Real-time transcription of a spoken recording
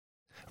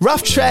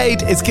Rough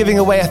Trade is giving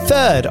away a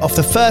third of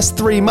the first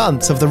 3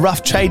 months of the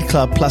Rough Trade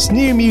Club plus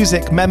new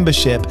music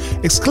membership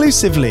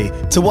exclusively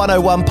to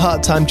 101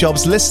 Part-Time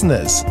Jobs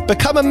listeners.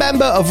 Become a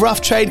member of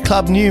Rough Trade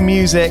Club New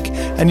Music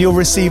and you'll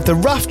receive the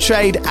Rough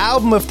Trade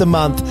Album of the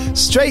Month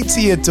straight to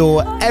your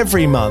door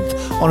every month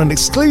on an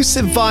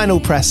exclusive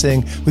vinyl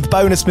pressing with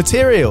bonus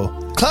material.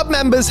 Club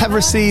members have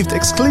received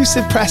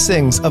exclusive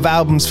pressings of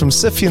albums from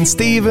Sufjan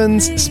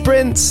Stevens,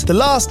 Sprints, The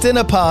Last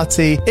Dinner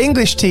Party,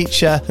 English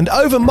Teacher, and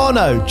Over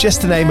Mono,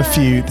 just to name a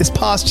few, this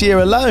past year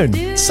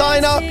alone.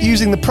 Sign up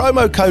using the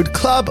promo code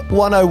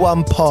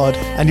CLUB101POD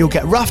and you'll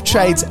get Rough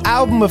Trade's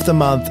Album of the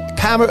Month,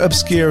 Camera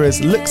Obscura's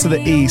Look to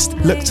the East,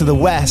 Look to the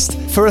West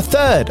for a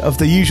third of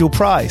the usual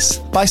price.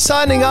 By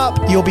signing up,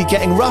 you'll be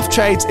getting Rough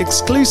Trade's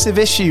exclusive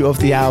issue of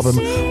the album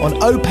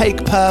on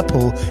opaque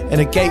purple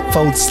in a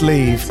gatefold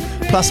sleeve,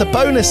 plus a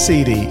bonus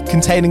CD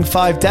containing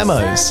 5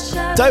 demos.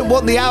 Don't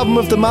want the album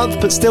of the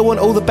month but still want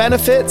all the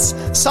benefits?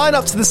 Sign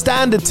up to the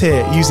standard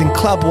tier using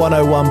Club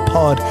 101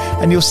 Pod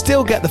and you'll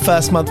still get the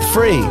first month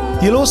free.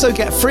 You'll also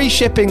get free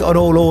shipping on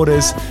all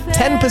orders,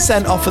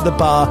 10% off at the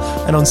bar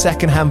and on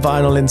secondhand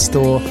vinyl in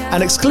store,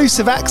 and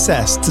exclusive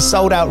access to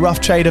sold out Rough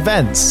Trade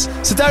events.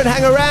 So don't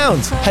hang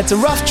around. Head to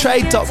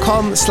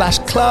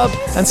roughtrade.com/club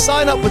and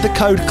sign up with the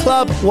code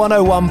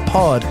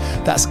CLUB101POD.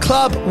 That's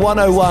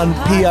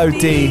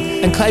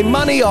CLUB101POD and claim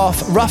money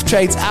off Rough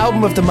Trade's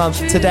Album of the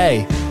Month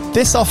today.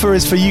 This offer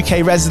is for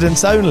UK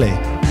residents only.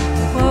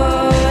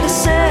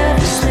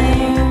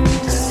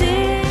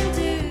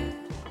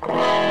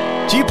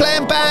 Do you play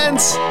in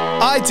bands?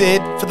 I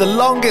did for the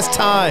longest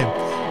time.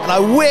 And I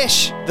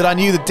wish that I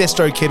knew that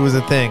DistroKid was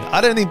a thing.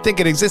 I don't even think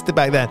it existed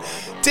back then.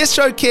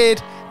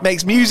 DistroKid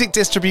makes music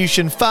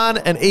distribution fun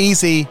and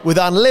easy with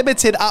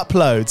unlimited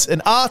uploads, and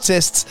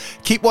artists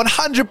keep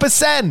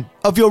 100%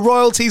 of your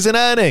royalties and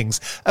earnings.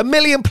 1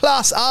 million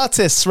plus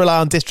artists rely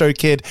on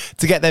DistroKid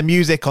to get their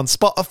music on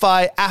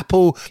Spotify,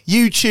 Apple,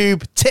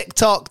 YouTube,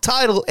 TikTok,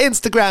 Tidal,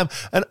 Instagram,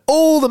 and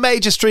all the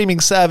major streaming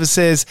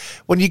services.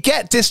 When you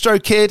get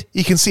DistroKid,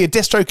 you can see a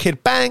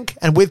DistroKid bank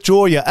and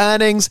withdraw your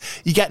earnings.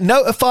 You get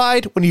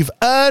notified when you've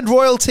earned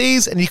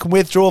royalties and you can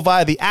withdraw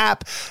via the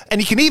app. And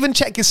you can even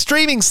check your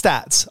streaming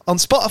stats on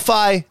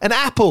Spotify and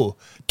Apple.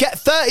 Get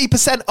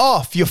 30%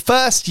 off your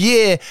first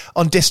year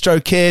on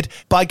DistroKid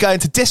by going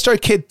to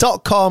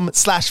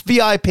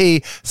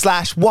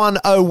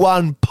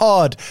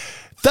distrokid.com/VIP/101pod.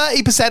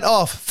 30%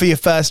 off for your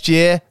first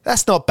year.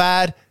 That's not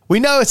bad.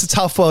 We know it's a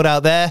tough world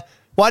out there.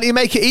 Why don't you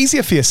make it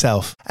easier for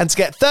yourself? And to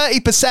get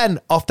 30%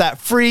 off that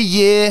free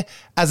year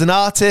as an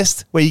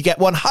artist, where you get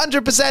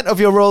 100% of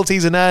your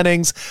royalties and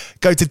earnings,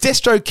 go to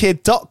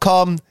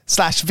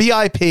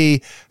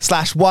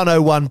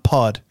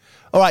distrokid.com/VIP/101pod.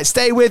 All right,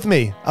 stay with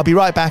me. I'll be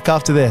right back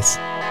after this.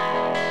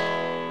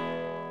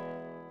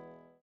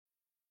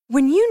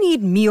 When you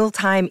need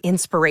mealtime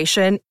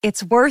inspiration,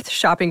 it's worth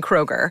shopping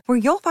Kroger, where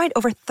you'll find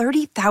over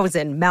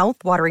 30,000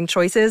 mouth-watering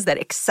choices that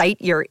excite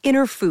your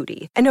inner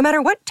foodie. And no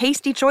matter what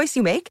tasty choice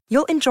you make,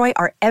 you'll enjoy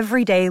our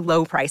everyday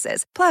low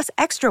prices, plus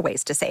extra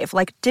ways to save,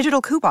 like digital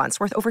coupons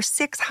worth over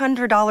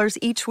 $600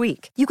 each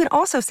week. You can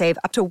also save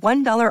up to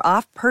 $1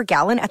 off per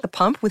gallon at the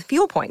pump with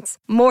fuel points.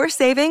 More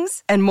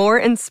savings and more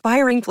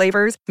inspiring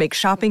flavors make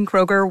shopping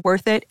Kroger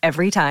worth it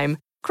every time.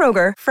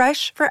 Kroger,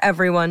 fresh for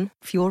everyone.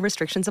 Fuel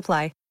restrictions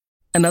apply.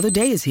 Another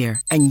day is here,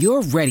 and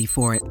you're ready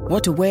for it.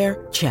 What to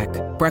wear? Check.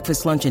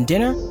 Breakfast, lunch, and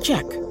dinner?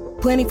 Check.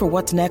 Planning for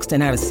what's next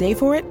and how to save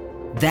for it?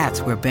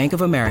 That's where Bank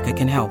of America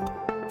can help.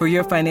 For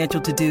your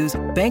financial to-dos,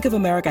 Bank of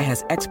America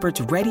has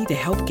experts ready to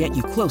help get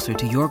you closer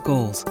to your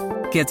goals.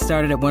 Get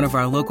started at one of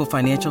our local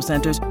financial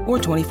centers or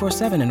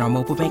 24/7 in our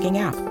mobile banking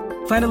app.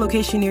 Find a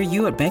location near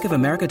you at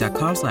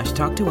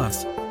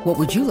bankofamerica.com/talktous. What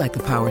would you like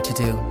the power to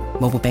do?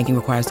 Mobile banking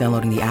requires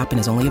downloading the app and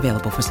is only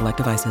available for select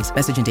devices.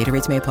 Message and data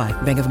rates may apply.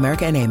 Bank of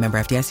America N.A., member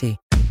FDIC.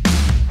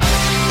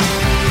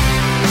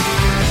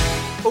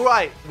 All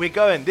right, we're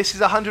going. This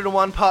is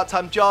 101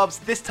 Part-Time Jobs,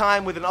 this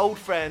time with an old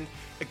friend,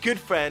 a good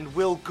friend,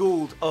 Will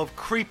Gould of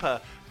Creeper,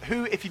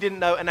 who, if you didn't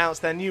know,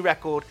 announced their new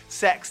record,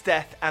 Sex,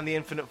 Death and the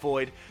Infinite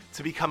Void,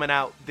 to be coming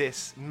out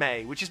this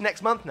May, which is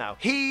next month now.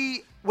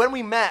 When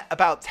we met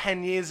about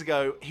 10 years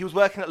ago, he was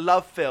working at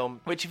Love Film,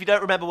 which, if you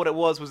don't remember what it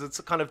was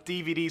a kind of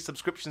DVD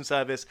subscription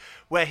service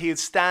where he would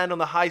stand on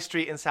the high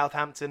street in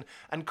Southampton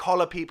and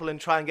collar people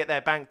and try and get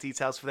their bank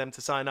details for them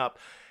to sign up.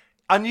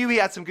 I knew he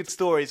had some good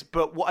stories,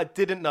 but what I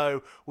didn't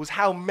know was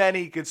how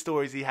many good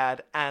stories he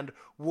had and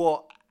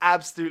what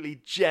absolutely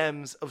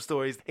gems of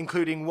stories,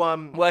 including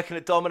one working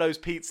at Domino's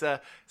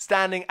Pizza,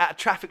 standing at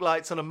traffic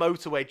lights on a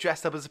motorway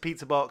dressed up as a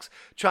pizza box,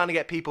 trying to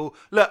get people.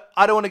 Look,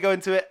 I don't want to go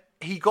into it.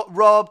 He got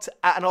robbed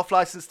at an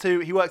off-license too.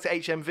 He worked at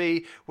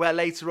HMV, where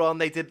later on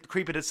they did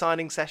Creeper did a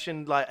signing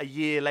session like a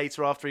year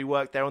later after he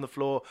worked there on the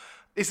floor.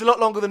 It's a lot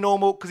longer than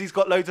normal because he's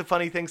got loads of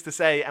funny things to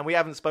say, and we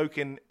haven't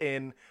spoken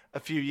in a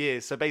few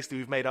years. So basically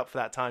we've made up for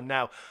that time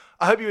now.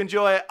 I hope you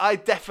enjoy it. I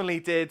definitely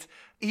did.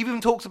 He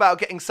even talks about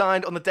getting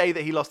signed on the day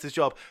that he lost his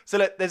job. So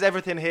look, there's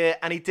everything here,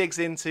 and he digs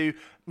into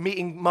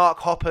meeting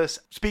Mark Hoppus,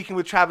 speaking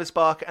with Travis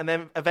Barker, and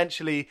then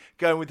eventually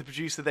going with the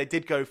producer they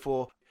did go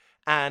for.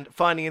 and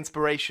finding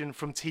inspiration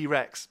from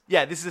T-Rex.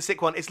 Yeah, this is a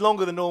sick one. It's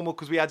longer than normal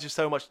because we had just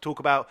so much to talk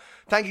about.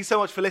 Thank you so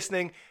much for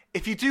listening.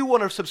 If you do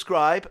want to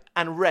subscribe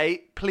and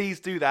rate, please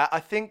do that. I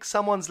think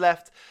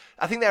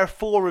there are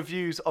 4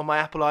 reviews on my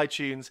Apple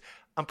iTunes.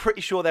 I'm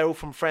pretty sure they're all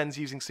from friends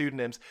using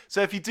pseudonyms.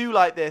 So if you do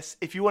like this,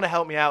 if you want to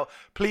help me out,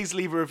 please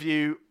leave a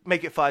review,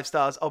 make it 5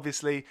 stars,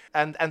 obviously,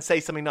 and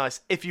say something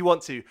nice if you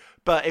want to.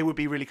 But it would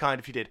be really kind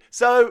if you did.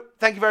 So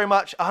thank you very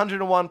much.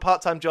 101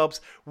 Part-Time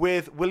Jobs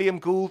with William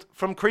Gould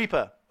from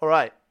Creeper. All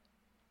right.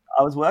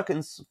 I was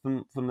working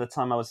from the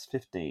time I was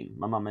 15.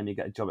 My mum made me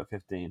get a job at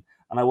 15.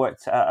 And I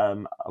worked at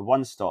a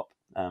One Stop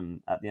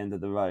at the end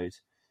of the road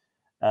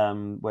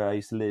where I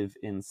used to live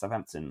in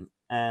Southampton.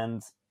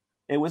 And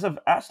it was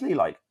actually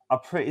like a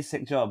pretty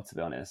sick job, to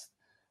be honest.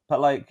 But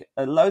like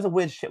loads of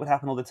weird shit would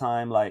happen all the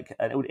time. Like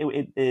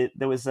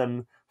there was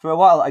for a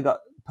while I got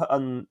put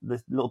on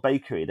this little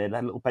bakery. They had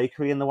a little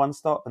bakery in the One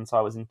Stop, and so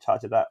I was in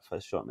charge of that for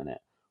a short minute,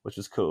 which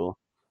was cool.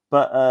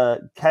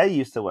 But Kay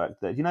used to work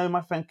there. Do you know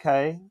my friend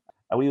Kay?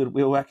 We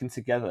were working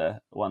together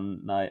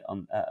one night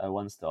at a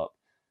One Stop,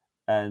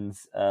 and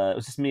it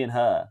was just me and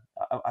her.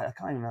 I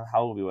can't even remember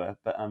how old we were,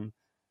 but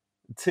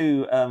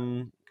two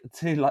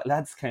like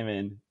lads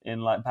came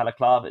in like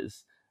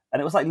balaclavas,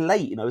 and it was like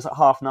late, it was like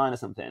 9:30 or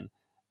something,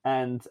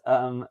 and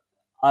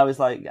I was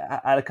like,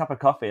 I had a cup of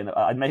coffee, and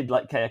I'd made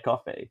like Kay a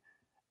coffee,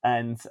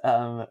 and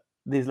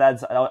these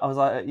lads, I was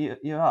like,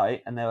 you're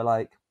right, and they were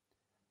like,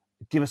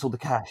 give us all the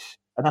cash.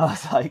 And I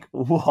was like,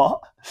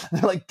 what?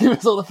 They're like, give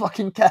us all the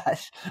fucking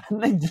cash.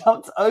 And they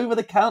jumped over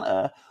the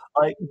counter.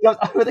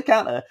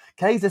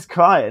 Kay's just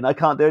crying. I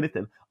can't do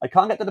anything. I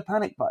can't get to the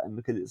panic button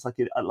because it's like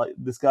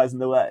this guy's in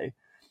the way.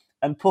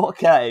 And poor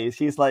Kay,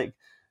 she's like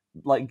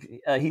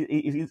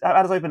he's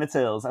had us open the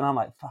tills. And I'm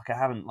like, fuck, I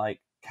haven't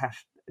like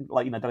cashed,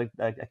 done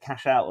a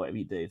cash out or whatever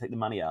you do, take the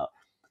money out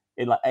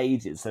in like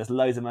ages. So there's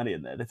loads of money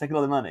in there. They're taking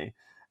all the money.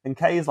 And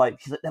Kay's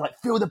like, they're like,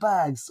 fill the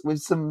bags with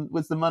some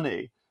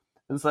money.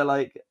 And so,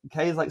 like,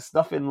 Kay's, like,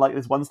 stuffing, like,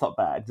 this one-stop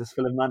bag just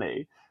full of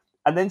money.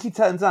 And then she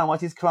turns around while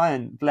she's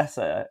crying. Bless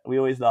her. We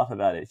always laugh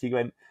about it. She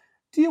went,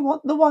 do you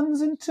want the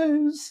 1s and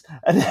 2s?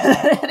 And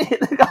then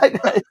the guy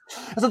goes,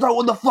 I don't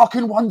want the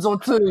fucking 1s or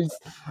 2s.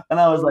 And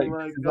I was like,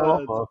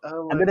 awful.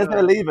 And then as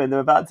they're leaving, they're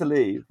about to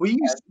leave. Were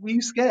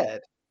you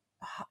scared?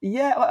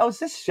 Yeah, I was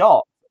just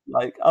shocked.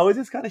 Like, I was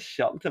just kind of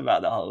shocked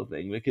about the whole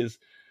thing because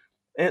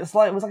it was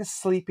like a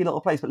sleepy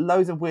little place, but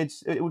loads of weird.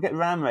 It would get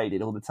ram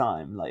raided all the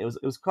time. Like, it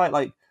was quite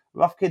like,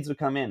 rough kids would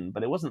come in,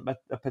 but it wasn't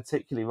a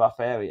particularly rough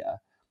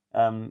area.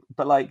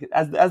 But like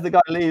as the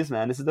guy leaves,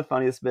 man, this is the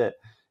funniest bit.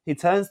 He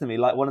turns to me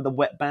like one of the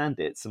wet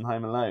bandits from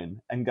Home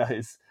Alone and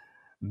goes,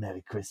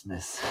 "Merry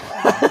Christmas."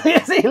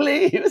 Yes, he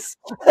leaves.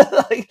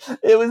 Like,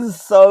 it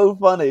was so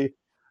funny.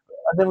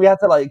 And then we had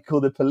to like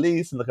call the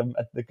police, and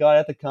the guy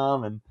had to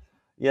come, and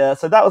yeah.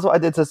 So that was what I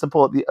did to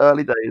support the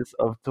early days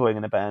of touring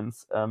in the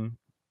bands.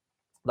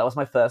 That was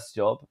my first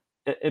job.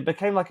 It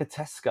became like a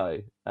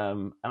Tesco,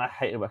 and I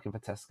hated working for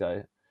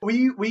Tesco. Were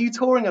you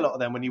touring a lot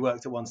then when you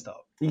worked at One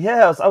Stop?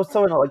 Yeah, I was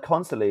touring like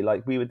constantly.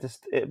 Like we would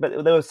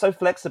but they were so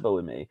flexible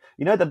with me.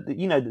 You know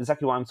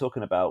exactly what I'm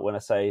talking about when I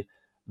say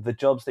the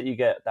jobs that you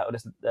get that would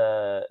just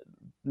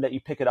let you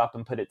pick it up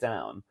and put it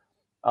down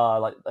are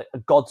like a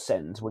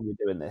godsend when you're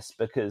doing this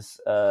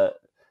because and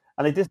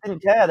they just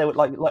didn't care. They would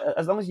like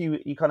as long as you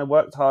kind of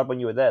worked hard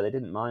when you were there, they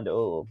didn't mind at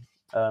all.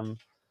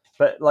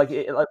 But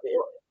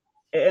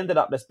it ended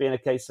up just being a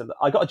case of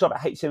I got a job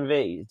at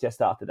HMV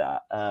just after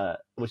that,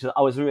 which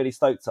I was really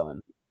stoked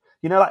on.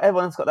 Like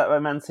everyone's got that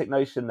romantic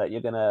notion that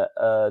you're gonna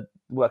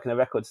work in a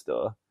record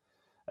store,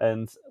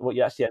 and what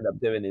you actually end up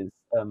doing is,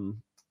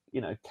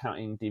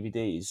 counting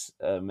DVDs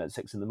at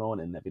 6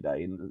 a.m. every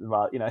day, and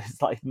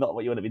it's like not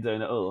what you want to be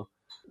doing at all.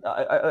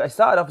 I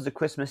started off as a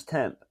Christmas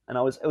temp, and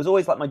it was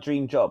always like my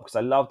dream job because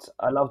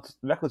I loved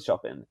record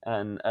shopping,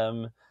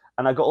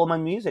 and I got all my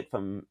music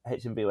from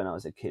HMV when I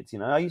was a kid.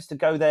 I used to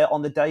go there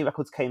on the day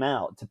records came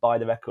out to buy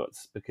the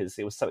records because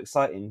it was so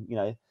exciting.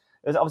 It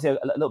was obviously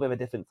a little bit of a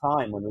different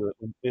time when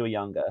we were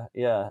younger.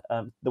 Yeah,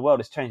 the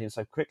world is changing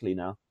so quickly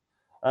now.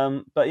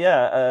 But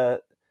yeah,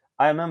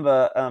 I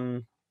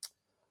remember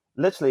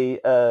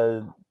literally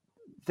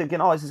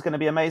thinking, oh, this is going to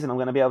be amazing. I'm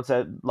going to be able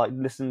to like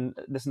listen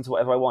to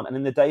whatever I want. And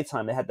in the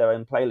daytime, they had their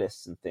own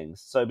playlists and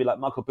things. So it'd be like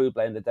Michael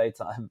Bublé in the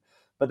daytime.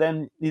 But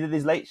then you did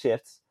these late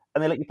shifts,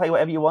 and they let you play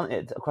whatever you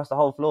wanted across the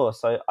whole floor.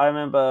 So I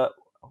remember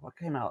what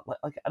came out,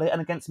 like an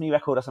Against Me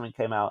record or something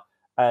came out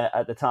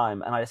at the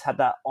time, and I just had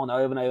that on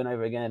over and over and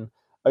over again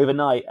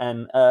overnight,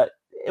 and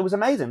it was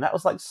amazing. That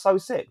was like so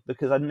sick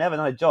because I'd never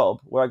done a job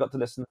where I got to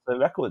listen to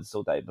records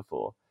all day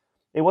before.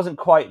 It wasn't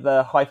quite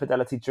the high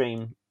fidelity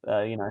dream,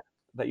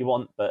 that you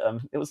want, but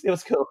it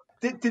was cool.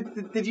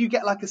 Did you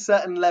get like a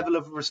certain level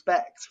of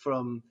respect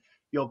from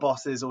your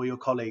bosses or your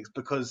colleagues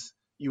because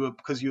you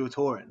were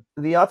touring?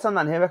 The Art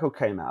Man Here record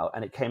came out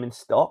and it came in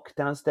stock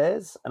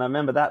downstairs, and I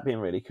remember that being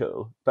really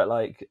cool. But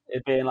like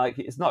it being like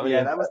it's not really.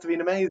 Yeah, that must have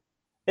been amazing.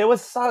 It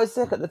was so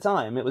sick at the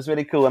time. It was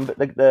really cool, and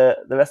the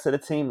rest of the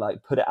team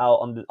like put it out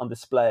on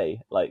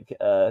display like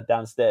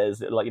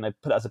downstairs, like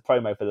put it as a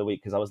promo for the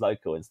week because I was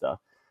local and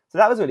stuff. So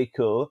that was really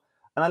cool,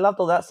 and I loved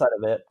all that side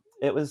of it.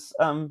 It was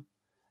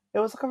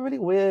like a really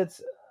weird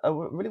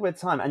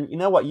time. And you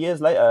know what?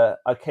 Years later,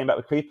 I came back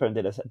with Creeper and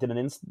did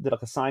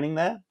like a signing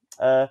there.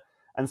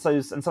 And some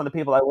of the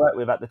people I worked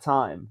with at the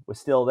time were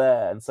still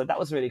there, and so that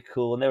was really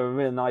cool. And they were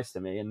really nice to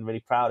me and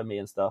really proud of me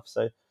and stuff.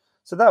 So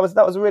that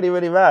was really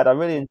really rad. I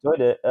really enjoyed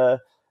it.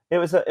 It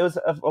was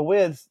a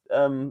weird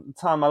time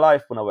in my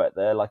life when I worked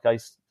there. Like I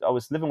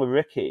was living with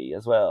Ricky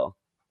as well,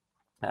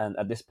 and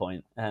at this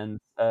point, and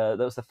that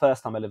was the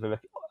first time I lived with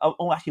Ricky.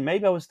 Oh, actually,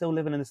 maybe I was still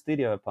living in a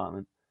studio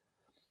apartment.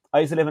 I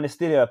used to live in a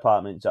studio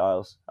apartment,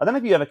 Giles. I don't know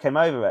if you ever came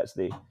over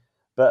actually,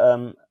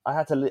 but I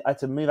had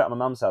to move out of my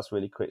mum's house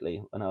really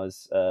quickly when I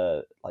was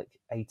like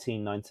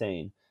 18,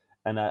 19,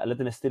 and I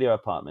lived in a studio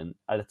apartment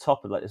at the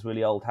top of like this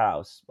really old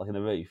house, like in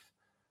the roof,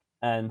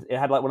 and it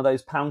had like one of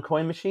those pound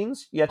coin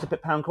machines. You had to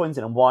put pound coins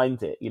in and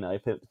wind it,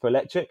 for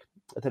electric.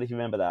 I don't know if you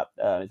remember that.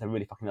 It's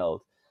really fucking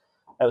old.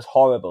 It was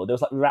horrible. There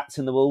was like rats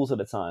in the walls all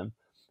the time.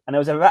 And there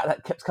was a rat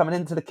that kept coming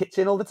into the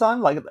kitchen all the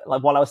time, like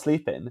while I was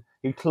sleeping.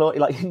 He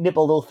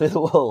nibbled all through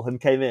the wall and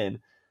came in.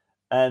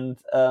 And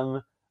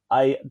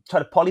I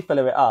tried to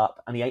polyfiller it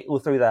up, and he ate all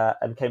through that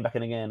and came back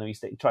in again. And we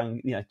used to try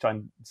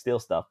and steal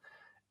stuff.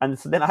 And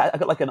so then I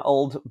got like an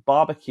old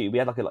barbecue. We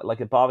had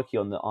like a barbecue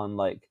on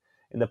like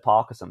in the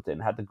park or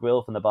something. I had the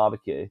grill from the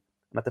barbecue, and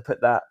I had to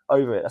put that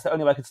over it. That's the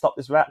only way I could stop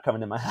this rat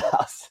coming in my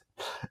house.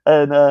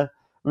 And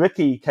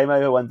Ricky came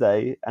over one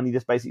day, and he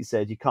just basically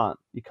said, "You can't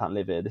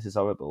live here. This is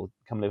horrible.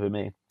 Come live with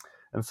me."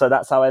 And so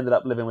that's how I ended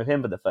up living with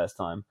him for the first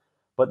time.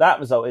 But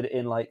that resulted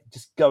in like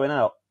just going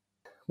out.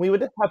 We would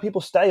just have people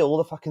stay all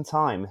the fucking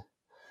time.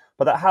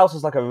 But that house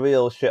was like a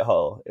real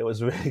shithole. It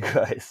was really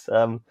gross.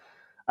 I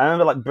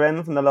remember like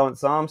Bren from the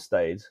Lawrence Arms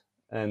stayed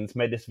and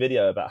made this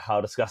video about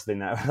how disgusting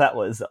that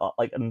was,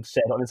 like, and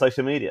shared it on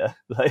social media.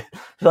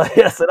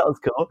 Yeah, so that was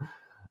cool.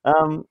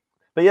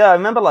 But yeah, I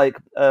remember like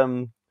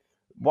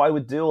what I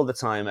would do all the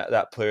time at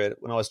that period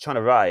when I was trying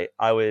to write,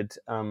 I had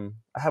one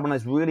of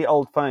those really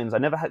old phones. I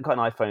never got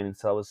an iPhone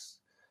until I was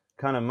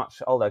kind of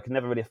much older. I could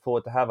never really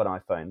afford to have an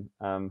iPhone.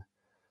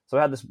 So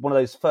I had one of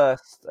those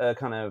first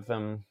kind of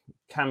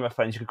camera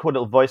phones. You could record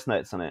little voice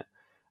notes on it.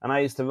 And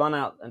I used to run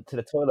out to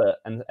the toilet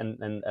and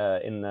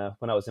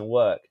when I was in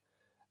work,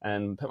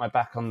 and put my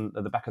back on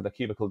the back of the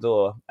cubicle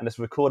door and just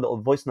record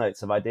little voice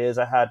notes of ideas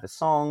I had for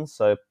songs.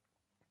 So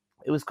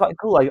it was quite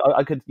cool.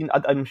 I could,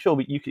 I'm sure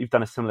you've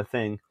done a similar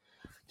thing.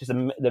 Just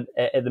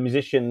the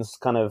musician's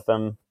kind of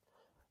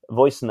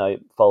voice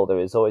note folder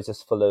is always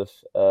just full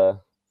of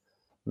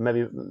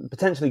maybe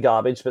potentially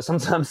garbage, but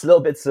sometimes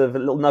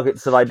little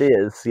nuggets of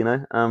ideas,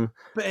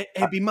 But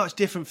it'd be much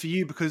different for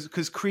you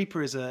because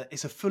Creeper is a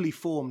fully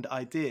formed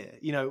idea.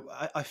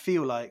 I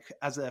feel like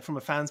from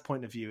a fan's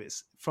point of view,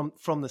 it's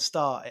from the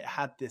start, it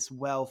had this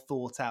well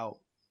thought out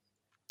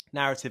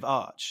narrative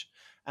arch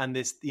and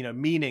this,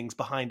 meanings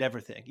behind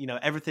everything.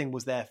 Everything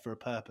was there for a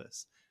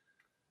purpose.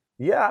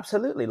 Yeah,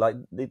 absolutely. Like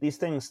these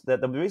things, the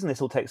reason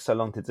this all takes so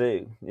long to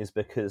do is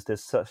because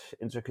there's such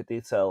intricate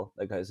detail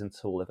that goes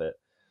into all of it.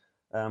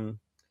 And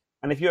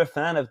if you're a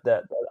fan of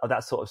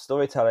that sort of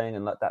storytelling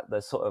and like that,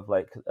 the sort of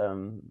like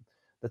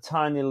the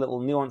tiny little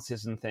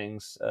nuances and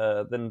things,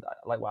 then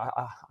like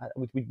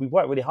we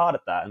work really hard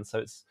at that. And so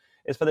it's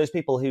for those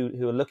people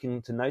who are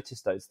looking to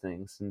notice those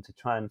things and to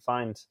try and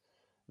find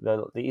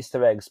the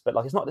Easter eggs. But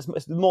like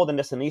it's more than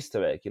just an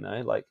Easter egg,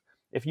 Like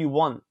if you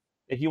want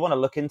to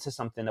look into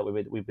something that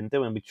we've been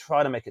doing, we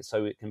try to make it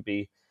so it can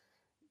be,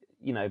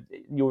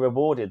 you're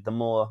rewarded the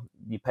more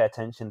you pay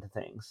attention to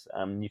things.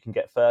 You can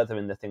get further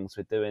in the things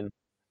we're doing,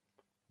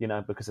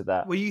 because of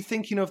that. Were you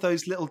thinking of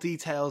those little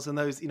details and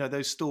those,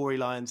 those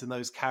storylines and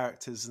those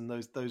characters and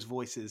those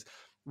voices?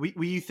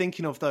 Were you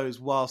thinking of those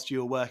whilst you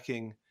were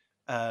working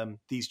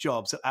these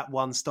jobs at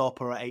One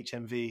Stop or at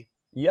HMV?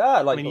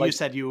 Yeah, you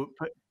said you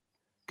were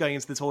going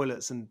into the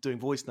toilets and doing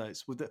voice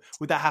notes. Would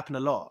that happen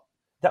a lot?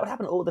 That would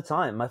happen all the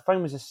time. My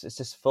phone was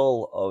just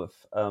full of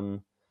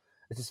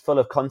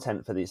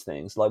content for these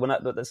things. Like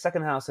the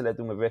second house I lived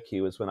in with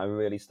Ricky was when I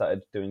really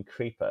started doing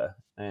Creeper,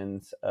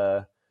 and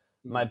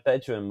my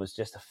bedroom was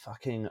just a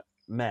fucking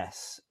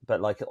mess.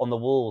 But like on the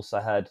walls,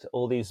 I had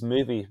all these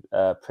movie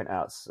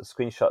printouts,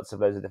 screenshots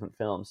of loads of different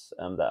films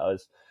that I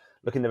was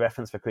looking to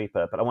reference for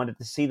Creeper. But I wanted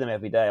to see them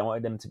every day. I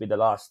wanted them to be the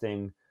last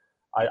thing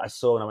I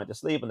saw when I went to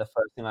sleep and the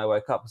first thing I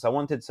woke up. So I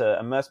wanted to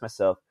immerse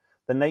myself.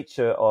 The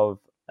nature of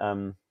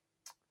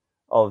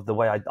the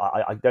way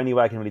the only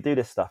way I can really do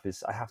this stuff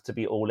is I have to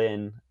be all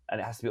in,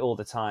 and it has to be all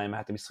the time. I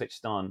have to be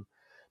switched on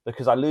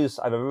because I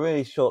have a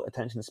really short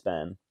attention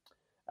span.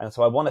 And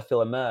so I want to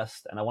feel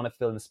immersed and I want to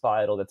feel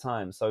inspired all the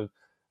time. So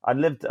I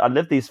lived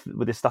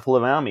with this stuff all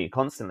around me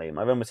constantly.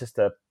 My room was just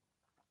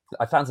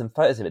I found some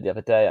photos of it the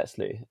other day,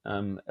 actually,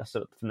 from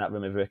that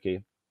room with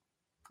Ricky.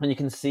 And you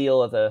can see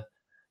all of the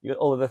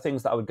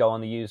things that I would go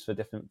on to use for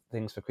different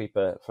things for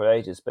Creeper for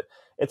ages. But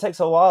it takes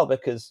a while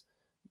because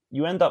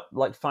you end up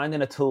like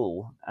finding a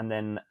tool and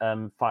then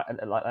I'm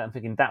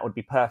thinking that would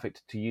be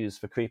perfect to use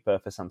for Creeper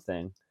for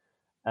something.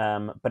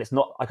 But it's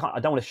not, I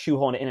don't want to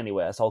shoehorn it in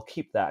anywhere. So I'll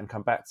keep that and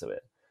come back to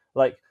it.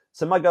 Like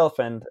So my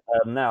girlfriend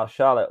now,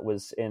 Charlotte,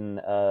 was in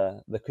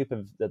the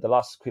Creeper, the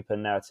last Creeper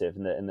narrative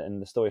in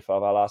the story for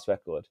our last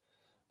record.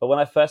 But when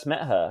I first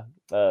met her,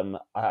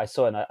 I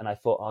saw her and I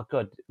thought, oh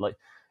god, like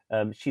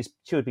she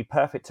would be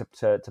perfect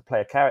to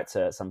play a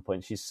character at some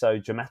point. She's so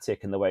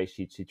dramatic in the way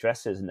she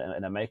dresses and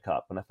her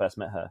makeup. When I first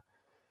met her,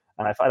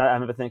 and I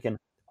remember thinking,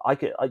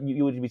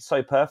 you would be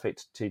so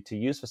perfect to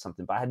use for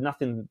something, but I had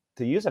nothing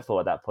to use her for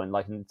at that point,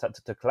 like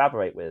to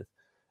collaborate with.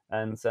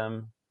 And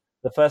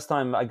the first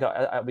time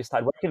we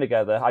started working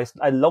together,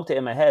 I logged it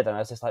in my head, and I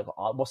was just like,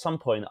 well, at some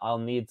point I'll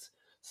need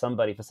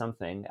somebody for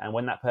something, and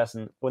when that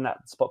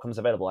spot comes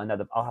available, I know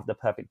that I'll have the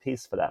perfect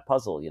piece for that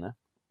puzzle, you know.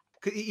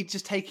 You're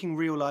just taking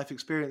real life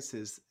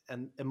experiences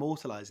and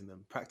immortalizing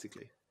them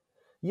practically.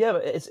 Yeah,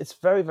 but it's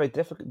very, very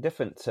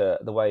different to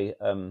the way,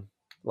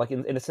 like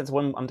in a sense,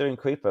 when I'm doing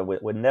Creeper,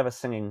 we're never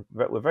singing.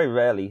 We're very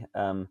rarely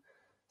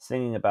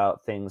singing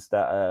about things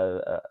that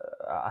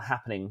are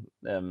happening.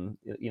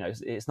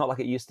 It's not like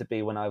it used to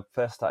be when I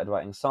first started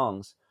writing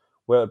songs,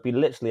 where it would be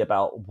literally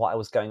about what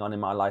was going on in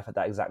my life at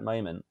that exact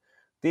moment.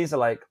 These are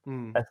like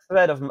a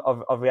thread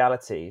of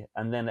reality,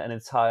 and then an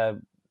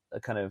entire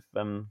kind of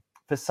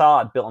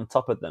facade built on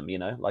top of them, you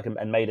know, like,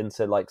 and made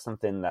into like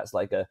something that's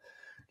like a,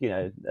 you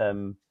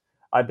know,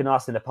 I've been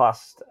asked in the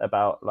past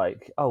about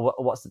like,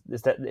 oh,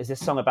 is this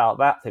song about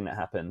that thing that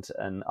happened?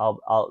 And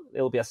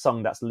it'll be a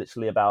song that's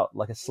literally about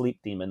like a sleep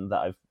demon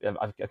that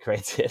I've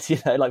created, you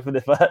know, like for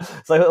the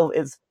first. So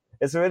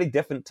it's a really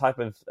different type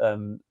of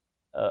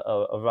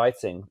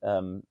writing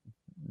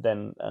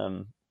than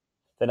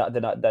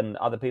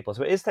other people.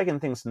 So it is taking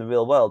things from the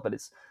real world, but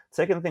it's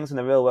taking things from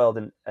the real world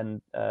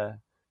and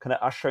kind of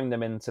ushering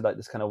them into like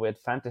this kind of weird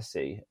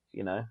fantasy,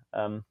 you know.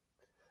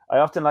 I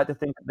often like to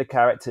think of the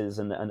characters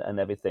and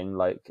everything,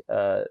 like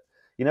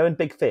you know, in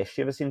Big Fish.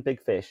 You ever seen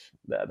Big Fish?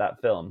 That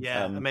film?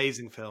 Yeah,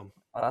 amazing film.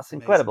 That's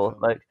incredible.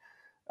 Film. Like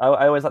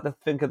I always like to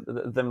think of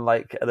them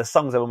like the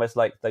songs are almost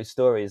like those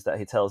stories that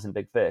he tells in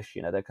Big Fish.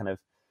 You know, they're kind of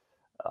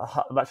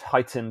much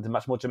heightened,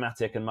 much more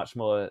dramatic, and much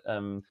more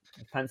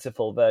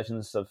fanciful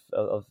versions of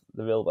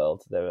the real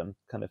world. They're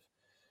kind of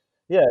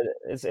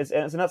it's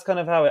and that's kind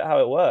of how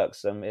it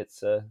works.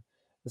 It's a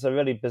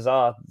really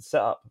bizarre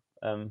setup.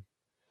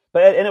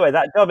 But anyway,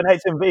 that job in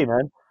HMV,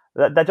 man,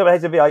 that job at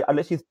HMV, I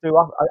literally threw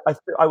up.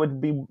 I would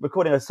be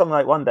recording a song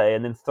like one day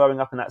and then throwing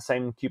up in that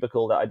same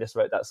cubicle that I just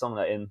wrote that song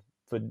in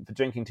for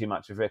drinking too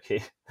much with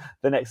Ricky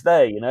the next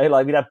day. You know,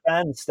 like we'd have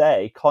bands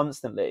stay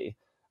constantly.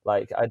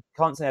 Like I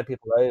constantly had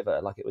people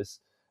over. Like it's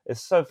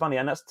so funny,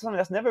 and that's something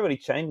that's never really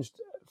changed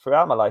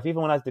throughout my life.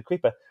 Even when I was the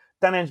Creeper,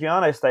 Dan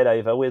Andriano stayed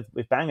over with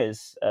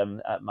Bangers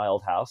at my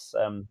old house.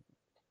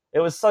 It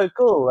was so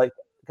cool, like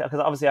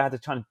because obviously I had to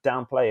try and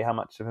downplay how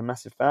much of a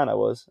massive fan I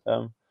was.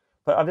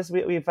 But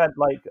we've had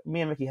like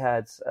me and Ricky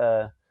had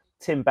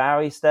Tim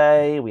Barry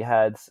stay. We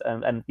had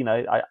and you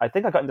know I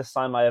think I got him to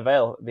sign my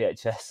Avail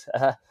VHS.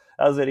 That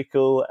was really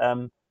cool.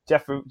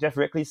 Jeff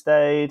Rickley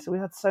stayed. So we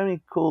had so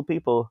many cool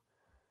people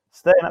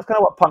stay, and that's kind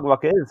of what punk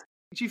rock is.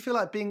 Do you feel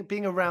like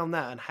being around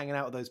that and hanging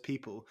out with those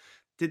people,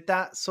 did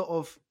that sort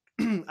of,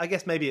 I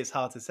guess maybe it's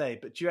hard to say,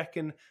 but do you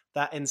reckon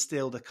that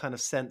instilled a kind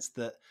of sense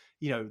that,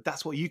 you know,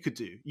 that's what you could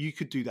do? You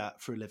could do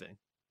that for a living?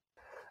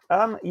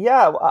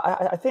 Yeah,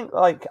 I think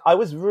like I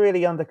was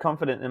really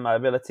underconfident in my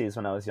abilities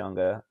when I was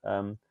younger.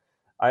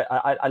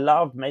 I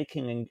loved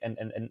making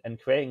and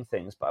creating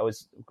things, but I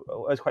was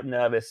quite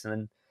nervous,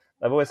 and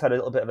I've always had a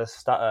little bit of a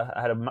stutter.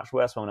 I had a much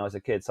worse one when I was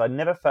a kid, so I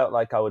never felt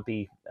like I would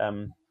be.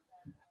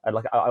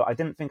 I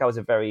didn't think I was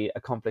a very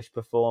accomplished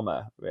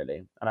performer,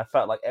 really, and I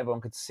felt like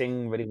everyone could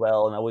sing really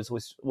well, and I was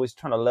always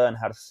trying to learn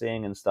how to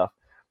sing and stuff.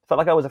 I felt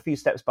like I was a few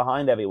steps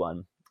behind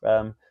everyone.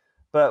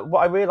 But what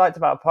I really liked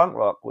about punk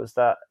rock was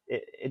that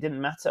it didn't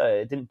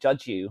matter. It didn't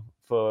judge you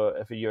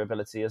for your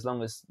ability, as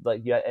long as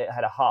like it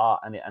had a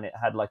heart and it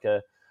had like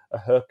a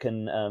hook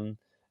and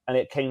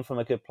it came from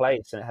a good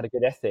place and it had a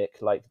good ethic.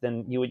 Like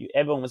then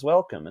everyone was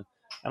welcome.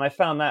 And I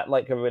found that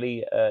like a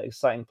really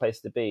exciting place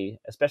to be,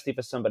 especially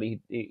for somebody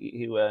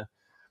who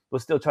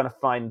was still trying to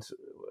find,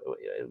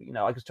 you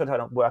know, I was trying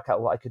to work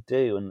out what I could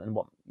do and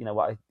what, you know,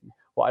 what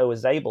I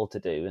was able to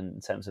do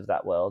in terms of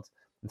that world,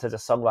 in terms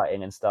of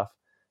songwriting and stuff.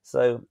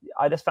 So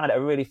I just found it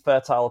a really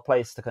fertile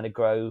place to kind of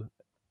grow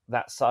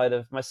that side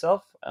of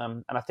myself.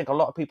 And I think a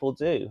lot of people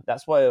do.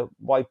 That's why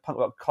punk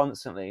rock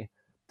constantly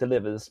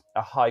delivers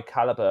a high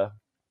caliber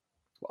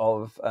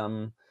of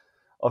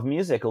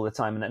music all the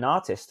time, and an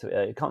artist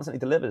constantly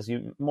delivers.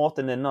 You more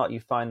often than not,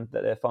 you find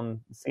that they're from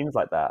scenes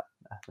like that.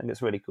 I think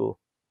it's really cool.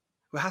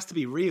 Well, it has to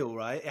be real,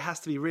 right? It has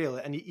to be real,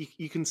 and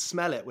you can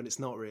smell it when it's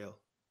not real.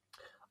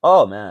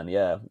 Oh man,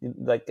 yeah.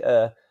 Like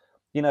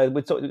you know,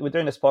 we're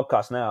doing this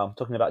podcast now,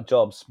 talking about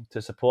jobs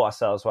to support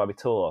ourselves while we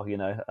tour. You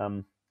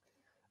know,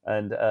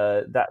 and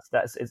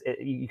that's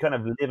you kind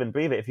of live and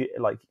breathe it. If you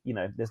like, you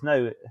know, there's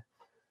no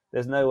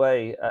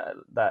way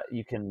that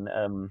you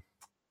can.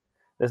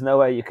 There's no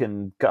way you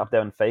can get up there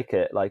and fake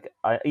it. Like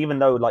even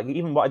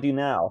what I do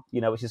now,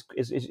 you know, which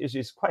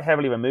is quite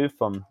heavily removed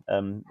from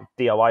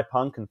DIY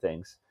punk and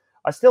things.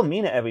 I still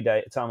mean it every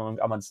day. Time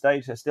I'm on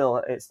stage. It's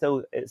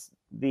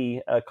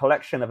the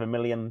collection of a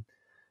million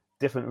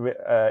different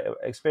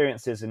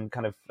experiences and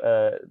kind of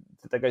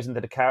that goes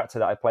into the character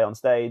that I play on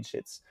stage.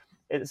 It's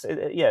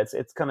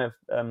kind of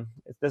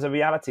there's a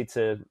reality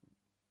to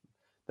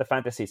the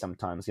fantasy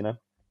sometimes, you know.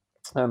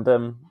 And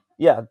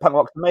punk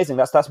rock's amazing.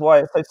 That's why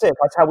it's so sick.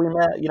 That's how we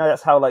met. You know,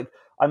 that's how like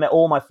I met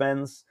all my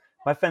friends.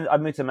 I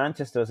moved to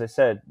Manchester, as I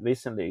said,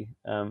 recently,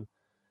 and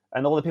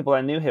all the people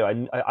I knew here,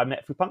 I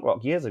met through punk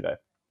rock years ago.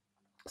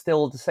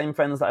 Still the same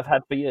friends that I've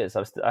had for years.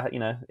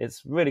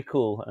 It's really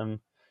cool.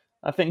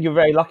 I think you're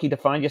very lucky to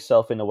find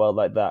yourself in a world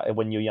like that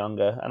when you're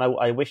younger. And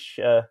I wish,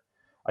 I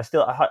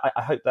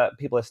hope that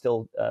people are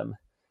still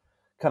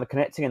kind of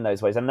connecting in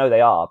those ways. I know they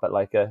are, but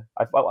like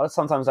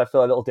sometimes I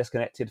feel a little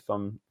disconnected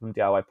from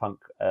DIY punk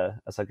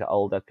as I get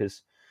older,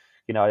 because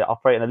you know I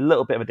operate in a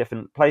little bit of a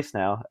different place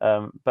now.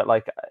 But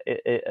like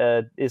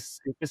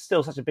it's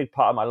still such a big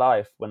part of my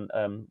life when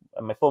in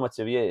my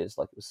formative years.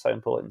 Like it was so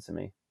important to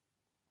me.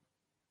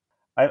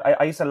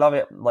 I used to love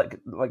it,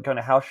 like going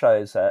to house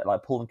shows at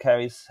like Paul and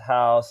Kerry's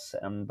house,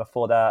 and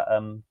before that,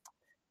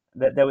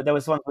 there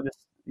was one with this,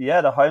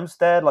 the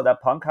Homestead, like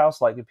that punk house.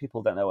 Like if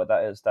people don't know what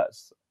that is,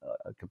 that's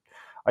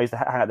I used to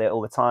hang out there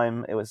all the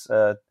time. It was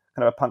kind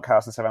of a punk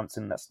house in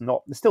Southampton. It's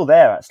still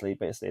there actually,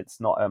 but it's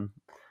not.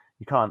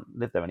 You can't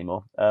live there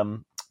anymore.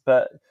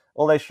 But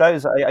all those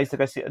shows, I used to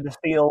go see the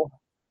Steel.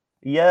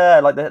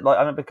 Yeah, like I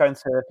remember going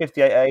to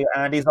 58A,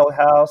 Andy's old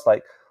house,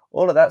 like.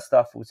 All of that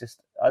stuff was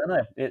just, I don't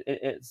know,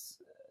 it's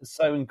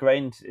so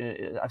ingrained.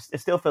 It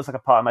still feels like a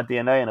part of my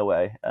DNA in a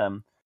way.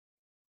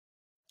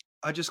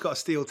 I just got a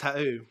Steel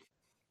tattoo.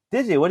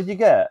 Did you? What did you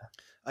get?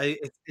 I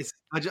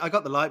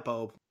got the light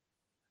bulb,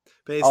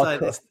 but it's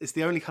cool. it's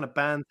the only kind of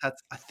band tattoo.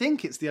 I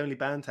think it's the only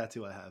band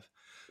tattoo I have.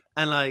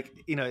 And like,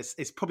 you know,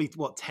 it's probably just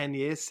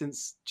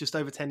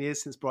over 10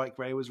 years since Bright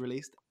Grey was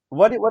released.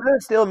 What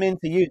does Steel mean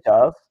to you,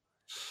 Charles?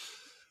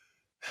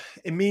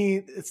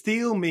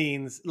 Steel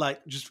means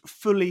like just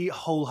fully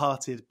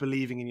wholehearted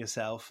believing in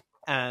yourself,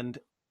 and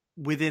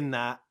within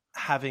that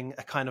having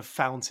a kind of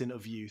fountain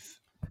of youth,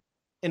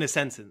 in a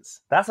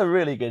sentence. That's a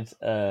really good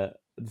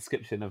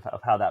description of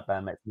how that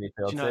band makes me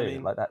feel. Do you know too. What I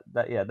mean? Like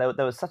that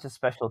there was such a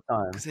special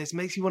time, because it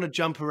makes you want to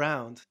jump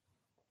around,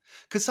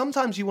 because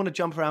sometimes you want to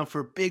jump around for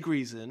a big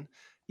reason,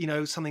 you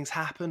know, something's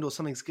happened or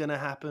something's gonna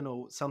happen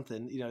or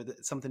something, you know,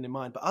 something in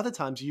mind. But other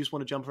times you just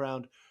want to jump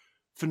around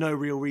for no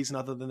real reason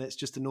other than it's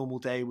just a normal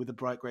day with a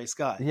bright grey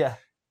sky. Yeah.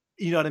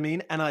 You know what I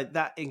mean? And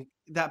that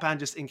band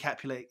just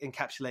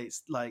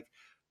encapsulates like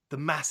the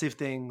massive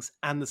things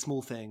and the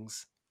small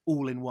things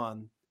all in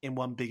one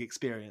big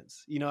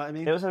experience. You know what I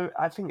mean?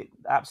 I think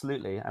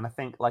absolutely. And I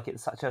think like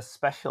it's such a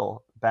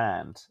special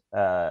band.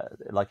 I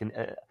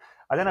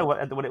don't know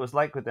what it was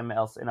like with them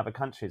else in other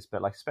countries,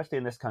 but like, especially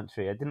in this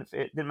country, it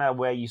didn't matter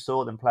where you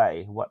saw them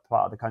play, what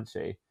part of the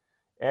country,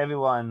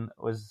 everyone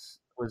was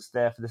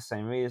there for the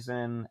same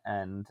reason,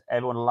 and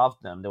everyone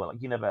loved them. They were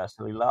like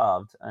universally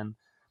loved. And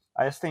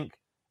I just think,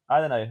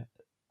 I don't know,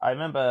 I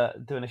remember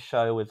doing a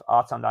show with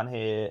Our Time Down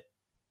Here,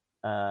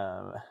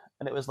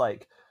 and it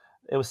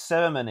was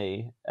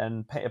Ceremony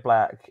and Peter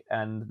Black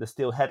and the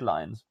Steel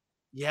headlines.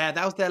 Yeah,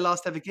 that was their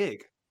last ever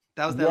gig.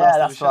 That was their last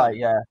ever show. Right,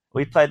 yeah.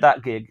 We played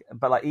that gig,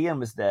 but like Ian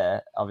was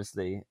there,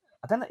 obviously.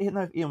 I don't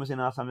know if Ian was in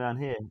Our Time Down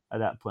Here at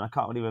that point. I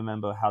can't really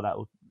remember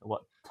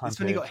what time. It's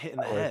when he got hit in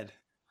the head.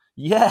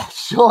 Yeah,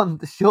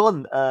 Sean,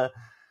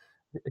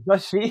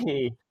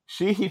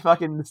 she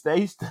fucking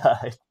stage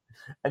dive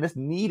and just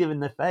kneed him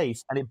in the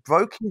face, and it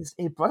broke his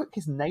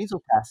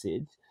nasal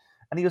passage,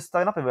 and he was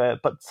thrown up everywhere.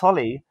 But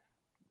Tolly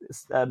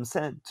took him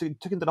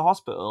to the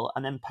hospital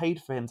and then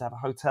paid for him to have a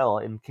hotel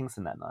in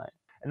Kingston that night.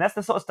 And that's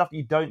the sort of stuff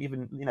you don't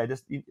even, you know,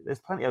 there's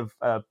plenty of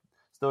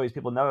stories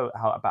people know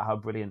about how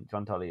brilliant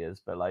John Tolly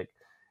is, but like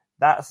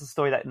that's a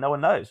story that no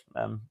one knows.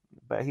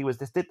 But he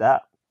just did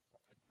that.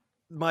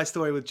 My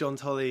story with John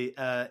Tolly,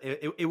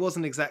 it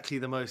wasn't exactly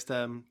the most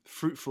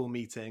fruitful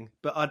meeting,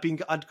 but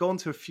I'd gone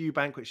to a few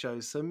banquet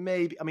shows, so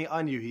maybe, I mean,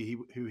 I knew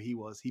who he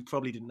was. He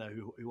probably didn't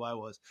know who I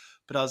was,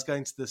 but I was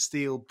going to the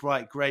Steel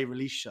Bright Grey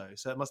release show,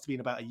 so it must have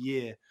been about a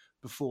year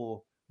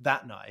before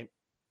that night,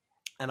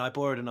 and I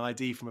borrowed an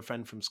ID from a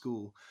friend from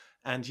school.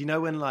 And you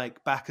know when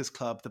like Backers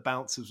Club, the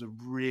bouncers were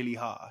really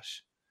harsh.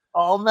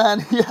 Oh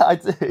man, yeah, I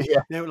do.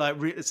 Yeah, they were like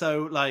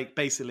so. Like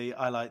basically,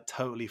 I like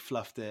totally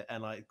fluffed it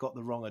and like got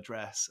the wrong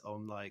address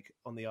on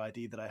the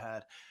ID that I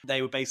had.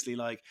 They were basically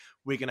like,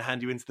 "We're going to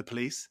hand you into the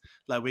police.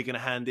 Like we're going to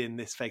hand in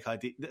this fake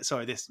ID,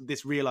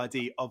 this real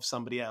ID of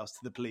somebody else to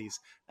the police,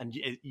 and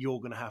you're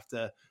going to have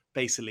to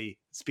basically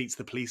speak to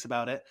the police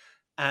about it."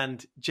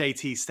 And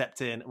JT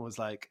stepped in and was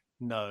like,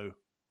 "No,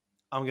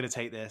 I'm going to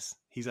take this.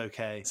 He's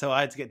okay." So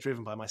I had to get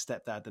driven by my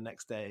stepdad the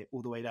next day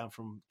all the way down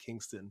from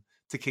Kingston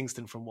to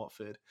Kingston from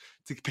Watford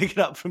to pick it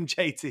up from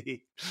JT.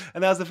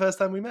 And that was the first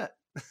time we met.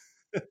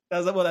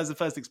 That was the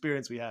first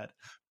experience we had.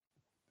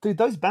 Dude,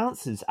 those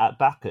bouncers at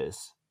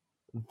Backers,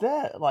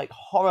 they're like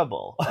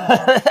horrible.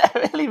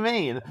 They're really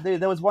mean.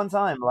 Dude, there was one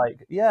time I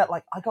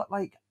got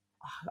like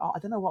I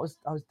don't know what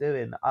I was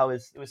doing.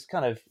 It was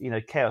kind of,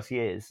 chaos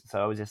years.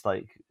 So I was just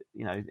like,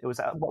 it was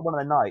one of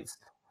the nights.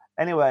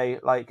 Anyway,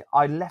 like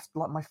I left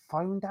like my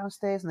phone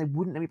downstairs and they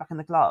wouldn't let me back in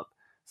the club.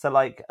 So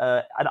like,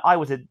 and I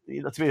was to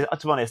be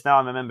honest, now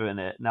I'm remembering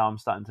it. Now I'm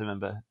starting to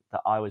remember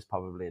that I was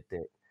probably a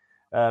dick.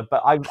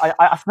 But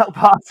I snuck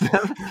past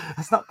them.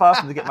 I snuck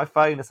past them to get my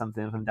phone or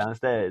something from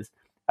downstairs.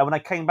 And when I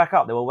came back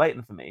up, they were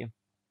waiting for me.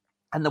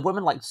 And the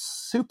woman like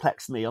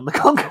suplexed me on the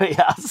concrete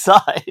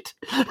outside.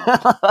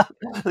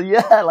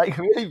 Yeah, like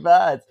really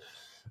bad.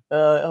 It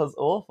was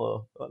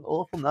awful. An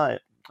awful night.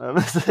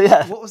 So,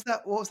 yeah. What was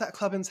that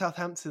club in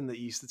Southampton that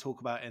you used to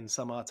talk about in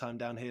some Our Time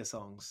Down Here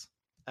songs?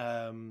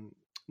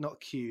 Not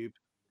Cube.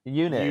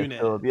 Unit.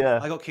 Club, yeah.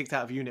 I got kicked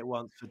out of Unit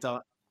once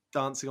for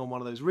dancing on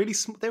one of those really.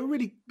 They were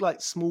really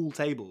like small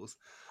tables,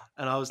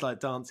 and I was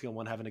like dancing on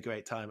one, having a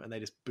great time, and they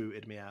just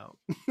booted me out.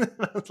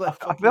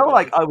 I feel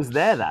like I was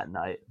there that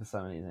night for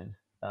some reason.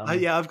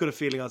 Yeah, I've got a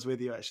feeling I was with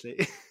you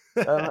actually.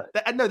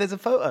 No, there's a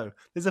photo.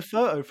 There's a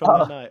photo from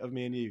that night of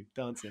me and you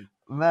dancing.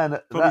 Man,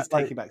 probably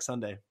Taking Back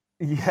Sunday.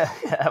 Yeah.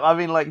 I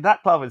mean, like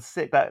that club was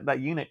sick. That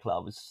Unit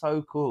club was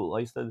so cool. I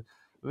used to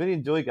really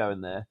enjoy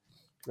going there.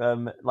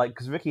 Like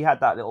because Ricky had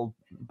that little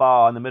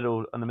bar on the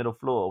middle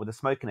floor with a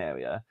smoking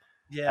area.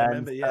 Yeah, I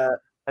remember. Yeah,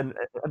 and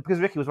because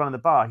Ricky was running the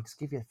bar, he'd just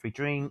give you free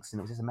drinks, and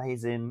it was just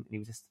amazing. And it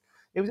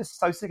was just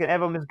so sick, and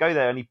everyone would just go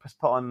there, and he just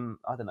put on,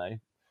 I don't know,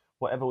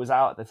 whatever was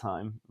out at the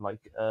time, like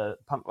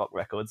punk rock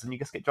records, and you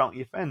just get drunk with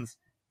your friends.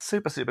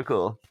 Super, super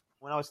cool.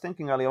 When I was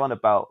thinking earlier on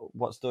about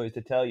what stories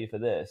to tell you for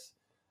this,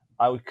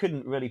 I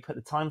couldn't really put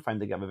the time frame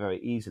together very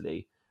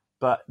easily.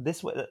 But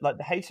this, like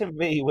the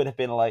HMV would have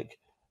been like,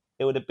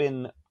 that would have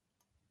been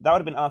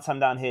Our Time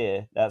Down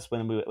Here. That's when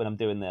I'm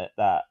doing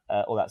that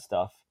all that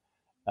stuff.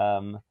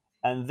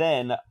 And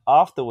then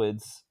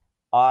afterwards,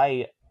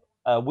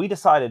 we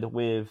decided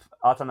with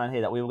Our Time Down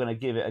Here that we were going to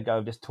give it a go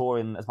of just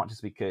touring as much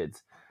as we could.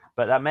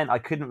 But that meant I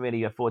couldn't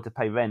really afford to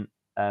pay rent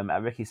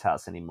at Ricky's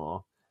house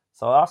anymore.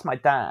 So I asked my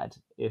dad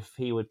if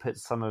he would put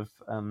some of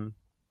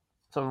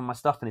my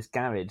stuff in his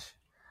garage.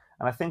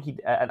 And I think he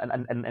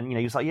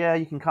was like, yeah,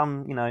 you can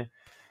come.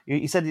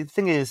 He said the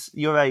thing is,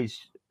 your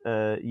age,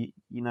 you've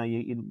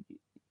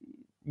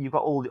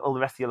got all the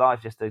rest of your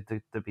life just to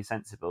be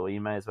sensible. You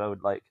may as well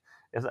like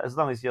as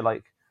long as you're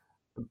like,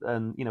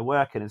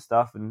 working and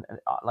stuff, and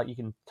like you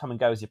can come and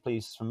go as you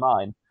please from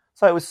mine.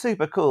 So it was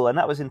super cool, and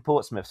that was in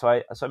Portsmouth. So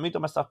I moved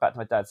all my stuff back to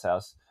my dad's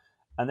house,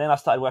 and then I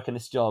started working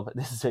this job.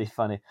 This is really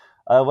funny.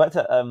 I worked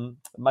at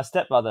my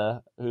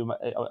stepbrother, who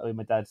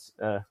my dad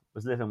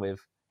was living with.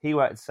 He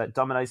worked at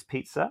Domino's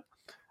Pizza,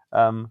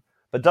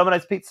 but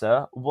Domino's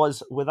Pizza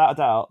was without a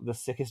doubt the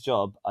sickest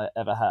job I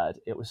ever had.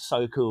 It was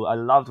so cool. I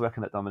loved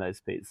working at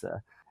Domino's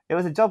Pizza. It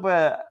was a job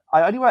where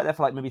I only worked there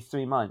for like maybe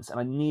 3 months, and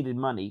I needed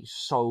money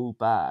so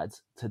bad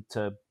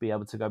to be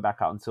able to go back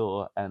out on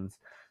tour. And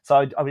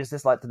so I was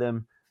just like to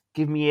them,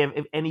 give me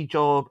any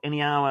job, any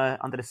hour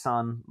under the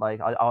sun. Like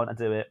I want to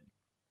do it.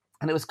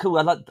 And it was cool.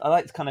 I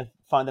liked kind of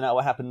finding out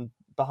what happened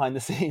behind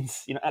the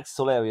scenes, access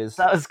areas.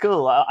 That was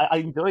cool. I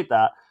enjoyed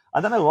that. I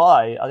don't know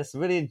why. I just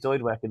really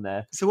enjoyed working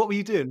there. So what were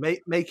you doing?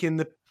 Making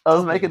the... I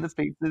was making the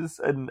pizzas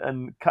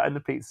and cutting the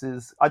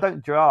pizzas. I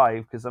don't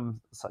drive because I'm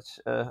such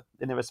an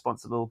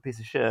irresponsible piece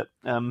of shit.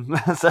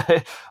 So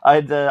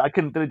I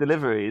couldn't do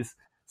deliveries.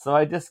 So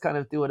I just kind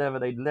of do whatever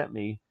they'd let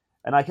me.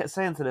 And I kept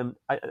saying to them,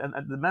 and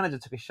the manager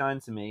took a shine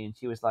to me, and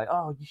she was like,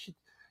 "Oh, you should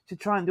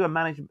try and do a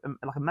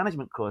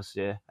management course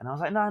here." And I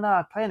was like, "No,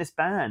 I play in this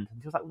band."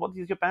 And she was like, "What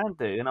does your band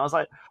do?" And I was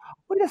like,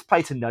 "We just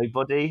play to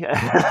nobody.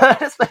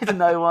 Just play to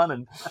no one,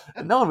 and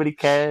no one really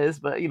cares."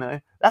 But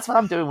that's what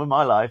I'm doing with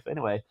my life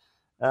anyway.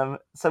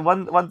 So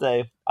one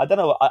day, I don't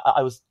know,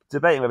 I was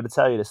debating whether to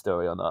tell you this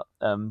story or not.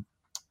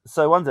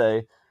 So one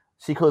day,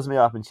 she calls me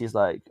up and she's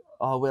like,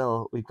 "Oh,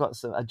 Will, we've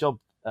got a job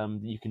that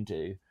you can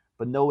do,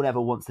 but no one ever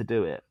wants to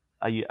do it.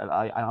 And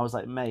I was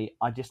like, mate,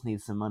 I just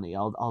need some money.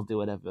 I'll do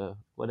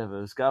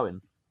whatever is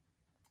going."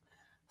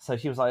 So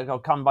she was like, "Oh,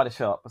 come by the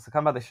shop." So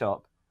come by the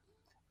shop,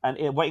 and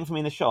waiting for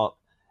me in the shop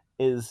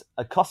is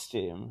a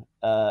costume,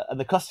 and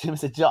the costume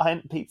is a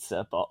giant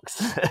pizza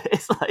box.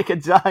 It's like a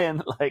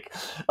giant, like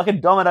a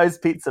Domino's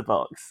pizza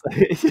box.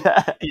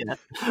 yeah,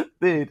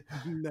 dude.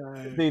 No.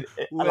 Dude,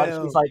 like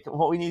she's like,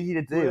 "What we need you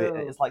to do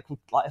is like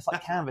it's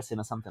like canvassing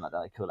or something like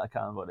that. They call it. I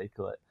can't remember what they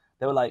call it.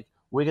 They were like,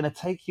 "We're gonna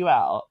take you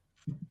out,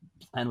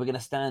 and we're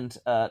gonna stand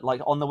like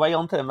on the way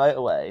onto the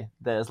motorway.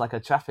 There's like a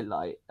traffic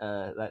light,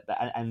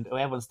 and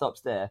everyone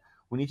stops there.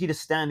 We need you to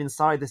stand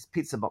inside this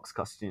pizza box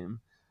costume."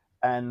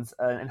 And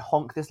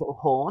honk this little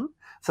horn.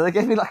 So they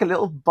gave me like a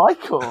little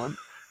bike horn,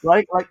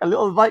 like a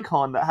little bike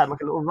horn that had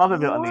like a little rubber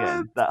bit on the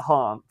end that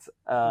honked.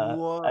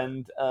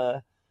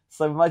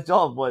 So my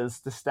job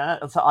was to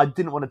stand. So I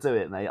didn't want to do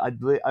it, mate. I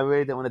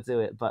really didn't want to do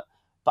it, but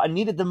I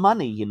needed the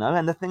money,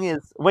 And the thing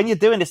is, when you're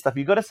doing this stuff,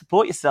 you've got to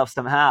support yourself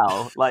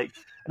somehow. Like,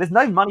 there's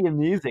no money in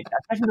music,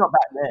 especially not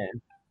back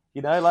then.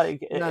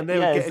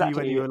 Exactly.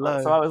 When you were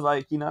alone. So I was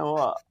like, you know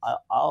what,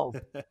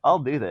 I'll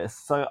do this.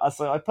 So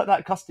I put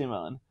that costume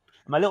on.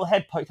 My little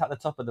head poked out the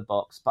top of the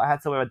box, but I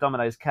had to wear a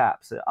Domino's cap.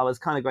 So I was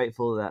kind of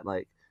grateful that,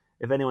 like,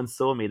 if anyone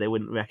saw me, they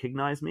wouldn't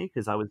recognize me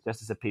because I was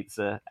dressed as a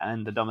pizza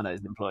and a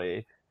Domino's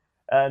employee.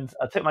 And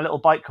I took my little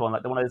bike horn,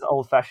 like one of those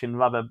old-fashioned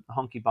rubber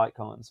honky bike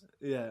horns.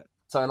 Yeah.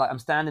 So, like, I'm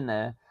standing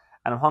there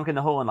and I'm honking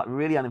the horn, like,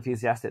 really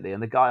unenthusiastically.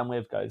 And the guy I'm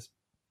with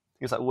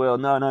he's like, Will,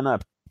 no.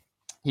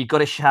 You've got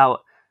to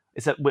shout.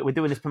 We're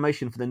doing this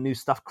promotion for the new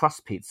stuffed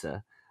crust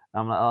pizza.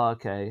 And I'm like, oh,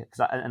 okay.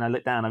 And I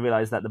look down and I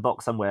realize that the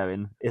box I'm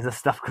wearing is a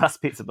stuffed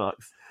crust pizza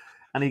box.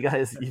 And he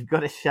goes, you've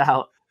got to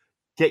shout,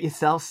 get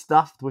yourself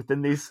stuffed with the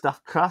new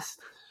stuffed crust.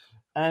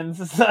 And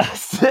so I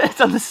sit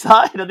on the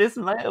side of this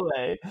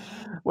motorway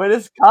where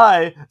this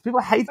guy, people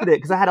hated it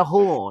because I had a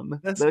horn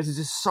that was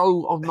just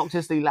so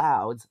obnoxiously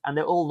loud, and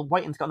they're all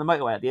waiting to get on the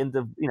motorway at the end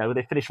of, when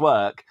they finish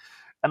work.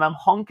 And I'm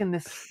honking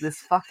this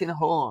fucking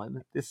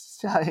horn, this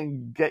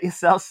shouting, get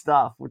yourself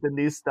stuffed with the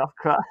new stuffed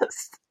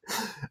crust.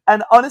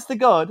 And honest to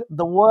God,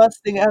 the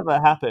worst thing ever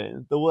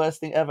happened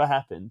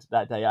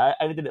that day. I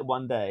only did it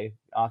one day.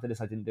 After this,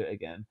 I didn't do it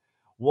again.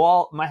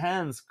 While my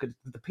hands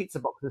the pizza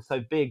box was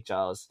so big,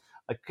 Giles,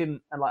 I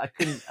couldn't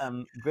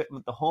grip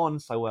the horn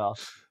so well,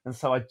 and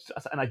so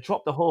I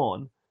dropped the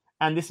horn,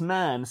 and this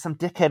man, some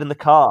dickhead in the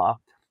car,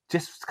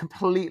 just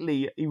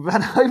he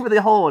ran over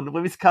the horn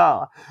with his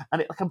car,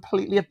 and it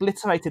completely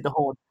obliterated the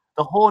horn.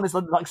 The horn is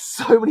like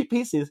so many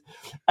pieces,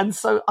 and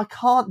so I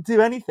can't do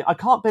anything. I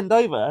can't bend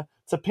over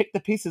to pick the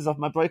pieces of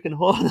my broken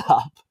horn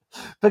up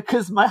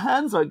because my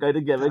hands won't go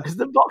together because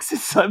the box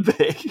is so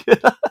big.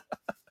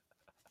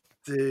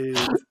 Dude.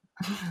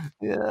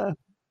 Yeah.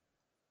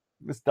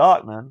 It's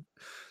dark, man.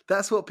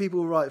 That's what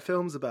people write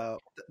films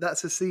about.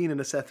 That's a scene in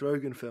a Seth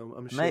Rogen film,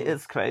 I'm sure. Mate,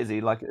 it's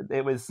crazy. Like,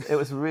 it was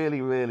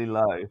really, really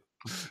low.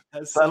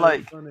 That's so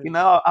like, funny.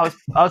 I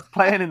was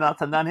playing in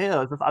Up and Down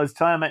Hill. I was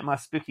trying to make my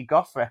spooky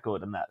goth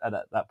record at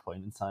that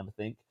point in time,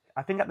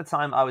 I think at the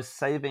time I was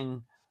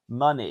saving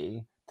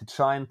money to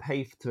try and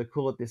pay to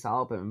record this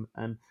album.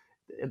 And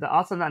the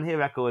Art and Down Here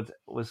record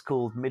was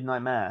called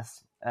Midnight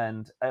Mass.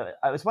 And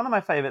it was one of my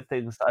favorite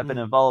things that I've been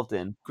involved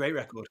in. Great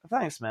record.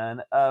 Thanks,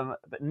 man.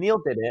 But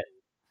Neil did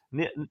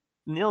it.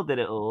 Neil did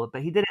it all,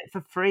 but he did it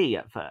for free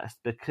at first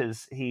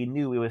because he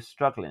knew we were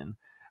struggling.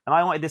 And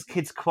I wanted this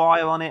kids'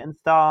 choir on it and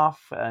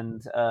stuff.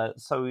 And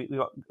so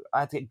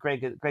I had to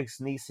get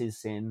Greg's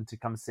nieces in to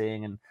come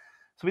sing. And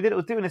so we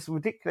was doing this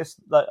ridiculous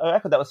a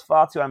record that was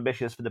far too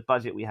ambitious for the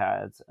budget we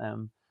had.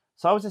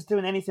 So I was just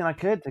doing anything I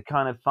could to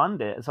kind of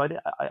fund it. So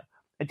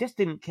I just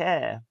didn't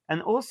care.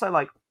 And also,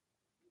 like,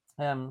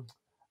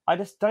 I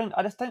just don't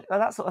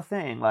that sort of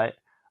thing. Like,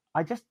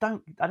 I just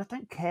don't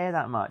care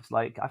that much.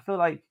 Like, I feel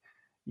like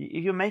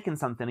if you're making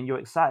something and you're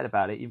excited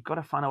about it, you've got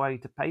to find a way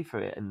to pay for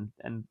it. And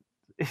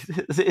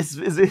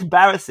it's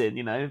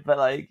embarrassing, but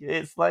like,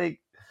 it's like,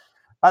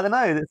 I don't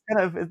know. It's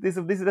kind of, these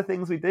are the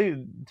things we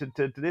do to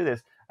do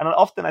this. And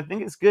often I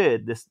think it's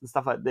good, this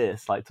stuff like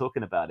this, like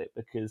talking about it,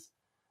 because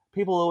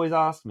people always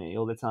ask me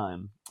all the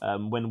time,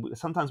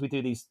 sometimes we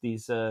do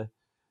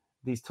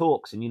these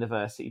talks in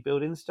university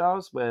buildings,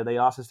 Charles, where they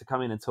ask us to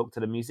come in and talk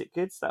to the music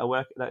kids that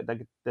are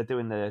they're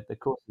doing the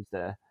courses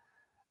there.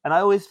 And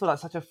I always feel like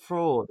such a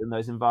fraud in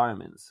those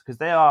environments because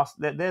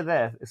they're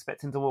there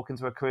expecting to walk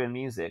into a career in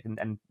music,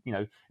 and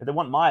if they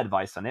want my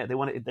advice on it,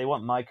 they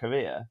want my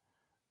career.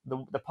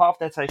 The path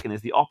they're taking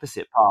is the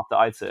opposite path that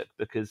I took,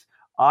 because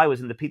I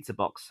was in the pizza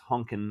box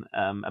honking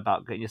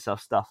about getting yourself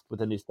stuffed with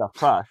a new stuffed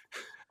crust.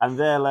 And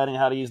they're learning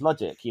how to use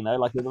Logic,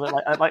 like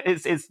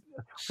it's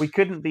we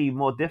couldn't be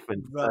more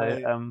different.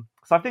 Right.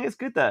 So I think it's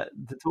good to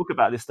talk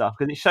about this stuff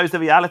because it shows the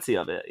reality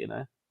of it,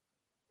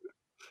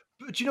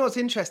 But do you know what's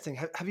interesting?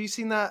 Have you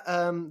seen that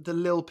the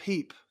Lil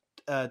Peep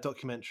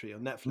documentary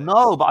on Netflix?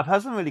 No, but I've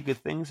heard some really good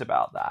things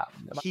about that.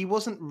 He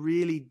wasn't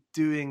really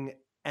doing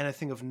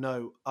anything of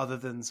note other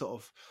than sort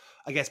of,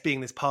 I guess,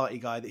 being this party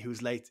guy that he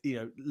was late,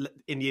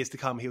 in years to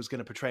come, he was going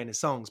to portray in his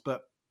songs.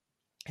 But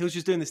he was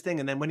just doing this thing.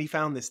 And then when he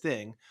found this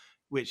thing,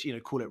 which,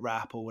 call it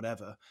rap or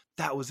whatever,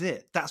 that was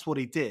it. That's what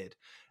he did.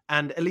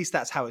 And at least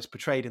that's how it's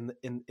portrayed in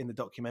the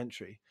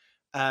documentary.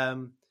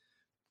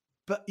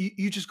 But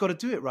you just got to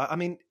do it, right? I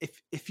mean,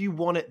 if you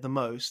want it the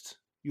most,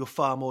 you're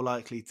far more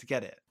likely to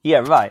get it. Yeah,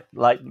 right.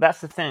 Like, that's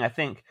the thing. I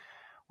think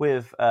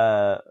with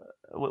all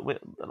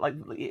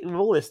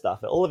this stuff,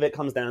 all of it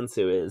comes down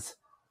to is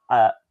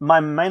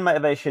my main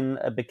motivation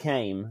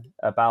became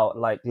about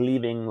like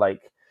leaving,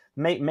 like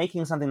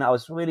making something that I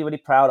was really, really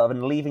proud of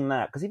and leaving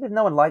that, because even if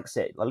no one likes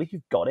it, at least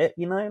you've got it,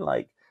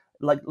 like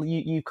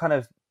you kind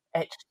of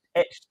etched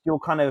your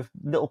kind of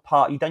little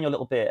part. You've done your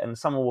little bit, and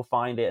someone will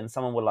find it and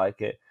someone will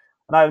like it.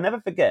 And I'll never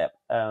forget,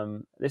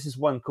 this is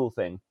one cool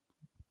thing.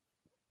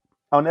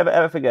 I'll never,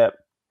 ever forget,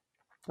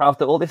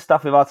 after all this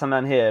stuff with Art and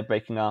Down Here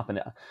breaking up, and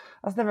I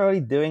was never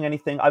really doing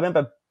anything. I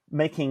remember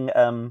going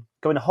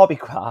to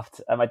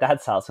Hobbycraft at my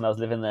dad's house when I was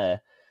living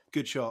there.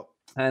 Good shop.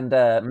 And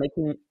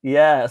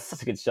it's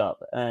such a good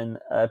shop. And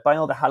buying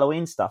all the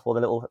Halloween stuff, all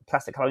the little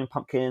plastic Halloween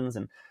pumpkins.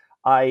 And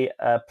I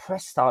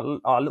pressed our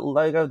little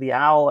logo, the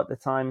owl at the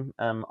time,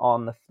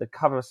 on the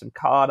cover of some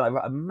card. I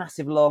wrote a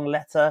massive long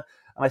letter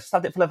and I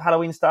stuffed it full of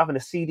Halloween stuff and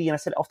a CD, and I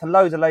sent it off to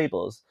loads of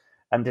labels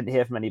and didn't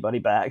hear from anybody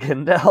back,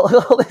 and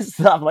all this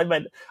stuff.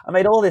 I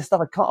made all this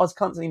stuff. I was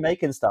constantly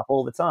making stuff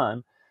all the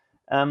time.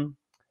 And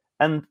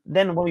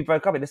then when we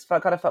broke up,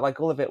 kind of felt like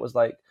all of it was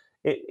like,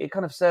 it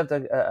kind of served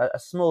a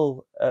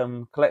small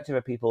collective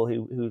of people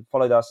who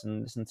followed us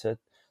and listened to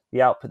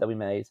the output that we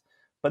made.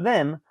 But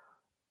then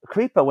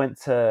Creeper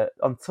went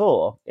on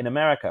tour in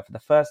America for the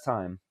first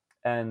time,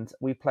 and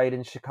we played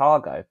in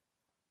Chicago.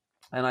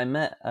 And I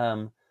met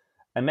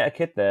a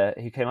kid there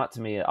who came up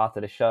to me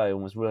after the show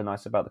and was really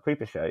nice about the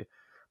Creeper show,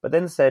 but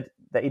then said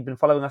that he'd been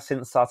following us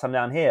since our time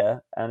down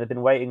here and had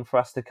been waiting for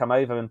us to come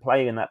over and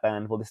play in that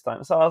band all this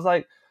time. So I was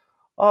like,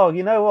 oh,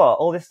 you know what?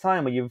 All this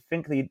time where you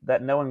think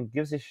that no one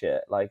gives a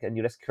shit, like, and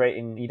you're just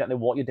creating, you don't know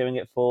what you're doing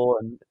it for,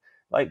 and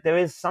like there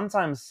is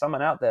sometimes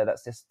someone out there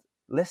that's just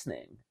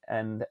listening,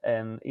 and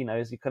you know,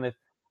 as you kind of,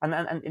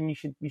 and you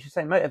should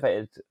stay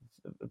motivated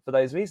for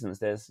those reasons.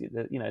 There's,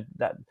 you know,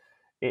 that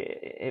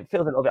it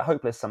feels a little bit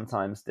hopeless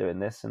sometimes doing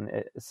this, and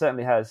it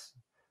certainly has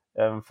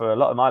for a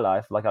lot of my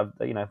life. Like I've,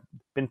 you know,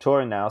 been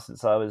touring now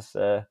since I was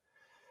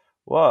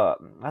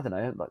I don't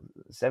know, like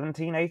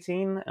 17,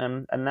 18,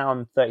 and now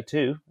I'm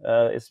 32.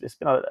 It's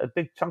been a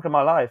big chunk of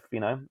my life, you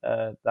know,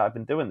 that I've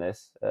been doing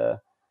this.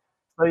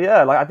 So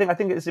yeah, like I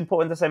think it's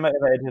important to stay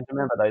motivated and to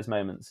remember those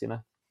moments, you know.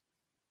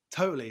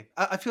 Totally.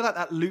 I feel like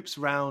that loops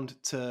round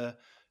to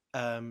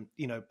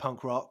you know,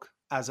 punk rock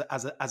as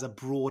a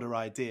broader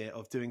idea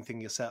of doing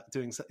things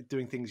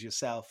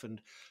yourself,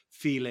 and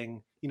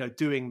feeling, you know,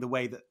 doing the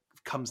way that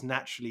comes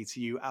naturally to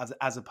you,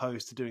 as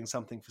opposed to doing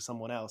something for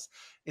someone else,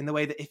 in the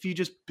way that if you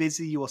just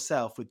busy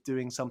yourself with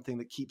doing something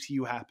that keeps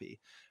you happy,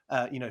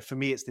 you know, for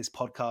me it's this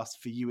podcast,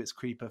 for you it's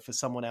Creeper, for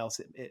someone else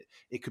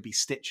it could be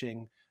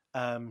stitching,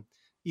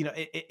 you know,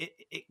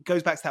 it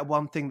goes back to that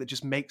one thing that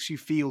just makes you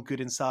feel good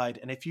inside.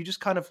 And if you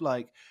just kind of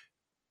like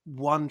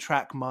one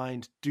track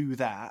mind do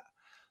that,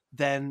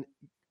 then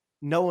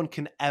no one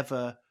can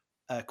ever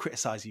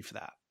criticize you for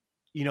that.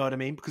 You know what I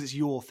mean? Because it's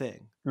your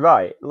thing,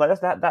 right?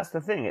 Like that's the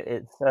thing.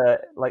 It's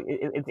like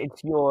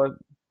it's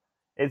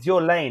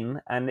your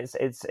lane, and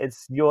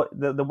it's your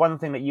the one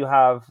thing that you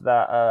have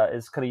that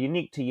is kind of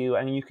unique to you,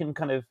 and you can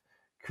kind of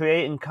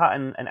create and cut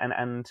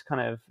and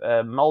kind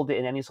of mold it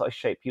in any sort of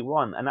shape you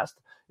want. And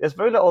there's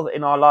very little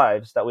in our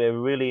lives that we're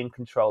really in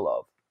control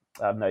of.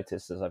 I've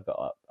noticed as I've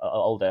got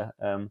older.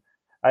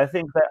 I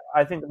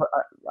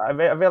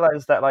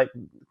realized that, like,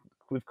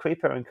 with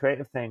Creeper and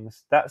creative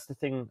things, that's the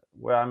thing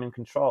where I'm in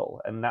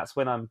control, and that's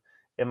when I'm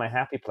in my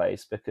happy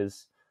place,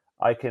 because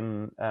I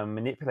can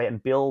manipulate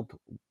and build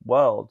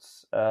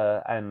worlds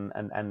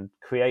and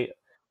create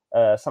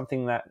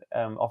something that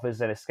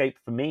offers an escape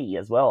for me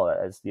as well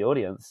as the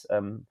audience,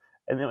 and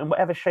in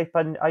whatever shape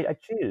I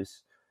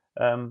choose.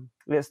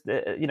 It's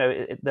you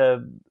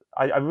know,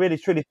 I really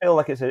truly feel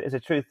like it's a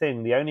true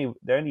thing. The only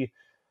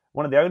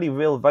one of the only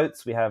real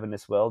votes we have in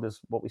this world is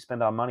what we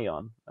spend our money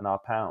on and our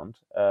pound,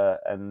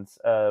 and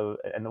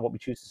what we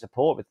choose to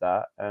support with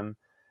that.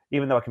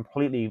 Even though I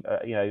completely,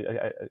 you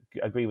know,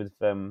 agree with,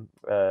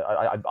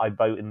 I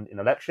vote in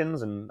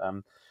elections and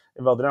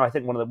involved in it. I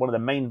think one of the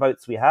main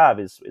votes we have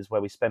is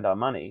where we spend our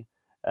money,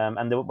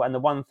 and the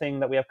one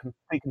thing that we have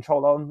complete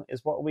control on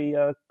is what we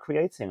are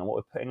creating and what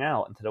we're putting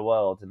out into the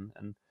world,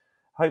 and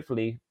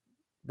hopefully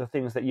the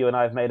things that you and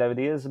I have made over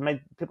the years have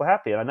made people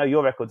happy. And I know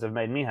your records have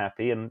made me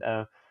happy, and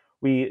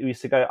we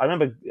used to go. I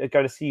remember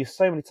going to see you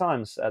so many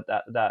times at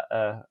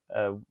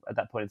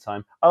that point in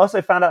time. I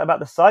also found out about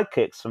the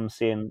Sidekicks from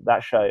seeing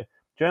that show. Do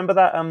you remember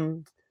that? Do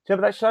you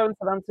remember that show in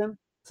Southampton?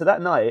 So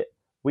that night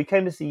we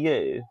came to see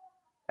you,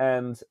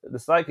 and the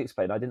Sidekicks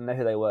played. I didn't know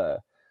who they were,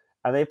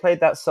 and they played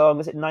that song.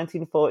 Was it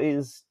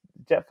 1940s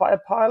Jet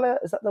Fighter Pilot?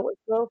 Is that the what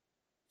it's called?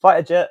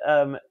 Fighter Jet.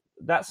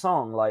 That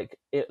song, like,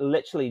 it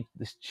literally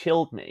just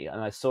chilled me, and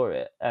I saw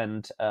it,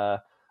 and I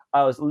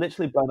was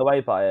literally blown away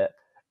by it.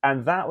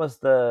 And that was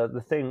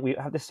the thing. We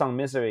have this song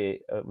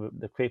Misery,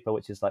 the Creeper,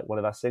 which is like one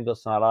of our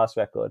singles from our last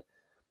record.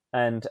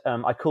 And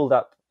I called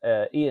up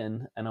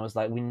Ian, and I was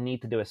like, we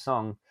need to do a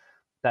song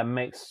that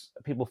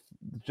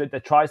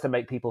tries to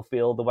make people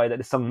feel the way that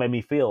this song made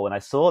me feel when I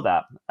saw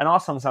that. And our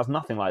song sounds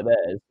nothing like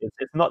theirs.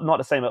 It's not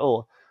the same at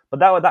all. But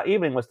that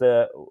evening was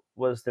the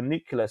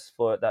nucleus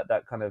for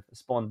that kind of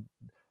spawned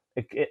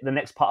the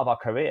next part of our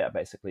career,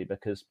 basically,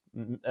 because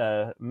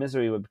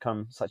Misery would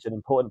become such an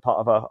important part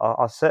of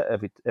our set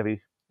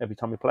every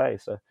time we play.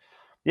 So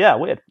yeah,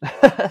 weird.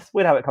 It's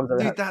weird how it comes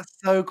around. Dude, that's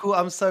so cool.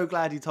 I'm so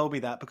glad you told me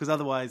that, because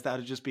otherwise that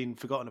would have just been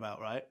forgotten about,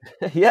 right?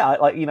 Yeah,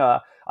 like, you know,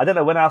 I don't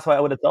know when else I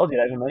would have told you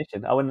that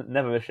information. I would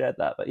never have shared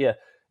that. But yeah,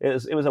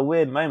 it was a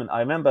weird moment.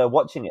 I remember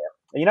watching it.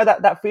 And you know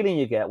that feeling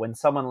you get when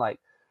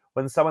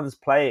someone's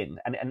playing,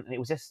 and it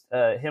was just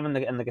him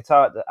and the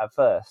guitar at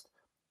first.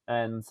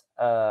 And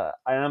I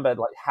remember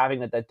like having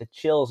the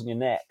chills on your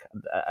neck,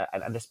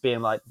 and just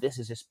being like, this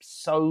is just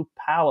so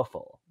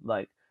powerful.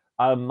 Like,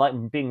 I'm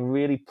like being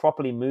really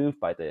properly moved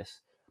by this.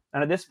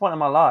 And at this point in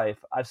my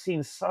life, I've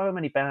seen so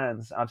many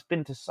bands. I've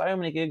been to so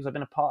many gigs. I've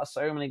been a part of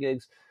so many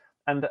gigs,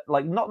 and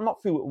like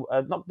not through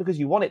not because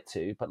you want it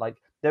to, but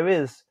like there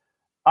is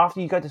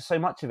after you go to so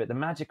much of it, the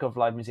magic of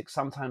live music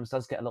sometimes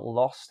does get a little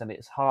lost, and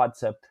it's hard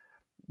to,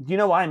 you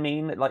know what I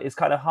mean? Like, it's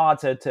kind of hard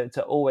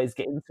to always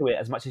get into it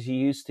as much as you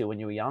used to when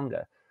you were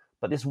younger.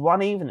 But this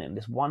one evening,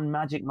 this one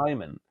magic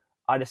moment,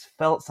 I just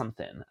felt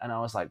something, and I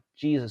was like,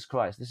 Jesus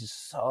Christ, this is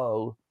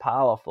so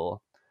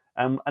powerful.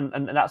 And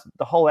that's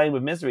the whole aim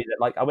of Misery. That,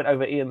 like, I went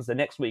over Ian's the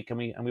next week, and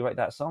we wrote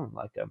that song,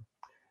 like,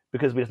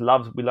 because we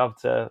loved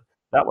that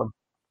one.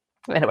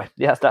 Anyway,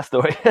 yeah, that's that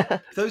story.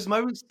 those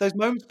moments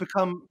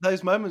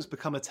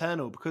become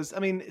eternal, because I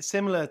mean, it's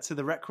similar to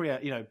the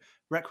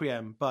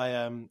Requiem by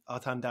Our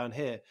Time Down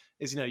Here.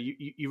 Is,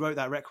 you wrote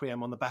that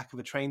Requiem on the back of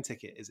a train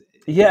ticket. Is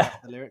Yeah,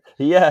 the lyric?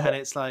 Yeah. And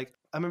it's like,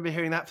 I remember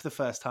hearing that for the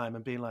first time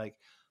and being like,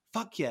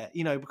 fuck yeah,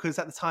 because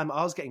at the time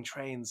I was getting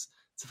trains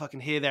to fucking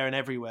here, there, and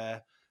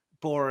everywhere,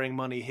 borrowing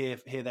money here,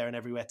 there, and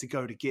everywhere to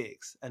go to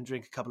gigs and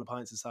drink a couple of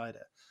pints of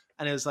cider.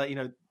 And it was like,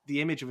 the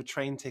image of a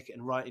train ticket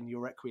and writing your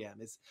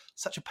Requiem is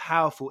such a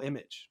powerful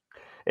image.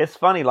 It's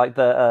funny, like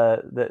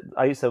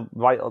I used to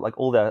write like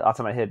all the Out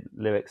of My Head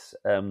lyrics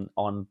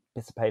on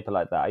bits of paper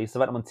like that. I used to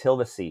write them on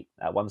Tilver Seat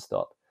at one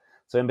stop.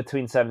 So in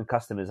between 7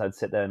 customers, I'd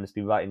sit there and just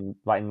be writing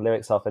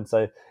lyrics off. And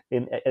so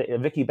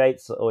Vicky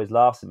Bates always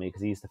laughs at me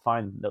because he used to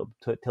find little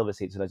Tilver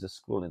Seats with loads of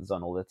scrawlings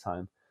on all the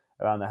time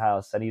around the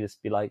house, and he'd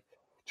just be like,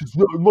 just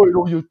write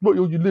all your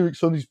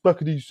lyrics on these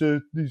back of these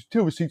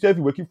Tilver Seats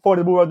everywhere. Keep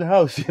finding them all around the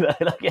house, and I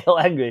get all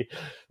angry.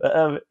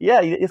 But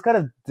yeah, it's kind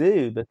of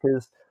do,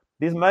 because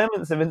these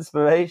moments of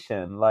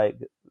inspiration, like,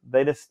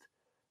 they just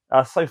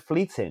are so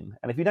fleeting,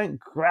 and if you don't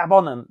grab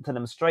on to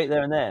them straight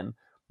there and then,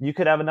 you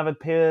could have another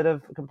period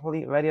of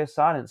complete radio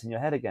silence in your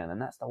head again,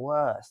 and that's the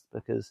worst,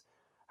 because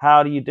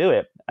how do you do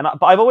it?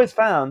 But I've always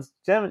found,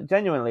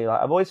 genuinely,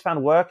 like, I've always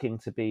found working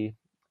to be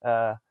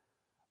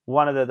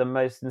one of the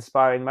most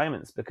inspiring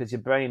moments, because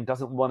your brain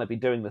doesn't want to be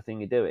doing the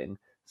thing you're doing,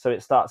 so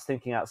it starts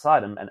thinking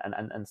outside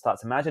and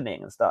starts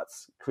imagining and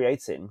starts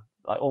creating,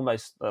 like,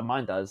 almost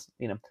mine does,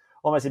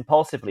 almost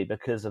impulsively,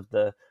 because of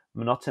the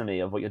monotony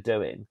of what you're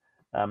doing.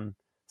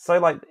 So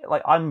like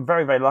I'm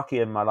very, very lucky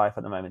in my life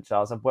at the moment,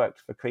 Charles. I've worked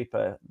for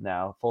Creeper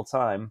now full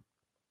time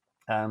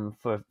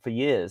for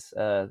years,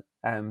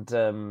 and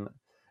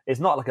it's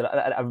not like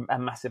a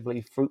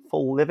massively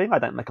fruitful living. I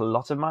don't make a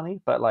lot of money,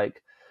 but,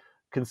 like,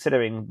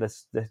 considering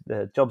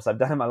the jobs I've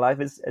done in my life,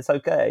 it's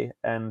okay.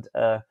 And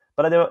but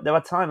there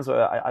are times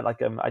where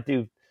I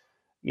do,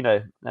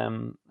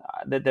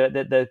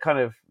 the kind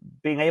of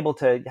being able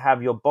to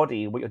have your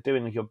body, what you're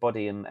doing with your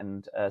body,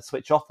 and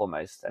switch off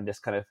almost, and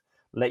just kind of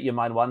let your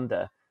mind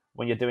wander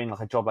when you're doing like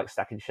a job like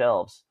stacking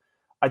shelves.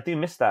 I do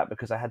miss that,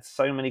 because I had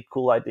so many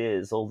cool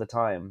ideas all the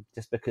time,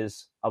 just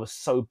because I was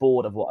so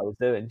bored of what I was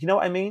doing. Do you know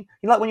what I mean?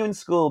 Like when you're in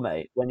school,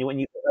 mate, when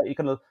you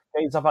kind of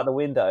gaze up out the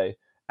window,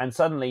 and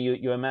suddenly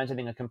you're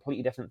imagining a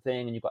completely different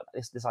thing, and you've got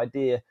this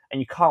idea, and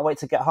you can't wait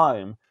to get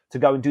home to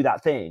go and do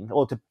that thing,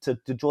 or to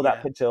draw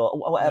that picture,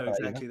 or whatever. No,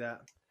 exactly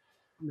that.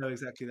 No,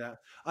 exactly that.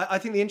 I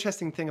think the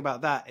interesting thing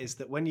about that is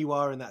that when you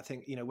are in that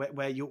thing,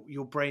 where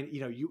your brain,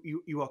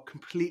 you are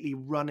completely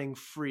running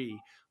free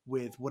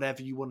with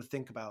whatever you want to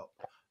think about,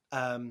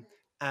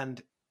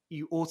 and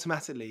you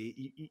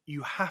automatically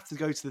you have to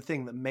go to the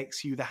thing that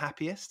makes you the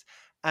happiest.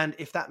 And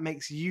if that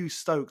makes you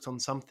stoked on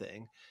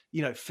something,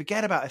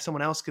 forget about if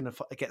someone else can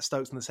get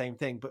stoked on the same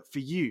thing. But for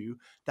you,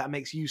 that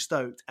makes you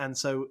stoked. And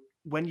so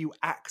when you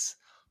act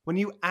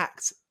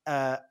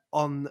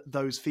on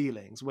those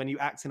feelings, when you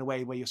act in a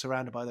way where you're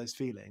surrounded by those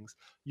feelings,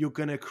 you're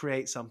going to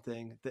create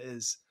something that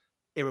is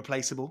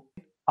irreplaceable.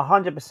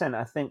 100%.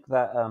 I think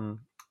that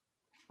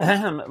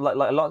like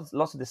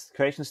lots of this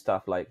creation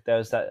stuff, like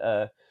there's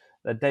that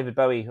David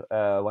Bowie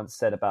once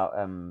said about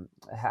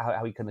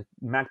how he kind of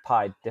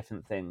magpied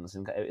different things,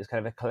 and it was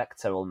kind of a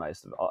collector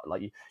almost.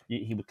 Like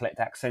he would collect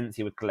accents,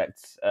 he would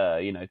collect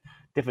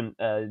different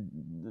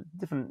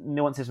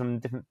nuances from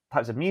different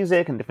types of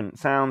music and different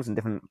sounds and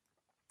different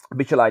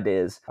visual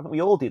ideas. I think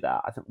we all do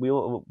that. I think we're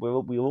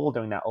all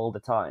doing that all the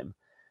time.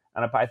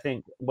 And I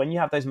think when you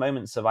have those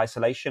moments of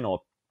isolation, or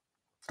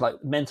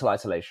like mental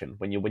isolation,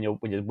 when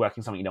you're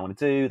working something you don't want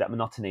to do, that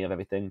monotony of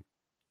everything,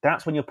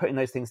 that's when you're putting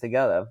those things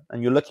together,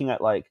 and you're looking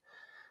at, like,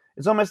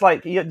 it's almost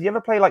like, do you ever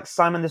play like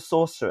Simon the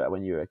Sorcerer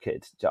when you were a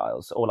kid,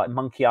 Giles, or like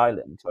Monkey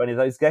Island, or any of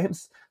those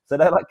games? So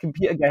they're like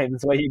computer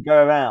games where you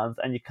go around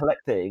and you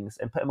collect things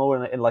and put them all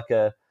in like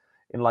a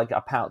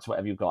pouch,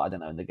 whatever you've got, I don't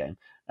know, in the game.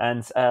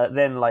 And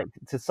then, like,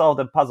 to solve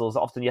the puzzles,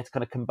 often you have to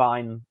kind of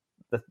combine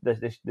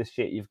this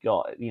shit you've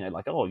got,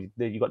 like, oh,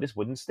 you got this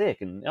wooden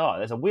stick, and oh,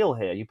 there's a wheel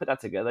here, you put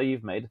that together,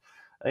 you've made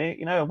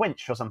a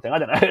winch or something, I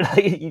don't know.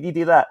 you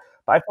do that.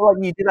 But I feel like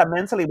you do that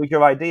mentally with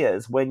your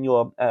ideas when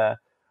you're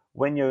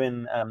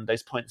in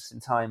those points in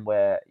time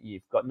where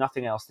you've got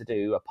nothing else to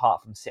do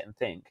apart from sit and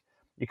think.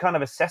 You're kind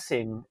of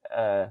assessing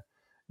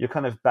your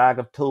kind of bag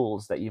of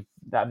tools that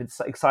have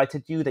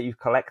excited you, that you've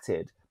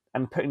collected,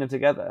 and putting them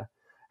together.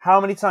 How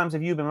many times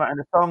have you been writing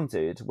a song,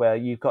 dude, where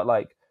you've got,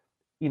 like,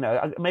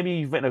 maybe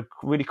you've written a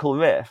really cool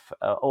riff,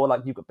 or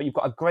like you've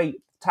got a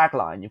great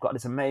tagline, you've got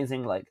this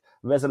amazing, like,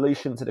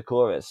 resolution to the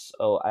chorus,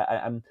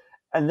 and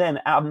and then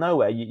out of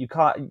nowhere, you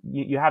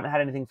haven't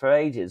had anything for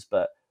ages,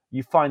 but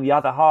you find the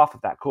other half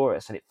of that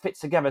chorus, and it fits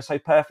together so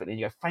perfectly. And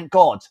you go, "Thank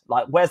God!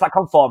 Like, where's that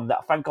come from?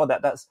 Thank God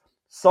that's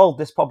solved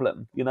this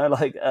problem."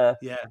 Like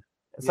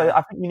So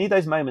I think you need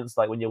those moments,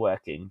 like when you're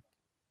working,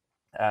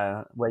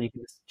 where you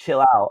can just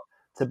chill out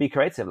to be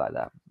creative like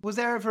that. Was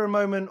there ever a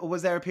moment, or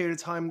was there a period of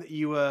time that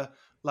you were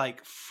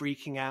like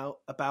freaking out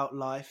about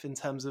life in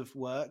terms of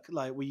work?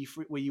 Like, were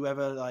you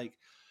ever like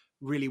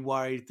really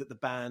worried that the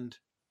band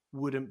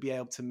wouldn't be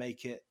able to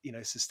make it,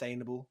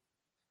 sustainable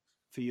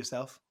for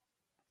yourself?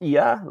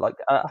 Yeah, like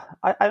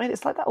I mean,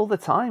 it's like that all the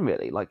time,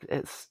 really. Like,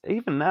 it's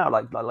even now,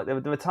 like there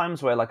were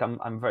times where like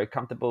I'm very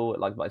comfortable,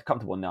 like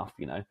comfortable enough,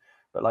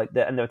 but like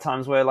and there are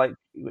times where like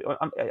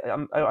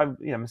I'm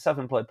a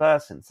self-employed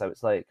person, so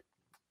it's like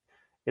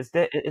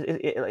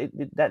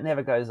that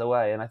never goes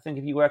away. And I think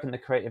if you work in the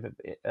creative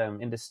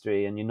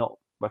industry and you're not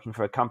working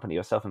for a company,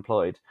 you're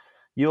self-employed,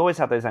 you always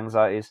have those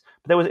anxieties.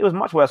 But it was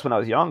much worse when I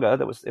was younger.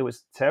 It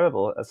was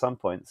terrible at some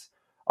points.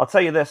 I'll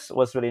tell you, this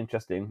was really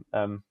interesting.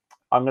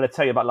 I'm going to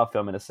tell you about Love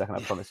Film in a second.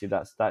 I promise you.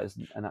 That is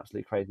an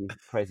absolutely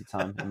crazy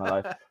time in my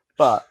life.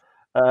 But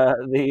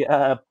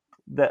the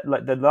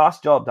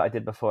last job that I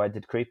did before I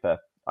did Creeper,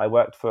 I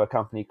worked for a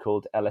company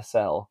called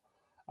LSL,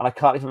 and I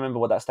can't even remember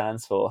what that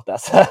stands for.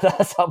 That's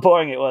how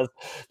boring it was.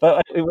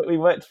 But we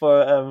worked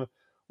for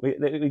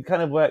we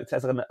kind of worked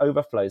as an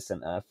overflow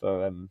center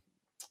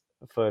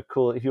for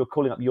call if you were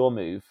calling up Your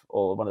Move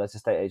or one of those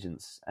estate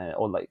agents,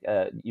 or like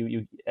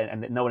you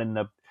and no one in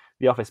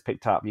the office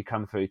picked up, you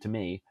come through to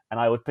me, and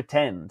I would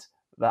pretend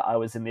that I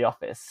was in the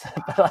office.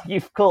 But like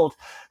you've called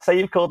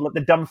like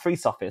the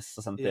Dumfries office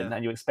or something,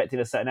 and you're expecting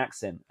a certain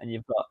accent, and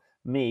you've got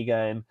me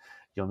going,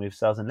 "Your Move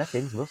sales and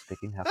lettings, Will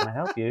speaking. How can I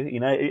help you?"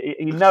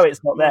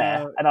 It's not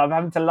there, and I'm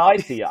having to lie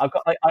to you. I've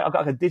got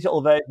like a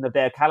digital version of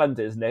their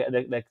calendars and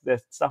their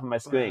stuff on my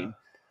screen,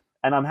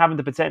 and I'm having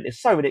to pretend. It's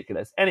so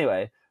ridiculous.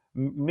 Anyway,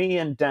 me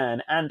and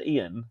Dan and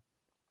Ian,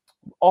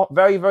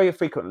 very, very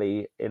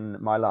frequently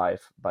in my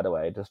life, by the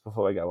way, just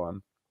before I go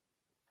on,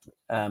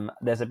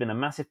 there's been a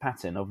massive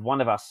pattern of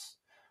one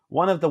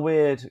of the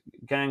weird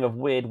gang of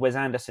weird Wes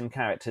Anderson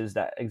characters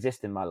that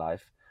exist in my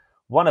life.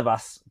 One of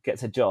us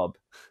gets a job,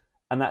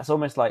 and that's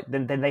almost like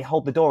then they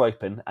hold the door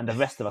open, and the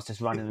rest of us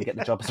just run in and get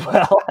the job as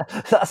well.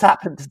 That's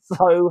happened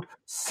so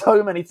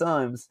many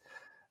times.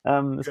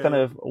 It's kind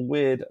of a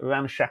weird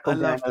ramshackle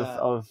gang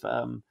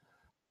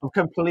of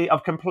complete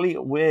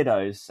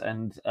weirdos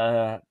and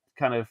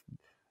kind of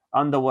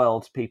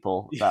underworld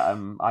people that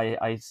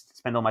I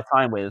spend all my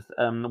time with.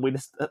 We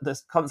just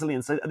constantly,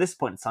 and so at this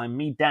point in time,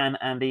 me, Dan,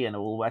 and Ian are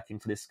all working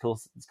for this call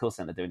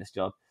center doing this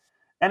job.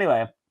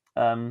 Anyway,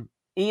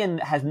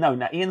 Ian's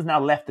now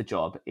left the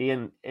job.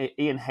 Ian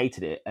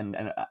hated it, and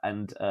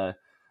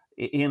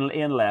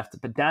Ian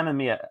left, but Dan and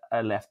me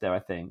are left there, I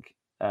think,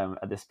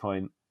 at this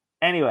point.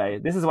 Anyway,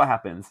 this is what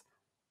happens.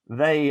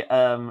 They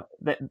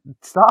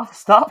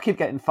staff keep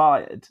getting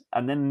fired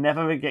and then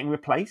never getting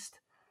replaced,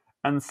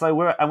 and so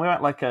we're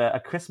at like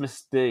a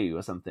Christmas do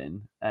or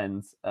something,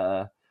 and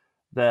the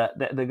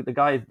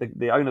guy,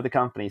 the owner of the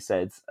company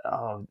said,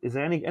 "Oh, is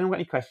there anyone got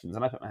any questions?"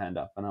 And I put my hand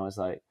up, and I was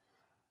like,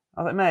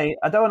 "Mate,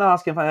 I don't want to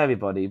ask in front of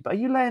everybody, but are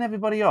you laying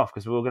everybody off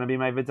because we're all going to be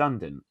made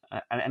redundant?"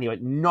 And anyway,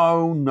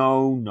 no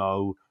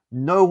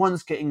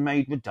one's getting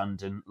made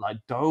redundant. Like,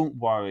 don't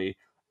worry.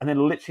 And then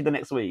literally the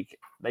next week,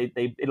 they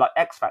like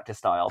X Factor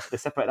style, they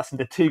separate us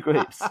into two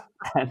groups,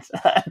 and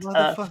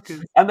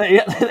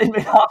they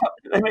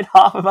made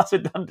half of us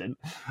redundant.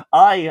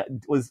 I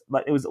was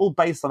like, it was all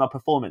based on our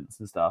performance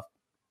and stuff,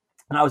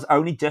 and I was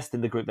only just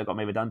in the group that got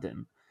made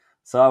redundant.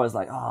 So I was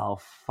like, oh,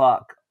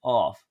 fuck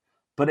off.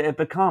 But it had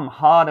become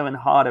harder and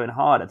harder and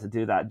harder to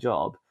do that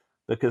job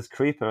because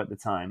Creeper at the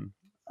time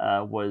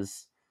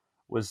was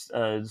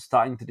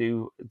starting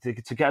to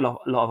get a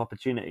lot of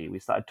opportunity. We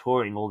started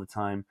touring all the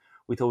time.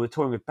 We were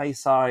touring with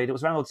Bayside. It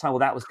was around all the time while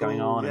that was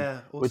going on. Yeah,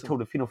 awesome. We toured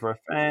with Funeral for a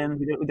Friend.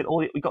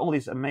 We got all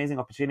these amazing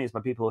opportunities by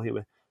people who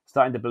were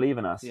starting to believe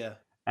in us. Yeah.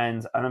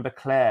 And I remember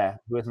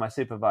Claire, who was my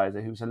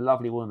supervisor, who was a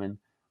lovely woman,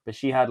 but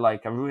she had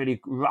like a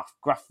really rough,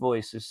 gruff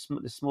voice. A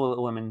small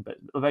little woman, but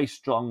a very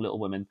strong little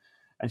woman.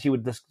 And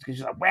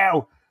she's like,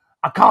 "Well,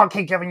 I can't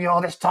keep giving you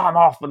all this time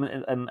off."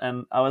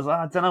 And I was like,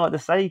 "I don't know what to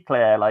say,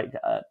 Claire. Like,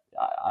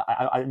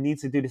 I need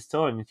to do this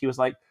touring." And she was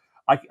like,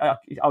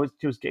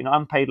 she was getting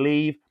unpaid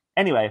leave.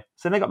 Anyway,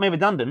 so they got me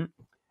redundant,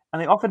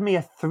 and they offered me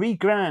a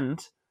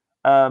 $3,000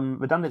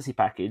 redundancy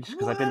package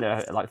because I've been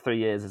there like 3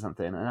 years or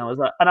something. And I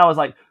was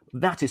like,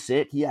 "That is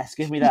sick. Yes,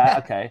 give me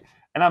that." Okay.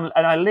 And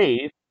I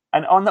leave,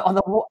 and on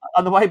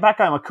the way back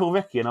home, I call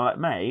Ricky, and I'm like,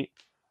 "Mate,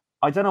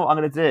 I don't know what I'm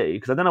going to do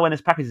because I don't know when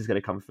this package is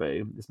going to come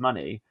through, this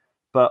money,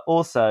 but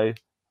also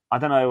I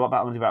don't know what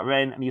I'm going to do about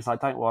rent." And he's like,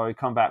 "Don't worry,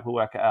 come back, we'll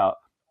work it out."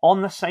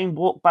 On the same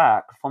walk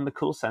back from the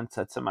call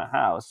center to my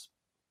house,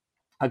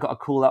 I got a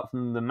call up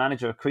from the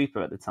manager of Creeper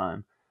at the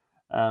time,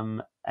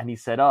 and he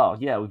said, "Oh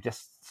yeah, we've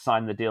just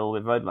signed the deal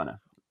with Roadrunner."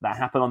 That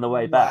happened on the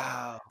way back.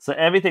 Wow. So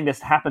everything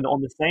just happened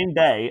on the same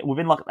day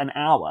within like an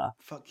hour.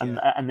 Fuck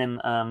yeah. And then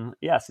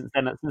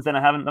since then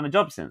I haven't done a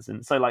job since.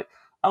 And so like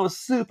I was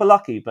super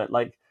lucky, but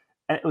like.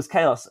 and it was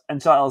chaos.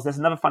 And Giles, there's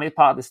another funny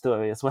part of the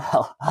story as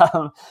well.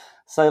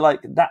 So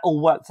like that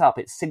all worked up.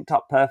 It synced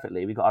up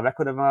perfectly. We got a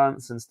record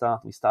advance and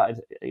stuff. We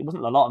started. It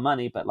wasn't a lot of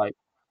money, but like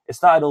it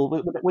started all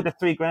with the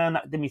 $3,000.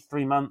 That did me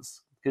 3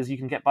 months because you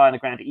can get by on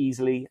 $1,000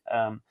 easily.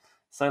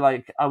 So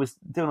like I was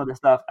doing all this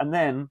stuff, and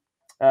then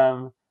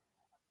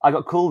I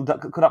got called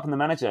up from the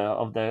manager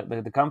of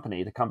the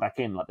company to come back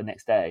in like the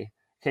next day.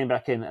 Came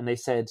back in and they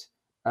said,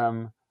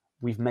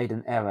 "We've made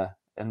an error,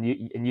 and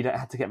you don't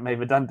have to get made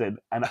redundant."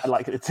 And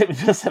like it took me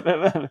to a separate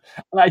room,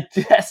 and I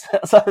just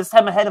so I just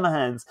had my head in my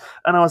hands,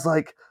 and I was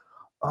like,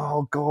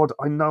 "Oh God,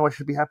 I know I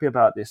should be happy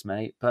about this,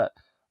 mate, but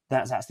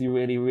that's actually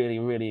really, really,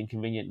 really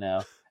inconvenient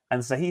now."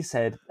 And so he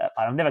said,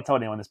 "I've never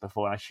told anyone this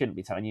before, and I shouldn't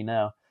be telling you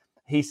now."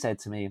 He said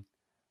to me,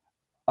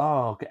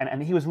 "Oh,"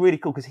 and he was really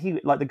cool because he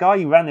like the guy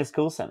who ran this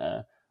call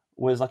center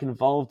was like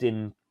involved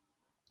in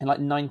like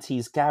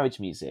 90s garage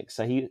music.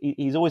 So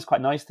he's always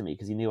quite nice to me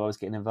because he knew I was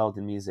getting involved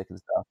in music and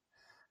stuff.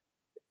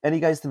 And he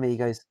goes to me, he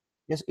goes,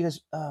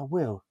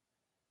 "Will,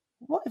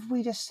 what if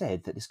we just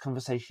said that this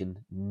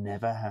conversation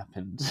never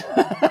happened?"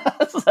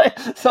 So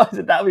I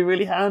said, "That would be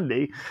really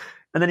handy."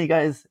 And then he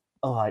goes,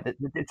 "All right,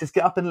 just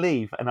get up and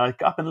leave." And I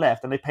got up and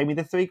left, and they paid me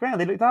the $3,000.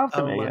 They looked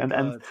after me and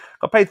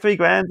got paid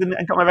 $3,000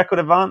 and got my record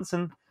advance.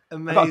 And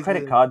I got a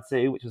credit card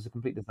too, which was a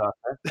complete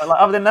disaster. But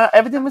like, other than that,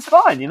 everything was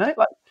fine, you know?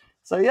 Like,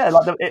 so yeah,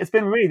 like it's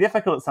been really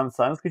difficult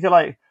sometimes because you're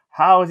like,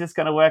 how is this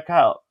going to work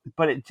out?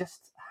 But it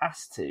just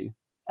has to.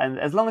 And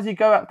as long as you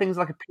go at things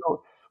like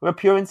with a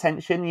pure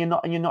intention, you're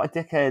not a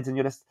dickhead, and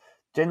you're just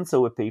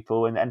gentle with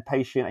people and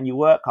patient, and you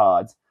work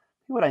hard.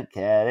 People don't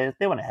care.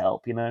 They want to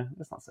help, you know?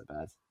 It's not so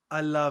bad.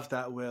 I love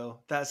that,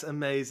 Will. That's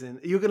amazing.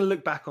 You're going to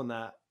look back on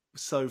that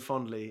so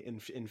fondly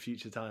in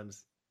future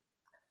times.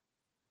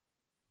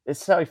 It's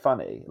so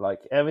funny. Like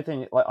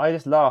everything, like I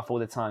just laugh all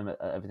the time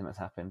at everything that's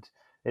happened.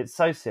 It's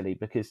so silly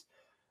because,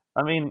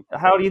 I mean,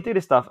 how do you do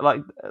this stuff?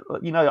 Like,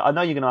 you know, I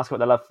know you're going to ask about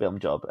the Love Film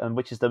job, and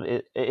which is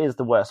it is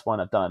the worst one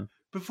I've done.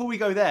 Before we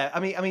go there, I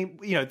mean,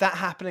 you know, that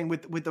happening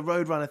with the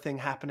Roadrunner thing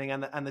happening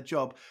and the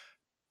job,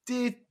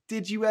 did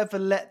you ever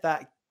let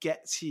that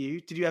get to you?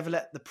 Did you ever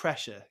let the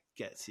pressure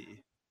get to you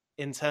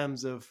in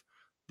terms of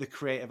the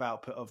creative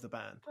output of the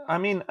band? I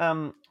mean,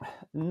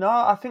 no,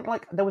 I think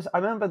like I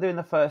remember doing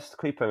the first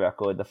Creeper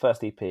record, the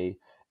first EP,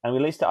 and we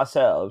released it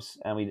ourselves,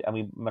 and we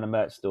ran a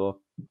merch store,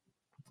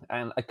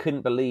 and I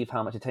couldn't believe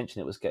how much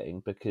attention it was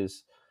getting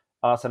because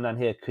Arsene down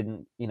here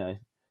couldn't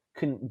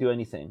do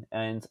anything.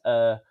 And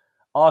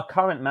our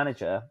current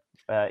manager,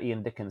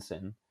 Ian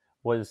Dickinson,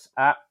 was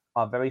at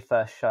our very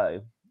first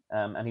show,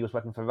 and he was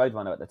working for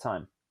Roadrunner at the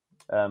time.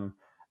 And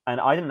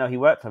I didn't know he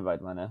worked for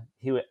Roadrunner.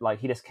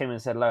 He just came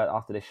and said hello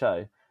after the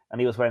show, and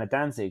he was wearing a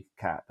Danzig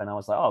cap, and I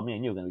was like, "Oh, me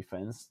and you are going to be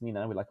friends, you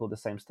know, we like all the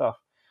same stuff."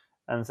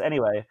 And so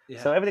anyway,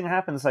 so everything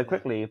happened so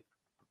quickly. Yeah.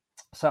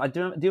 So I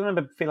do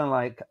remember feeling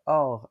like,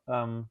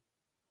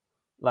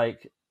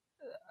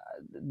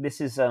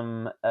 this is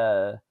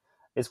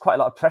it's quite a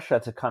lot of pressure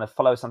to kind of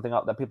follow something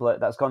up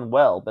that's gone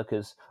well,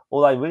 because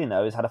all I really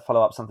know is how to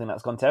follow up something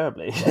that's gone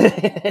terribly.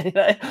 You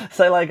know?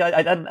 So like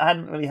I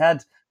hadn't really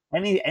had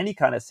any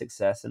kind of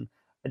success, and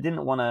I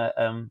didn't want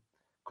to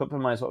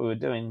compromise what we were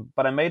doing.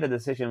 But I made a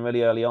decision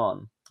really early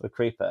on with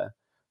Creeper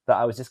that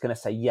I was just going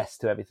to say yes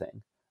to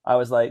everything. I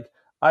was like,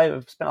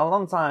 I've spent a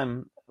long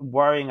time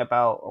worrying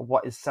about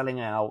what is selling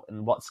out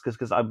and what's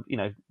because I you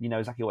know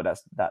exactly what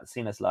that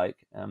scene is like.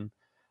 And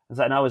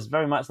I was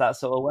very much that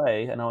sort of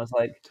way, and I was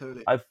like,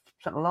 totally. I've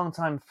spent a long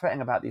time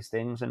fretting about these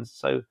things, and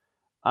so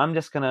I'm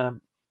just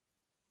gonna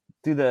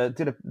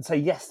say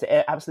yes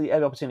to absolutely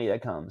every opportunity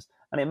that comes.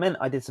 And it meant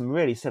I did some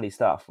really silly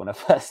stuff when I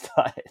first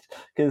started,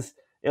 because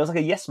it was like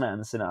a yes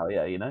man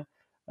scenario, you know.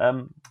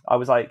 I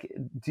was like,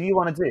 do you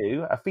want to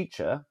do a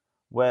feature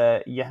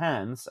where your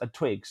hands are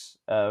twigs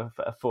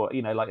for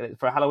you know, like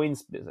for a Halloween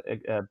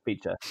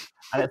feature,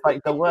 and it's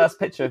like the worst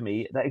picture of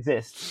me that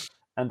exists,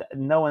 and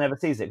no one ever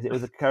sees it because it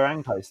was a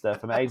Kerrang poster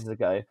from ages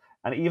ago.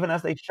 And even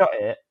as they shot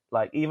it,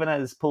 like even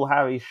as Paul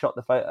Harris shot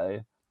the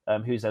photo,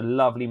 who's a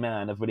lovely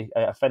man,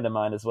 a friend of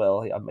mine as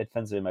well, I've made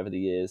friends with him over the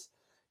years.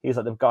 He's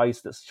like the guy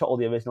that shot all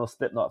the original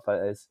Slipknot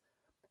photos.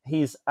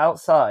 He's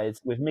outside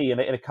with me in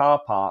a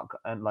car park,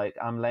 and like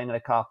I'm laying in a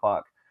car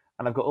park,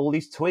 and I've got all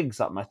these twigs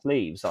up my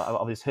sleeves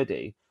of his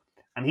hoodie,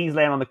 and he's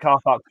laying on the car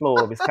park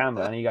floor with his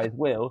camera, and he goes,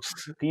 "Will,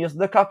 can you just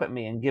look up at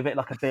me and give it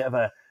like a bit of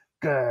a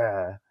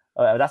grrr?"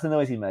 That's the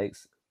noise he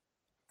makes.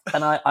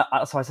 And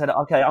so I said,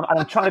 okay,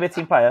 I'm trying to be a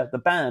team player. The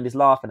band is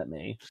laughing at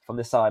me from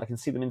this side. I can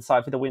see them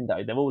inside through the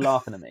window. They're all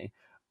laughing at me.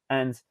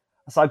 And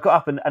so I got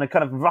up and I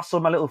kind of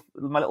rustled my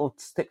little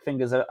stick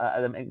fingers at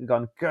them and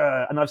gone,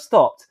 grrr. And I've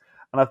stopped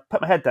and I've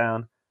put my head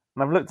down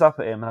and I've looked up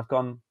at him and I've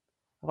gone,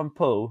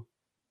 Paul.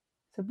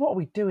 I said, "What are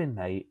we doing,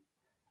 mate?"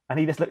 And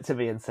he just looked at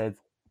me and said,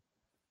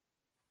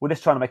 "We're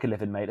just trying to make a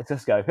living, mate. Let's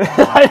just go."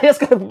 I just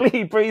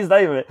completely breezed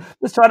over it.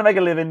 Just trying to make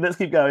a living. Let's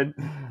keep going.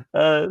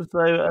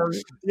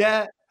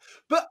 Yeah.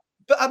 But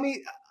I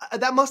mean,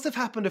 that must have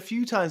happened a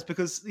few times,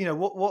 because you know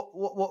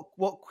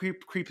what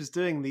Creeper's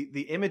doing.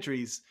 The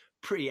imagery's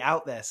pretty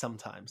out there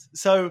sometimes.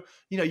 So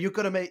you know you're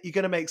gonna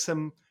make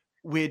some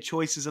weird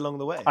choices along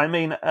the way. I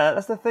mean,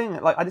 that's the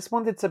thing. Like, I just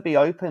wanted to be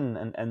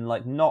open and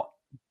like not.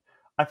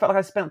 I felt like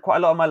I spent quite a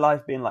lot of my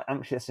life being like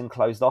anxious and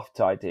closed off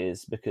to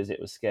ideas because it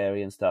was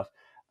scary and stuff.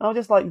 And I was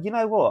just like, you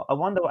know what? I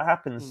wonder what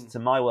happens to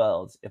my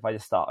world if I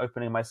just start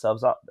opening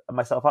myself up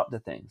to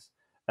things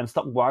and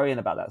stop worrying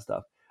about that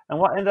stuff. And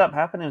what ended up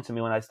happening to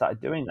me when I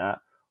started doing that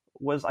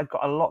was I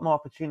got a lot more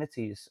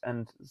opportunities,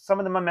 and some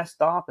of them I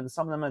messed up, and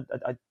some of them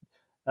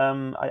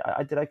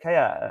I did okay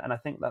at. And I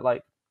think that,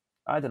 like,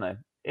 I don't know,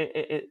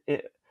 it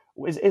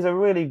is a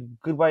really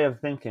good way of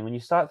thinking. When you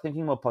start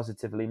thinking more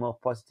positively, more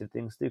positive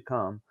things do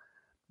come.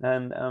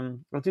 And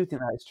I do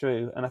think that is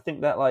true. And I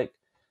think that, like,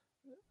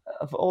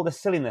 for all the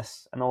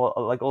silliness and all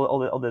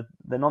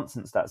the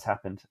nonsense that's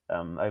happened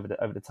over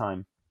the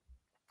time,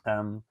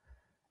 I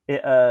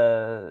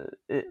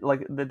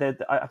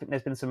think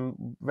there's been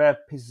some rare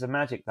pieces of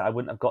magic that I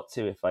wouldn't have got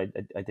to if I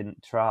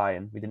didn't try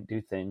and we didn't do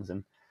things.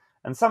 And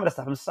some of the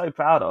stuff I'm so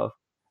proud of.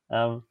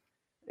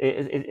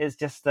 It's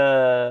just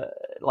there's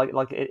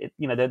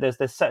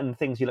certain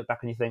things you look back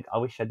and you think, I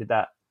wish I did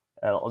that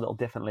a little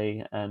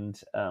differently. And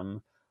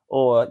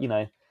or, you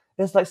know,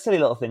 there's like silly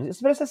little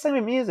things. It's the same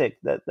with music.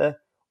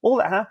 All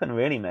that happened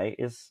really, mate,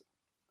 is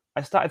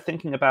I started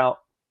thinking about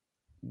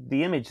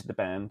the image of the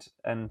band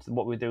and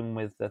what we're doing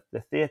with the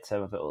theatre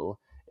of it all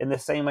in the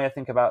same way I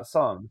think about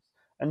songs.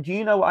 And do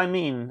you know what I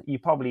mean? You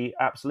probably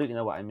absolutely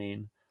know what I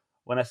mean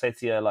when I say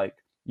to you, like,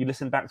 you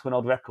listen back to an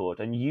old record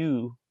and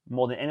you,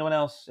 more than anyone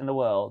else in the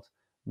world,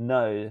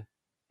 know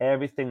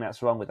everything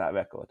that's wrong with that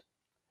record.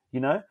 You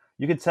know?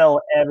 You could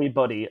tell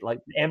everybody, like,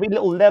 every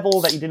little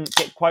level that you didn't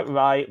get quite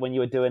right when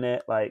you were doing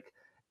it, like,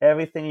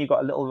 everything you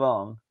got a little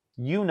wrong,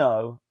 you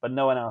know, but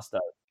no one else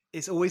does.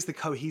 It's always the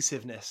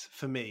cohesiveness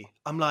for me.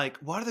 I'm like,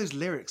 why do those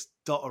lyrics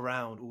dot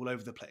around all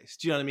over the place?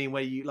 Do you know what I mean?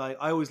 Where you, like,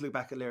 I always look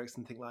back at lyrics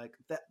and think, like,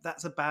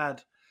 that's a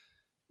bad,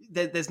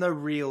 there's no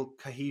real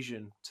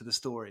cohesion to the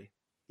story.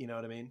 You know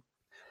what I mean?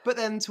 But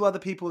then to other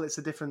people, it's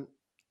a different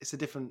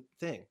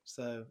thing.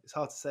 So it's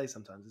hard to say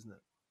sometimes, isn't it?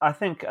 I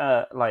think,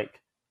 like,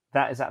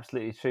 that is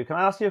absolutely true. Can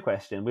I ask you a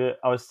question?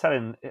 I was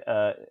telling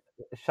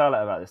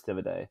Charlotte about this the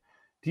other day.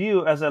 Do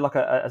you, as a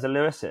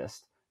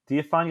lyricist, do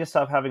you find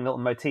yourself having little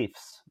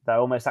motifs that are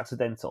almost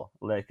accidental?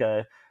 Like,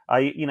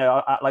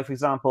 like, for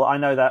example, I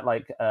know that,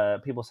 like,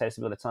 people say this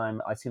to me all the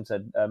time. I seem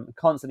to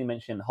constantly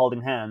mention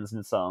holding hands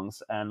in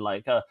songs, and,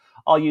 like,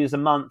 I'll use a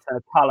month and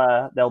a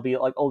color. There'll be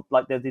like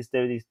there's these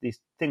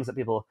things that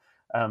people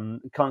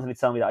constantly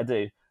tell me that I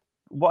do.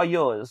 What are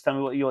yours? Tell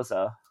me what yours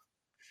are.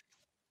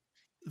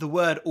 The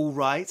word "all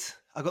right."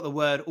 I got the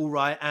word "all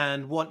right"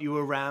 and "want you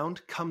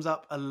around" comes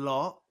up a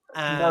lot.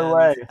 And, no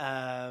way.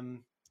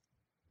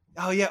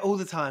 Oh yeah, all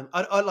the time.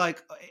 I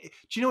like. Do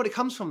you know what it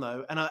comes from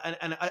though? And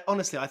I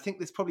honestly, I think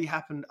this probably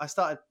happened. I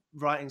started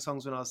writing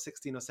songs when I was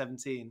 16 or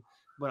 17.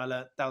 When I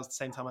learned, that was the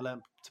same time I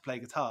learned to play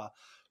guitar.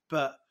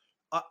 But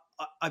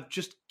I've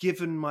just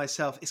given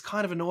myself. It's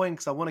kind of annoying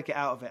because I want to get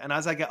out of it. And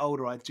as I get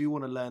older, I do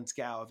want to learn to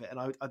get out of it. And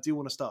I do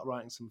want to start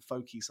writing some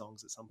folky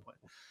songs at some point,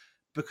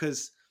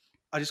 because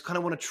I just kind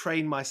of want to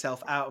train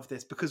myself out of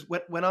this. Because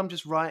when I'm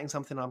just writing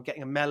something, I'm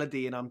getting a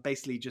melody and I'm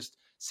basically just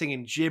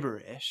singing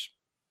gibberish.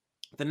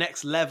 The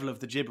next level of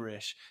the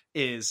gibberish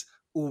is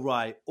 "all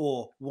right"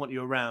 or "want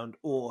you around"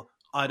 or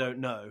 "I don't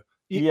know."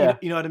 You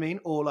know what I mean?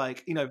 Or,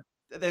 like, you know,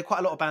 there are quite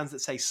a lot of bands that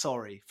say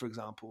 "sorry," for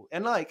example.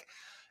 And, like,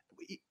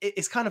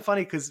 it's kind of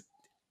funny because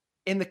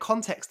in the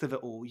context of it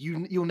all,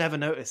 you'll never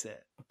notice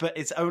it. But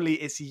it's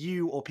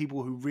you or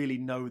people who really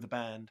know the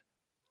band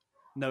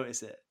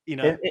notice it. You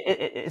know,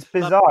 it's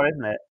bizarre,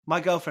 isn't it? My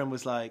girlfriend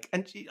was like,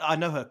 and I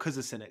know her because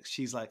of Cynics.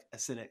 She's like a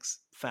Cynics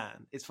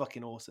fan. It's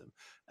fucking awesome.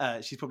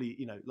 She's probably,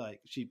 you know,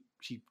 like she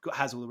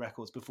has all the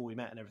records before we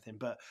met and everything.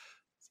 But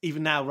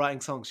even now,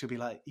 writing songs, she'll be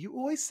like, "You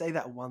always say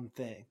that one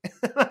thing."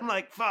 I'm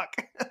like, "Fuck,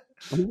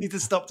 I need to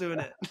stop doing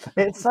it."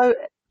 It's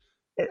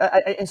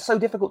so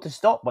difficult to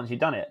stop once you've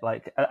done it.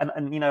 Like,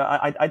 and you know,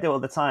 I do it all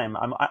the time.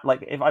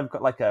 Like, if I've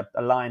got like a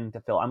line to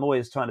fill, I'm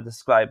always trying to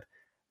describe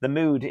the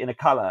mood in a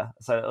color.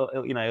 So,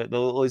 you know,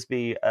 there'll always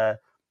be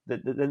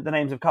the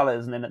names of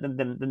colors, and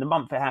then the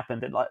month it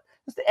happened, and, like,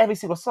 just every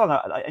single song.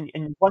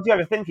 And once you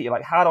ever think it, you're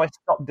like, how do I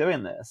stop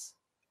doing this?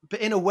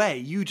 But in a way,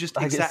 you just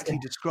exactly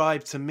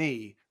described to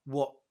me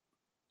what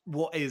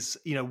is,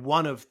 you know,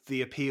 one of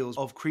the appeals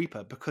of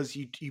Creeper, because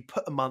you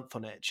put a month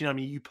on it. Do you know what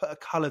I mean? You put a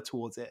color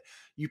towards it.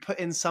 You put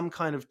in some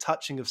kind of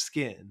touching of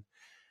skin.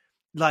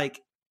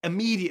 Like,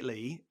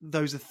 immediately,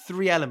 those are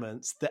three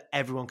elements that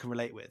everyone can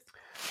relate with.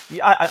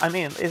 Yeah, I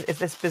mean,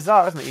 it's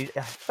bizarre, isn't it?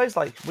 I suppose,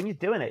 like, when you're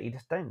doing it, you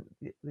just don't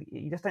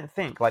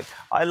think. Like,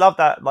 I love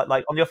that.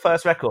 Like on your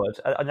first record,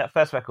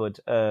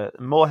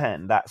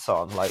 Moorhen, that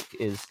song, like,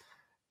 is,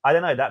 I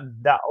don't know,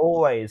 that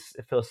always,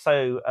 it feels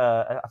so.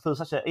 I feel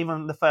such a,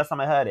 even the first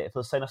time I heard it, it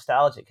feels so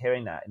nostalgic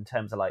hearing that, in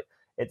terms of, like,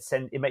 it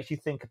makes you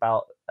think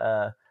about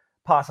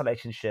past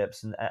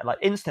relationships and like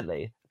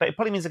instantly, but it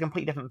probably means a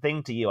completely different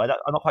thing to you. I'm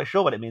not quite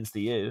sure what it means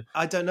to you.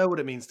 I don't know what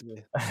it means to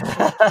me.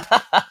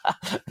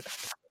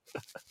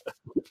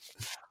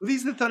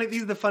 These are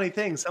the funny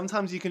things.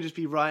 Sometimes you can just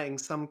be writing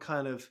some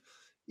kind of,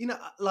 you know,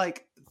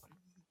 like,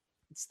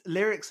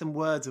 lyrics and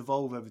words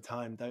evolve over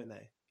time, don't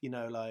they? You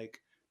know,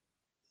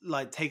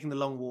 like taking the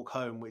long walk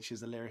home, which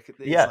is a lyric. It's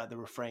like the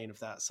refrain of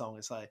that song.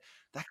 It's like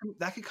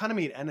that could kind of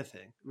mean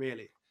anything,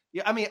 really.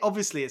 Yeah, I mean,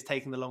 obviously it's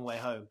taking the long way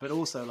home, but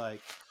also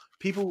like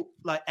people,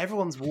 like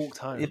everyone's walked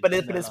home. But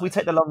we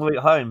take the long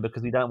route home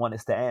because we don't want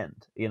this to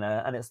end, you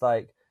know. And it's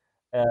like,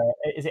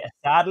 is it a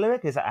sad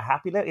lyric? Is it a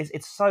happy lyric?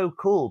 It's so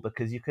cool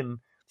because you can.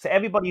 So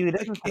everybody who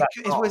listens to that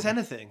song, it's always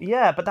anything.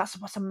 Yeah, but that's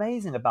what's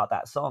amazing about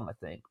that song, I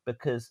think,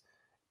 because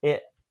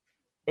it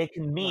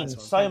can mean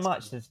so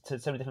much to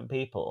so many different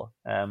people.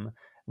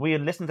 We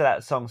listened to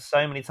that song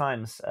so many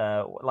times.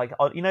 Like,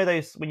 you know,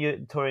 those when you're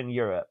touring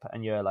Europe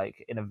and you're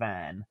like in a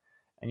van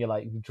and you're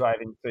like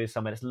driving through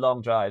somewhere, it's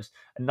long drives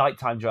and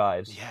nighttime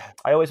drives. Yeah.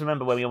 I always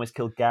remember when we almost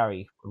killed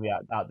Gary when we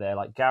were out there.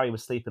 Like Gary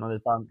was sleeping on his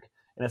bunk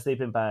in a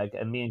sleeping bag,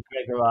 and me and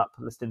Greg were up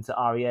listening to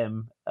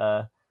REM.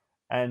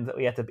 And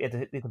we had to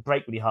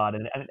brake really hard,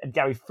 and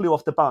Gary flew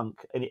off the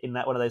bunk in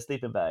that one of those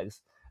sleeping bags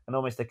and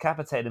almost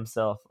decapitated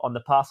himself on the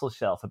parcel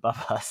shelf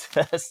above us.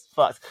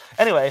 But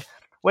anyway,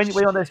 when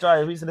we were on those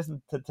drives, we used to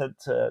listen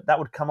to that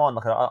would come on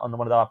like on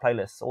one of our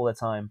playlists all the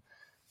time.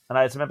 And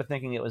I just remember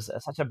thinking it was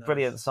such a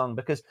brilliant song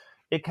because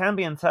it can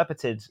be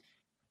interpreted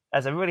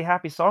as a really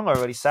happy song or a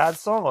really sad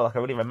song or like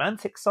a really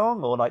romantic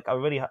song or like a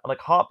really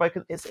like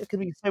heartbroken. It can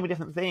be so many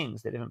different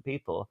things to different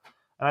people.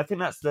 And I think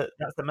that's the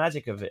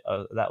magic of it.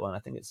 Of that one, I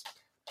think it's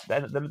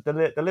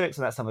the lyrics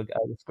in that song are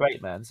it's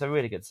great, man. It's a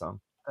really good song.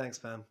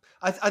 Thanks, man.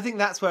 I think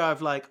that's where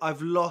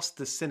I've lost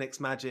the Cynics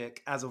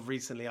magic as of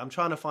recently. I'm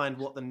trying to find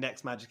what the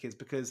next magic is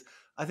because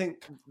I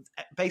think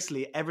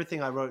basically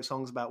everything I wrote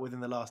songs about within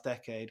the last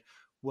decade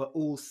were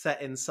all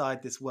set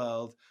inside this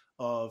world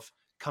of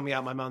coming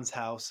out my mum's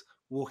house,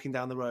 walking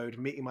down the road,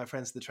 meeting my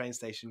friends at the train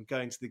station,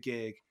 going to the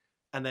gig,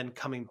 and then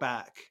coming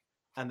back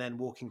and then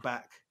walking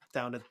back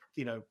down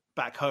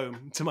back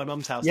home to my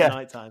mum's house at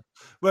night time.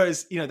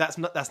 Whereas, that's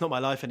not my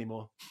life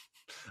anymore.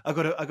 I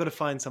got to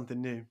find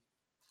something new.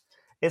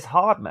 It's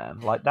hard, man.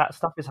 Like that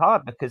stuff is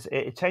hard because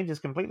it changes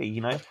completely.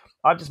 You know,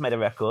 I've just made a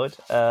record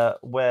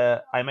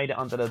where I made it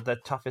under the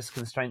toughest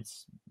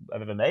constraints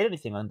I've ever made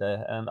anything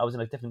under. I was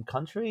in a different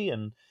country,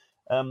 and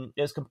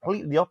it was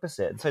completely the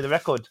opposite. And so the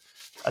record,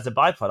 as a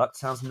byproduct,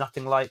 sounds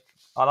nothing like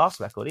our last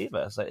record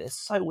either. So it's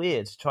so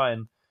weird to try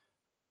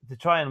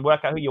and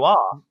work out who you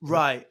are.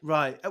 Right.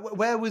 Now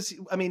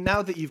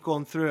that you've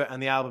gone through it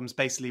and the album's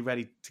basically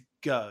ready to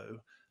go,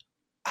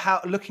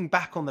 looking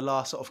back on the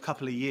last sort of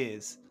couple of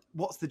years,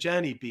 what's the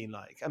journey been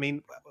like? I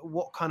mean,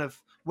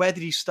 where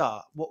did you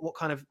start? What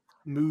kind of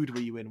mood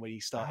were you in when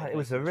you started? It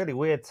was a really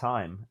weird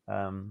time.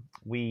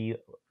 Me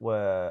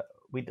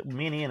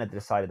and Ian had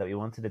decided that we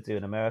wanted to do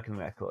an American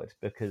record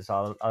because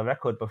our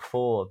record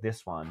before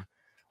this one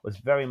was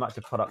very much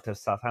a product of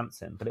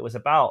Southampton, but it was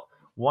about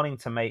wanting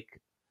to make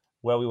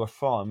where we were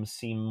from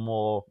seem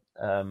more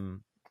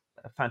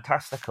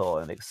fantastical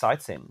and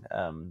exciting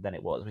than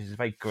it was, which is a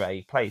very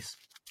grey place.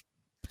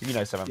 You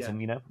know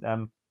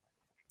Southampton,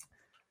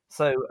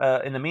 So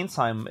in the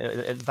meantime,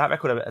 that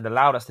record had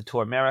allowed us to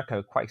tour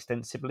America quite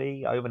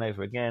extensively, over and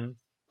over again,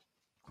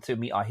 to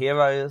meet our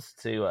heroes,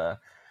 to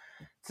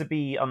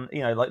be on,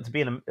 to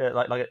be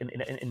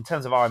in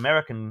terms of our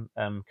American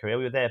career,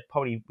 we were there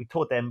we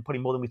toured them probably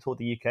more than we toured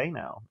the UK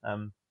now.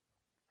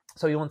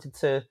 So we wanted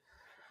to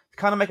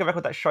kind of make a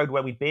record that showed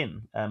where we'd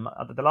been.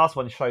 The last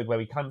one showed where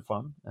we came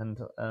from, and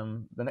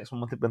the next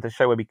one wanted to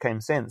show where we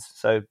came since.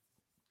 So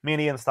me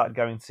and Ian started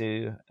going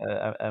to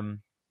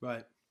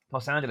right.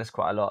 Los Angeles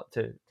quite a lot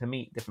to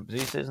meet different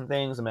producers and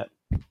things. I met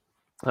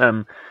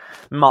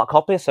Mark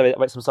Hoppus. So I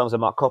wrote some songs with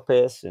Mark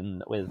Hoppus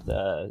and with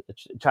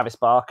Travis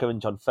Barker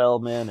and John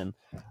Feldman and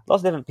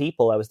lots of different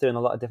people. I was doing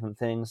a lot of different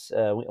things.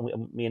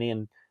 Me and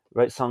Ian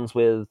wrote songs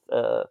with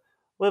a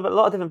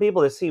lot of different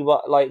people to see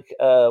what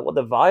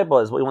the vibe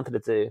was, what we wanted to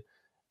do,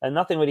 and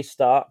nothing really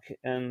stuck.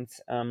 And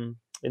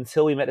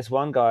until we met this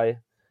one guy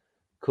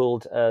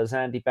called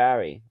Zandy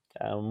Barry,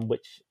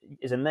 which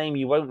is a name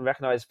you won't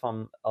recognize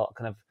from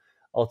kind of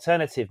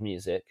alternative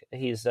music.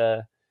 He's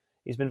been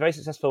very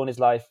successful in his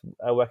life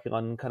working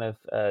on kind of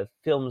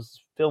film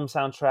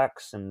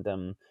soundtracks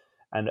and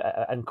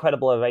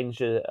incredible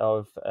arranger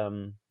of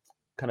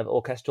kind of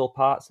orchestral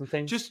parts and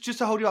things. Just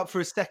to hold you up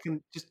for a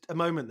second, just a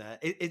moment there.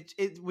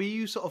 Were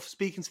you sort of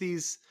speaking to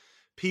these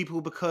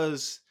people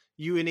because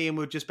you and Ian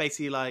were just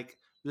basically like,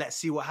 let's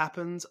see what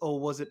happens,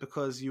 or was it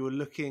because you were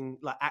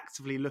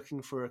actively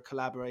looking for a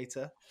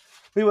collaborator?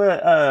 We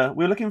were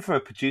looking for a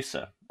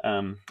producer,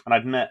 and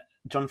I'd met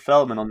John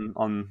Feldman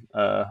on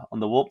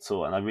the Warped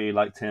Tour, and I really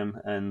liked him.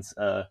 And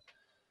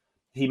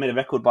he made a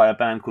record by a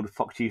band called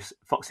Foxy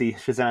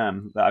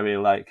Shazam that I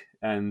really like.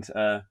 And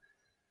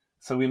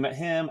so we met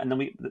him, and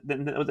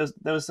then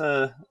there was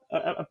a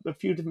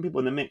few different people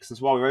in the mix. And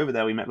so while we were over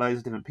there, we met loads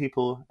of different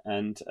people,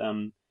 and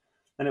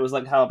then it was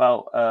like, how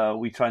about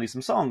we try and do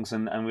some songs?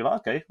 And we were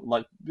like, okay,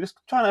 like just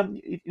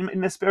trying to,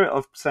 in the spirit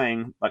of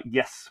saying like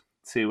yes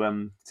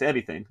to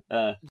everything.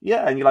 And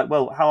you're like,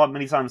 well, how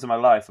many times in my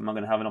life am I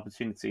going to have an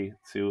opportunity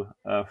to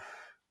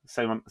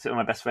sit with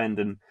my best friend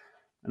and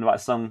write a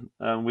song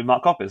with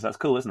Mark Hoppus? That's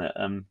cool, isn't it?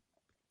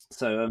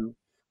 So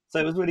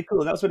it was really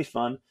cool. That was really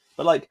fun.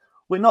 But like,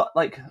 we're not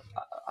like,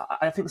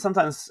 I think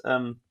sometimes,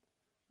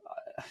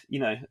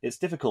 it's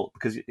difficult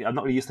because I'm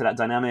not really used to that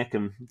dynamic,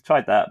 and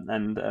tried that,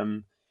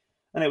 and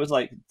it was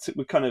like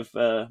we kind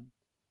of.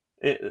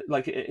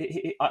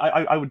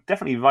 I would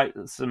definitely write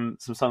some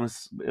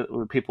songs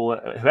with people,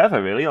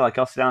 whoever really. Like,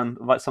 I'll sit down and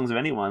write songs with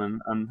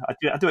anyone, and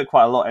I do it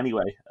quite a lot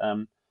anyway.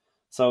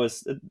 So I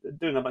was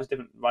doing a bunch of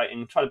different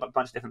writing, tried a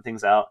bunch of different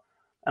things out,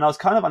 and I was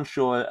kind of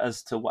unsure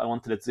as to what I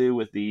wanted to do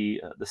with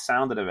the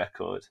sound of the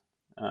record.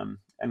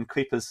 And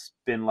Creeper's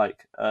been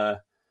like,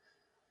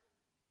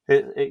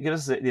 it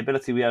gives us the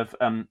ability. We have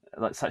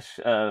like such.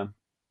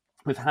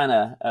 With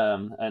Hannah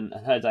and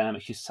her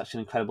dynamic, she's such an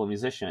incredible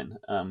musician.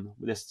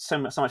 There's so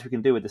much we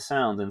can do with the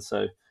sound, and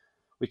so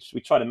we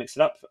try to mix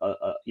it up,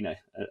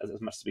 as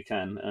much as we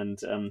can, and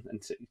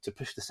to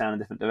push the sound in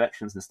different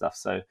directions and stuff.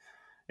 So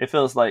it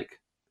feels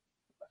like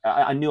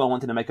I knew I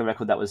wanted to make a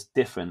record that was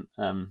different.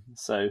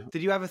 So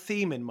did you have a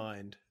theme in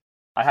mind?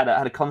 I had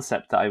a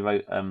concept that I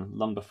wrote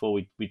long before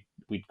we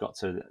got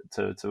to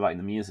writing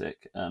the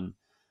music.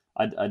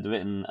 I'd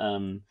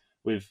written.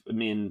 With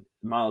me and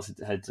Miles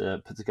had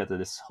put together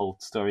this whole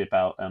story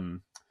about a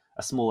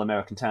small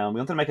American town.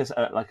 We wanted to make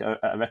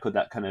a record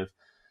that kind of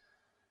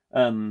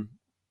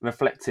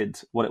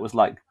reflected what it was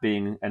like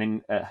being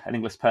an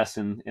English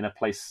person in a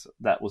place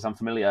that was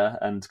unfamiliar,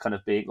 and kind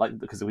of being like,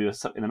 because we were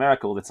in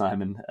America all the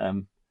time,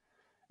 and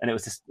it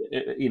was just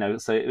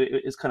so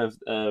it's kind of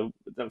that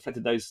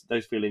reflected those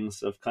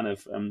feelings of kind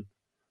of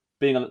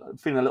feeling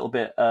a little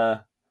bit.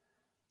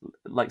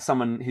 Like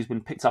someone who's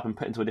been picked up and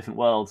put into a different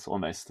world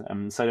almost.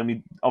 So then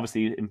we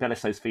obviously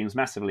embellished those themes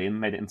massively and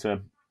made it into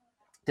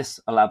this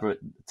elaborate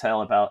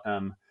tale about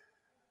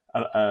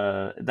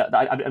that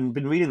I've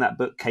been reading that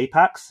book,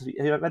 K-Pax. Have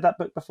you read that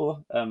book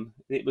before?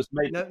 It was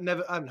made. No,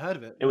 never. I haven't heard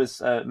of it. It was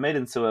made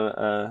into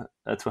a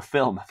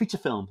feature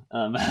film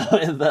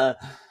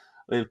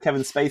with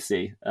Kevin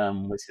Spacey,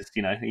 which is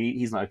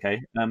he's not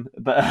okay.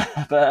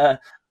 But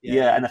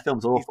and the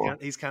film's awful.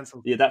 He's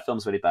cancelled. Yeah, that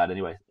film's really bad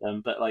anyway.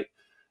 But like.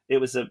 It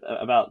was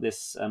about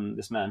this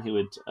man who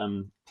would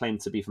claim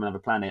to be from another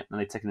planet, and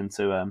they'd taken him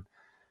to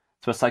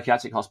a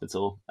psychiatric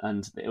hospital,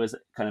 and it was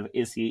kind of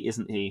is he,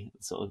 isn't he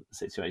sort of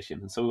situation.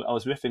 And so I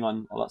was riffing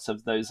on lots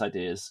of those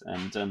ideas,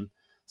 and so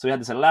we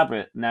had this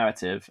elaborate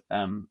narrative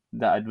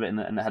that I'd written,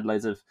 and it had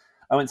loads of.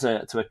 I went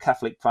to a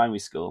Catholic primary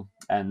school,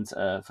 and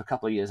for a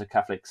couple of years a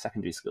Catholic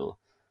secondary school.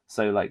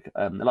 So like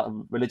a lot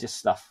of religious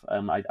stuff. I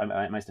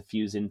managed to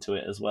fuse into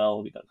it as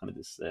well. We got kind of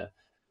this.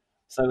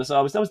 So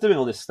I was doing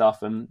all this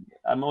stuff, and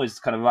I'm always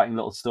kind of writing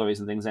little stories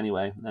and things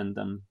anyway, and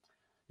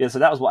so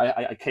that was what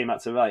I came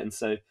out to write, and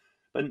so,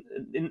 but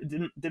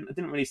didn't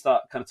really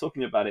start kind of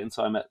talking about it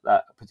until I met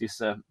that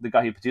producer, the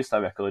guy who produced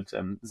that record,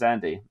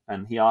 Zandy,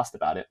 and he asked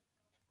about it,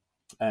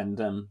 and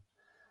so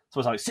I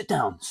was like, sit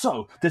down.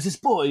 So there's this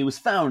boy who was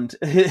found,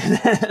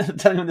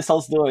 telling him this whole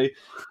story,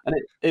 and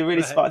it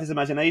really sparked his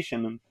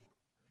imagination,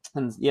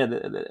 and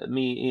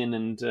me, Ian,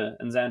 and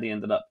Zandy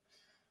ended up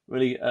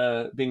really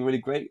being really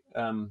great.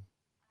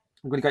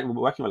 Really great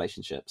working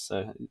relationship.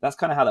 So that's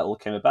kind of how that all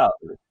came about.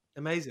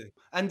 Amazing.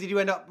 And did you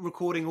end up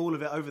recording all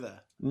of it over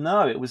there?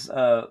 No, it was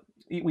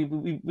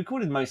we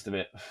recorded most of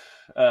it.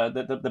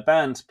 The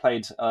band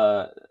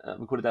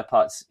recorded their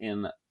parts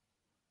in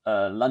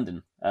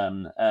London,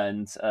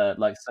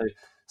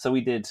 so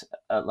we did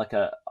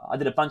I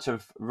did a bunch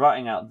of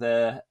writing out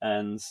there,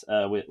 and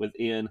with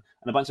Ian,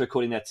 and a bunch of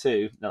recording there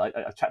too.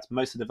 I tracked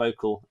most of the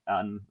vocal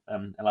out in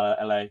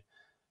LA.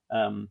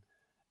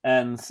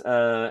 And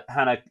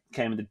Hannah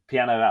came and did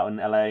piano out in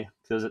LA.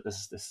 There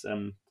was this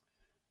and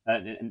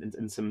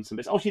some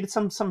bits. Oh, she did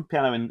some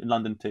piano in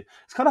London too.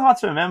 It's kind of hard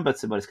to remember,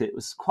 to be honest, 'cause it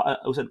was quite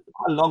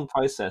a long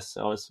process.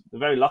 So I was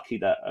very lucky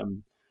that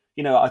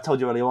I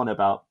told you early on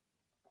about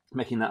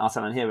making that Our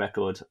Talent Here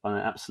record on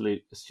an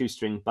absolute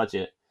shoestring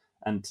budget,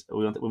 and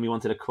when we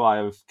wanted a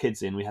choir of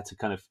kids in, we had to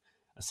kind of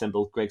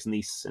assemble Greg's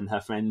niece and her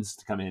friends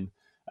to come in.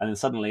 And then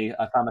suddenly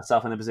I found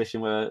myself in a position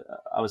where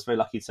I was very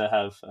lucky to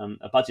have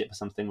a budget for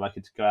something where I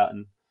could go out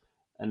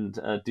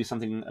and do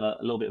something a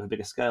little bit of a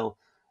bigger scale.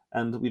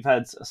 And we've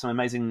had some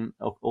amazing,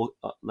 there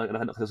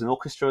was an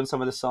orchestra in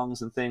some of the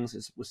songs and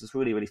things, which is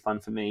really, really fun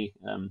for me.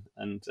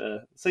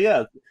 So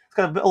yeah, it's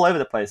kind of a bit all over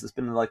the place. It's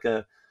been like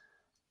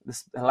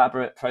this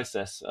elaborate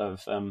process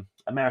of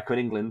America and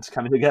England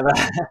coming together.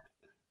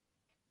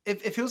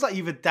 It feels like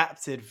you've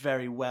adapted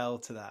very well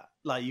to that.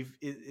 Like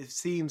it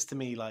seems to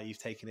me like you've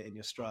taken it in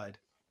your stride.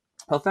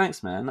 Well,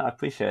 thanks, man. I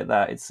appreciate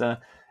that. It's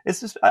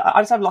just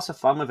I just have lots of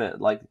fun with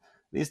it. Like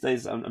these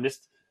days, I'm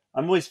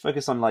always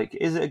focused on like,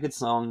 is it a good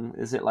song?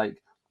 Is it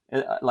like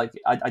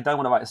I don't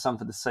want to write a song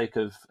for the sake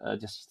of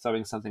just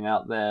throwing something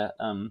out there.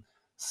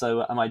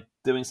 So am I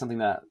doing something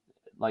that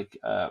like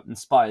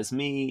inspires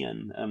me?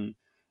 And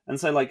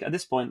so like at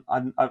this point,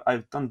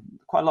 I've done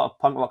quite a lot of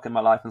punk rock in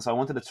my life, and so I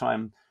wanted to try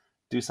and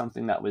do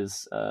something that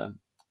was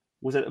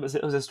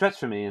a stretch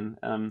for me,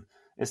 and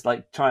it's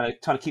like trying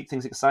to keep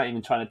things exciting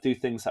and trying to do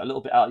things that are a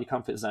little bit out of your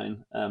comfort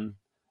zone.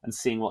 and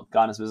seeing what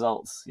garners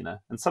results,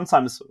 And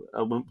sometimes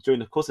during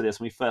the course of this,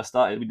 when we first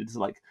started, we did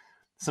like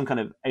some kind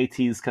of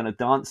 80s kind of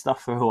dance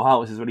stuff for a while,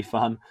 which is really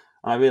fun.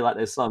 And I really like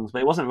those songs,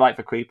 but it wasn't right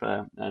for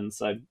Creeper. And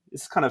so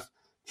it's kind of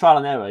trial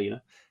and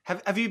error,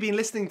 Have you been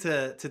listening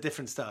to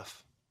different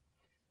stuff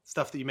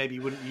that you maybe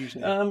wouldn't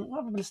usually? What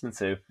have I been listening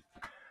to?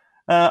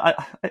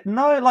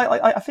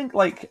 I think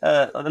like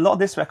a lot of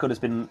this record has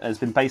been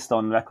based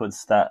on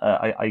records that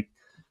I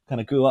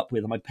kind of grew up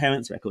with, my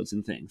parents' records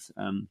and things.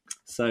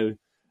 So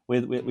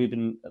we've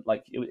been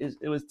like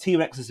it was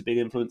T-Rex is a big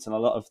influence, and a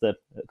lot of the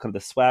kind of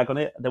the swag on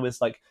it. There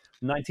was like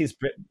 90s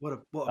Brit.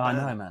 What I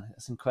know, man,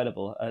 it's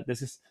incredible. There's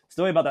this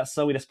story about that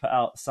song we just put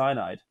out,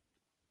 Cyanide,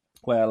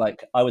 where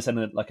like I was in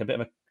a bit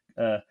of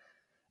a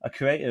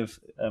creative.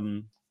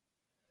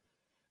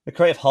 The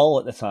creative hole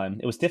at the time.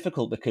 It was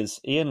difficult because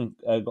Ian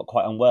got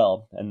quite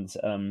unwell, and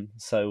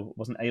so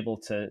wasn't able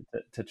to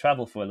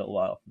travel for a little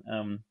while.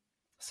 But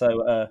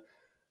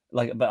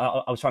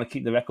I was trying to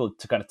keep the record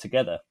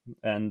together,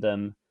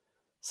 and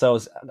so I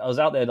was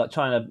out there like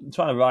trying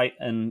to write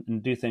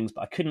and do things,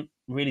 but I couldn't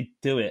really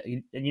do it.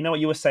 And you know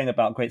what you were saying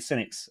about Great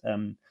Cynics,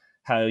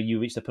 how you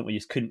reached a point where you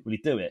just couldn't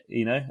really do it.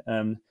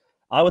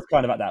 I was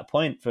kind of at that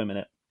point for a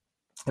minute,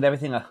 and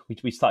everything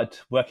we started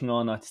working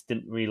on, I just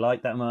didn't really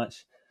like that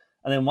much.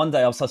 And then one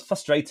day I was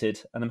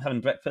frustrated, and I'm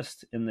having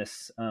breakfast in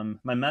this.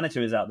 My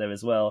manager is out there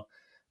as well.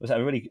 It was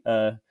at a really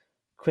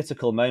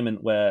critical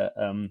moment where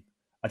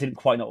I didn't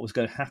quite know what was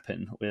going to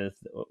happen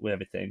with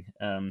everything.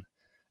 And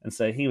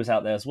so he was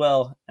out there as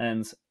well,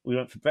 and we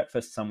went for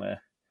breakfast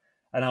somewhere.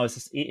 And I was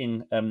just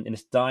eating in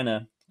this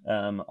diner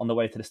on the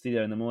way to the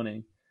studio in the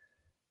morning,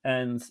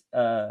 and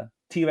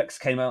T-Rex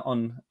came out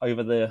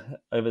over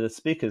the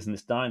speakers in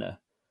this diner,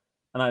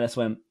 and I just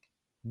went,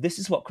 this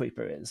is what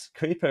Creeper is.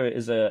 Creeper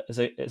is a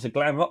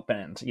glam rock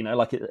band,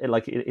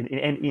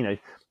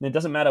 it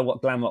doesn't matter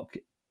what glam rock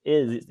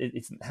is. It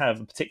doesn't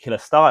have a particular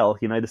style,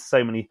 There's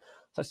so many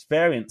such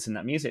variants in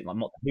that music, like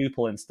Mott the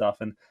Hoople and stuff.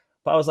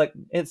 But I was like,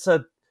 it's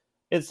a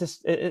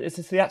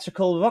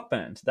theatrical rock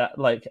band that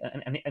like,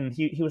 and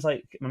he was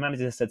like, my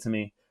manager said to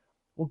me,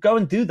 well, go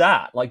and do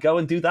that.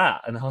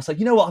 And I was like,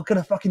 you know what, I'm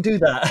gonna fucking do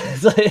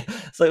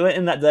that. so I went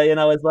in that day, and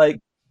I was like,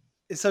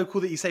 it's so cool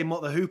that you say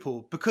Mott the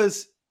Hoople,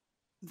 because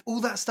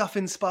all that stuff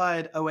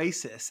inspired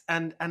Oasis,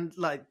 and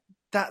like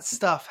that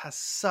stuff has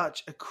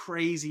such a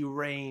crazy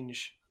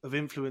range of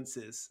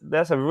influences.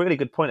 That's a really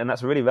good point, and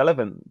that's really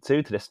relevant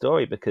too to this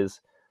story,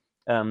 because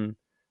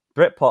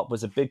Britpop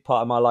was a big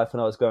part of my life when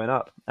I was growing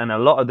up, and a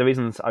lot of the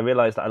reasons I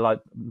realized that I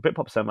liked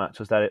Britpop so much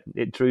was that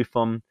it drew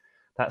from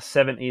that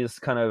 70s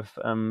kind of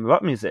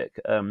rock music,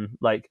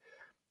 like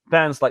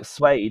bands like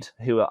Suede,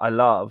 who I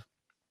love.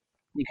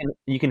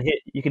 You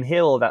can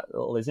hear all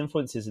those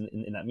influences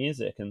in that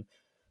music. And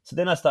so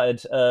then I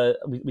started,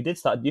 we did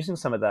start using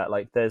some of that.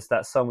 Like there's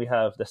that song we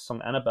have, the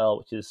song Annabelle,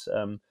 which is,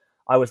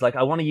 I was like,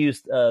 I want to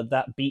use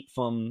that beat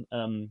from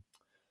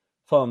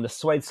the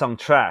Suede song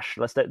Trash.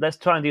 Let's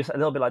try and do a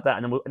little bit like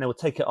that, and then we'll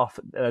take it off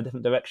in a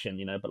different direction,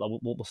 But like,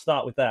 we'll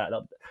start with that.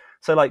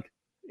 So like,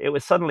 it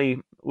was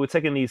suddenly, we're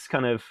taking these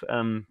kind of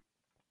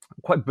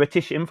quite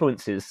British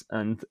influences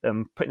and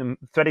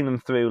threading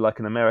them through like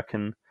an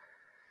American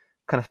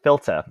kind of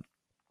filter.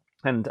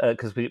 And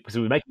because we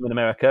were making them in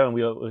America, and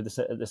we were with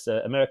this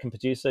American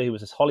producer who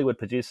was this Hollywood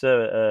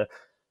producer,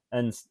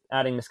 and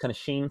adding this kind of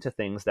sheen to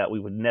things that we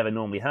would never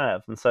normally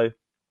have. And so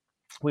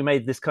we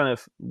made this kind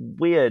of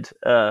weird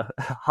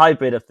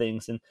hybrid of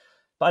things.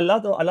 But I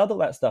loved all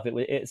that stuff.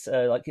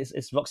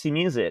 It's Roxy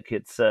music.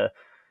 It's the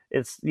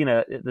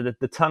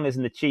tongue is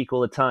in the cheek all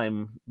the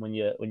time when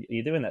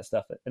you're doing that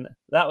stuff. And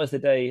that was the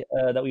day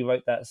that we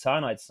wrote that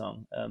Cyanide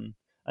song, and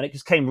it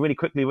just came really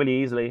quickly,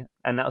 really easily.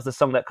 And that was the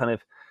song that kind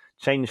of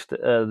changed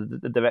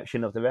the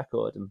direction of the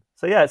record. And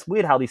so yeah, it's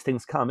weird how these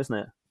things come, isn't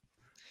it?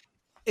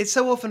 It's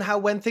so often how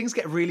when things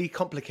get really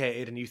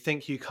complicated and you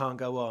think you can't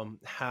go on,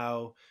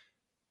 how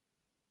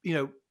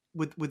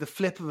with the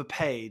flip of a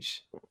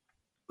page,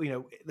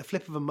 the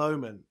flip of a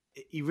moment,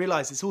 you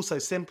realize it's also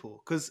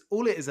simple, because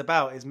all it is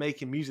about is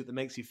making music that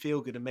makes you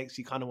feel good and makes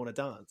you kind of want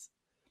to dance.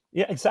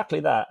 Yeah, exactly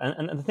that.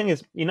 And the thing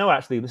is,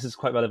 actually, this is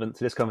quite relevant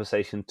to this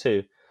conversation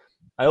too.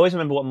 I always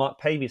remember what Mark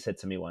Pavey said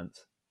to me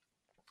once,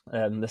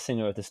 the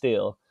singer of The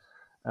Steel.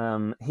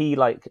 He we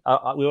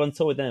were on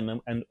tour with them,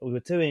 and we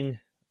were doing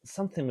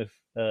something with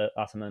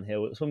Arthur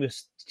Mann-Hill. It was when we were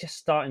just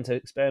starting to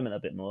experiment a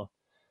bit more,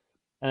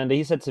 and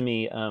he said to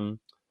me,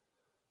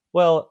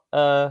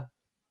 the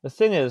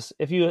thing is,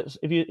 if you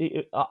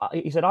he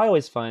said, I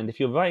always find if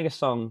you're writing a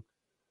song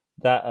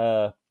that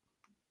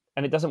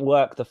and it doesn't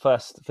work for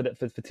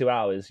 2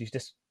 hours, you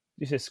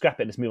should scrap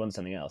it and just move on to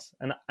something else.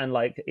 And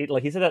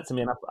he said that to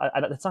me, and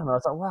at the time I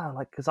was like, wow,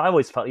 like, because I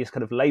always felt you just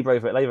kind of labor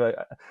over it. Well,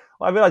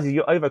 I realized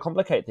you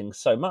overcomplicate things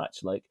so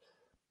much. Like,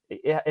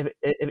 if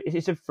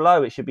it should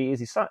flow, it should be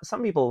easy.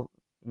 Some people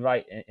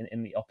write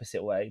in the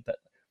opposite way, but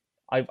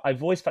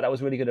I've always felt that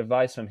was really good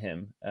advice from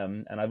him.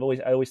 And I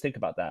always think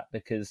about that,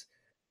 because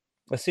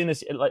as soon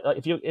as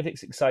if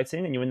it's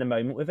exciting and you're in the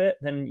moment with it,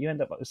 then you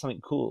end up with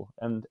something cool.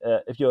 And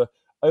if you're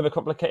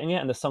overcomplicating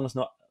it and the song's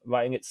not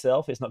writing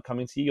itself. It's not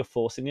coming to you. You're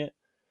forcing it.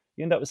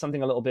 You end up with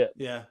something a little bit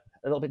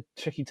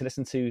tricky to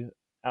listen to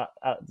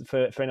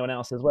for anyone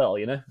else as well,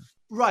 you know?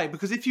 Right,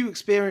 because if you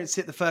experience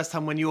it the first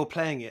time when you're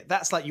playing it,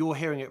 that's like you're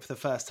hearing it for the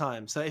first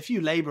time. So if you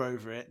labor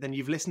over it, then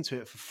you've listened to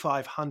it for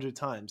 500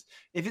 times.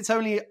 If it's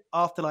only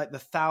after like the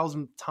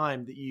 1,000th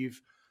time that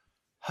you've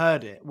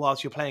heard it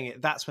whilst you're playing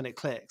it, that's when it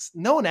clicks.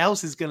 No one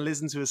else is going to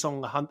listen to a song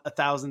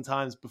 1,000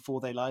 times before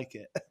they like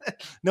it.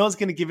 No one's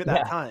going to give it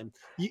that time.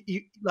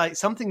 You like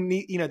something,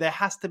 there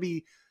has to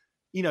be,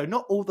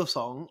 not all the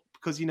song,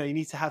 because, you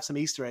need to have some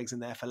Easter eggs in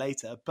there for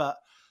later. But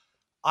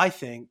I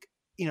think,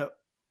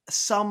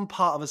 some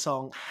part of a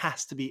song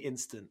has to be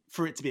instant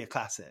for it to be a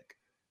classic.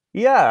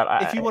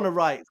 Yeah. If you want to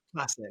write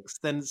classics,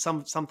 then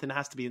something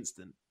has to be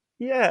instant.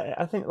 Yeah,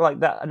 I think like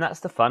that, and that's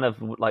the fun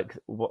of like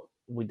what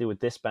we do with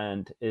this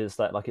band is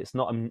that like it's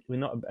not we're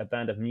not a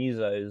band of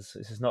musos.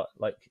 This is not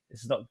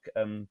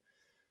kind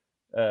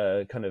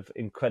of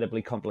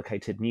incredibly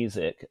complicated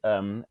music.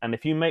 And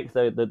if you make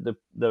the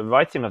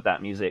writing of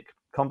that music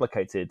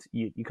complicated,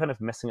 you kind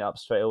of messing it up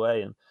straight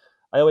away. And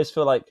I always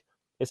feel like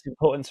it's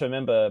important to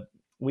remember.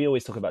 We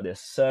always talk about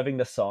this, serving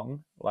the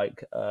song.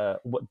 Like,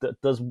 what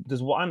does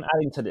what I'm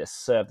adding to this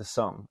serve the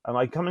song? Am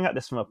I coming at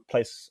this from a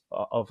place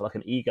of like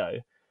an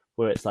ego,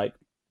 where it's like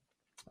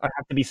I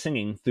have to be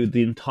singing through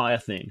the entire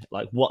thing?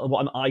 Like, what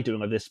am I doing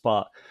with this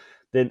part?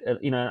 Then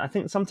I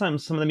think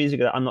sometimes some of the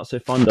music that I'm not so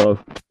fond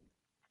of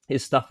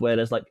is stuff where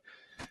there's like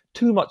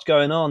too much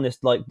going on. This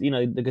like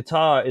the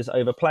guitar is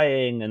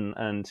overplaying,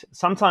 and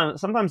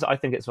sometimes I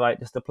think it's right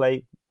just to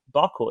play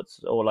bar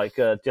chords or like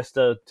just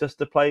to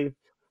play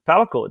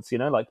power chords,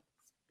 like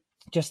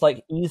just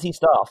like easy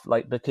stuff,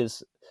 like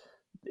because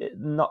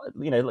like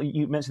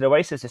you mentioned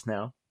Oasis just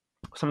now,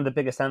 some of the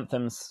biggest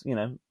anthems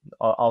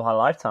of our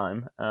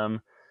lifetime,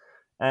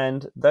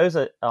 and those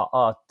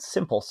are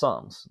simple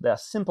songs. They are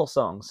simple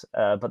songs,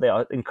 but they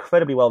are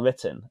incredibly well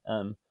written,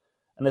 and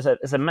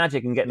there's a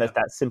magic in getting that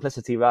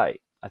simplicity right,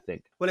 I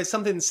think. Well, it's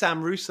something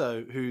Sam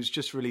Russo, who's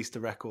just released a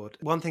record,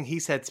 one thing he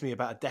said to me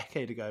about a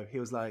decade ago, he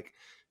was like,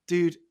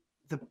 dude,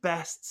 the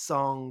best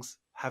songs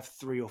have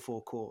 3 or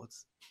 4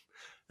 chords.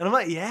 And I'm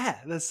like, yeah,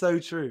 that's so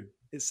true.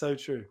 It's so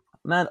true.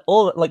 Man,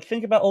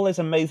 think about all those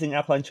amazing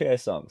Alkaline Trio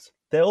songs.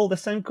 They're all the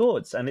same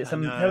chords, and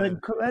they're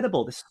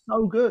incredible. They're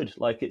so good.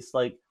 Like, it's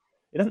like,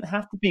 it doesn't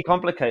have to be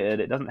complicated.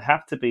 It doesn't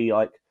have to be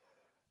like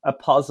a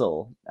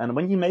puzzle. And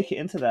when you make it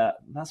into that,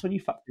 that's when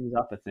you fuck things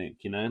up, I think,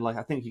 Like,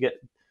 I think you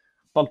get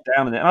bogged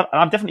down in it. And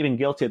I've definitely been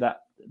guilty of that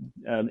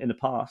in the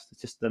past.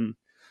 It's just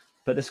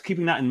but just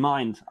keeping that in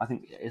mind, I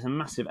think, is a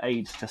massive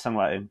aid to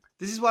songwriting.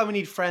 This is why we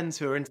need friends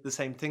who are into the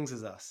same things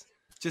as us.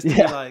 Just to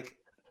be like,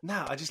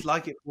 no, I just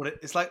like it for what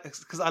it's like,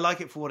 because I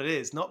like it for what it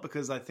is, not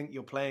because I think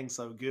you're playing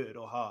so good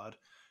or hard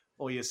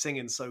or you're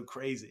singing so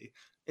crazy.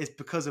 It's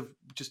because of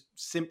just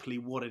simply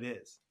what it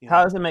is.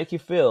 How does it make you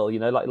feel?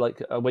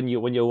 Like when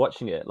you're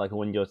watching it, like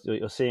when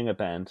you're seeing a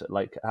band,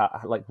 like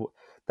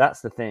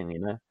that's the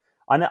thing.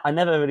 I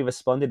never really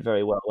responded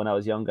very well when I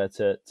was younger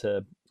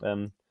to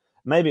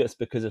maybe it's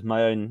because of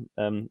my own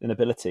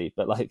inability,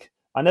 but like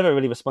I never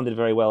really responded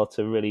very well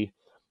to really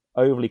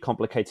overly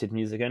complicated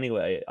music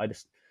anyway. It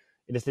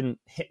just didn't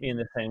hit me in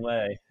the same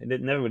way.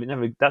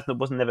 That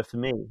wasn't never for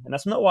me, and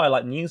that's not why I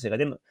like music. I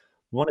didn't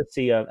want to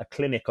see a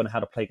clinic on how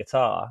to play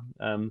guitar.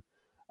 I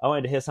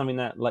wanted to hear something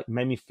that like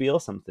made me feel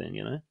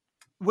something.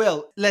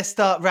 Will, let's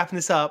start wrapping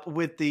this up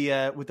with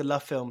the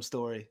Love Film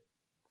story.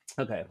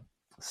 Okay,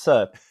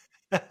 so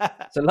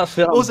Love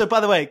Film. Also, by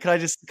the way, can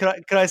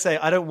I say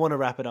I don't want to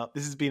wrap it up.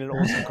 This has been an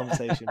awesome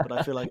conversation, but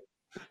I feel like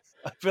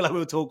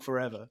we'll talk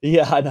forever.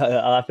 Yeah, I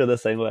know. I feel the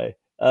same way.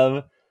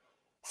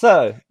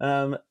 So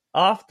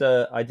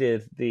after I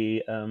did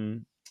the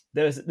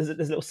there's a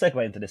little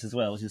segue into this as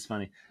well, which is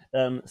funny.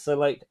 So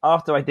like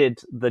after I did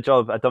the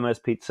job at Domino's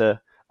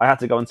Pizza, I had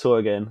to go on tour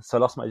again. So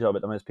I lost my job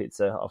at Domino's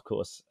Pizza, of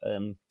course.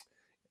 But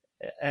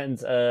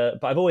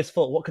I've always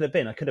thought, what could have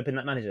been? I could have been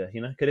that manager,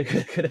 could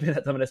have been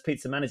that Domino's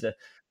Pizza manager.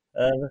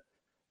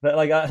 But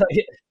like,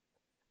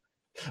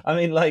 I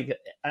mean, like,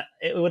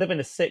 it would have been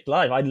a sick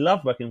life. I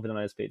love working for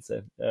Domino's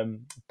Pizza.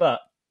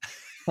 But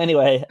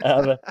anyway,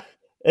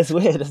 it's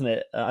weird, isn't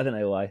it? I don't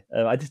know why.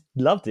 I just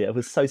loved it. It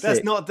was so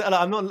sick.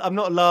 I'm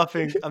not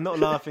laughing. I'm not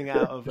laughing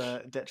out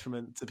of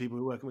detriment to people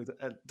who are working with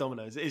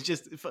Domino's. It's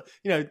just,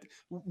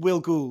 Will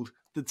Gould,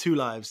 the 2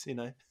 lives,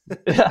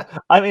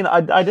 I mean,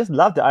 I just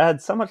loved it. I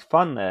had so much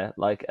fun there.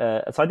 Like,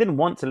 so I didn't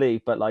want to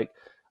leave, but like,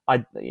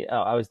 I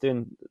was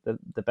doing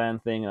the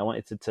band thing, and I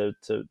wanted to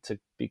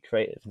be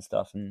creative and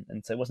stuff,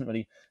 and so it wasn't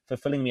really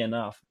fulfilling me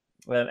enough.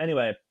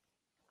 Anyway,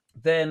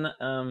 then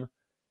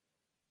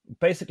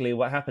basically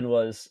what happened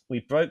was we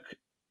broke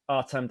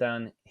our time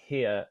down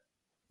here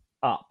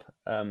up,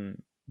 but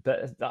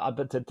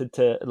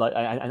to like,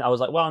 I was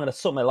like, well, I'm going to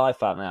sort my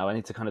life out now. I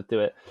need to kind of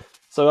do it.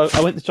 So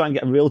I went to try and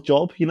get a real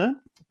job,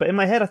 But in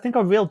my head, I think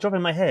a real job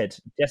in my head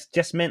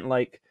just meant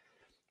like,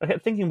 I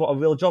kept thinking what a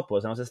real job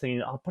was, and I was just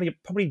thinking, I'll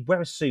probably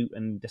wear a suit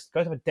and just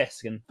go to a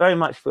desk and very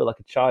much feel like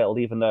a child,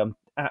 even though I'm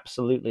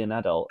absolutely an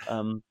adult.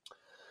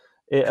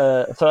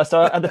 So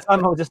at the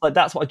time I was just like,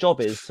 that's what a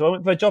job is. So I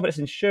went for a job at this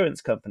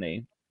insurance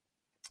company.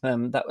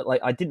 That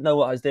like I didn't know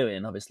what I was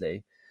doing,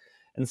 obviously,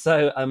 and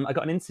so I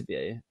got an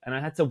interview, and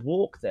I had to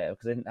walk there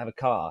because I didn't have a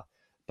car.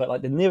 But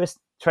like the nearest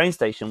train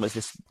station was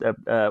this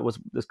was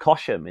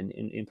Cosham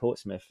in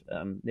Portsmouth,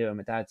 near where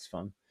my dad's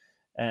from.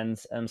 And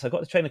so I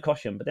got the train to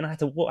Cosham, but then I had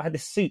to walk. I had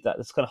this suit that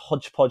was kind of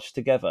hodgepodge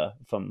together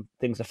from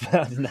things I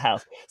found in the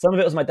house. Some of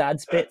it was my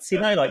dad's bits,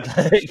 like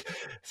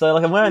so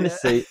like I'm wearing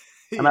this suit,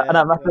 and I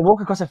have to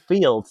walk across a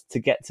field to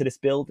get to this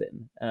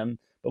building.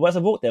 But as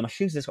I walked there, my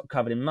shoes just got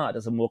covered in mud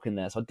as I'm walking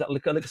there, so I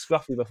look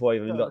scruffy before I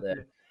even got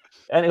there.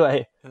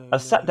 Anyway, I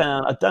sat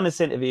down. I'd done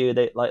this interview.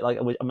 They like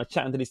I'm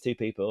chatting to these two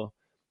people,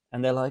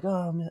 and they're like,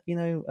 "Oh,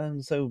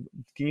 so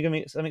can you give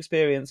me some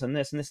experience on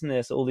this and this and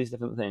this, all these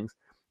different things?"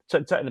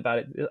 Chatting about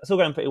it. It's all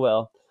going pretty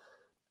well.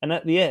 And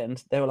at the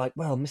end, they were like,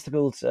 "Well, Mr.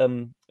 Gould,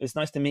 it's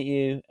nice to meet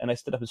you." And I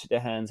stood up and shook their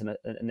hands, and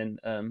then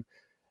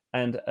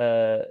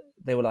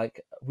they were like,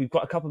 "We've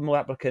got a couple more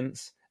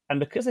applicants." And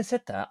because they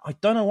said that, I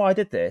don't know why I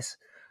did this,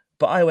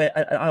 but I went,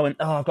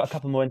 "Oh, I've got a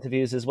couple more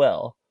interviews as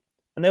well."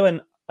 And they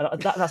went,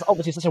 that's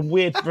obviously such a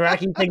weird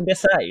bragging thing to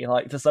say,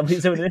 like to somebody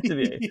who's doing an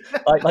interview.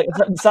 Like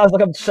it sounds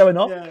like I'm showing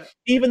off. Yeah.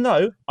 Even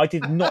though I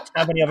did not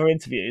have any other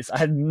interviews, I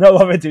had no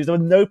other interviews. There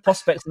were no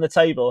prospects on the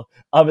table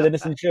other than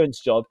this insurance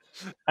job.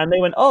 And they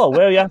went, "Oh,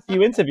 where are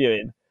you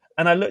interviewing?"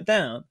 And I looked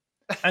down,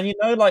 and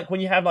like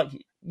when you have like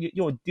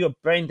your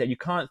brain dead, you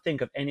can't think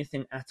of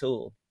anything at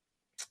all.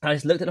 And I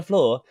just looked at the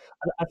floor,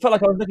 and I felt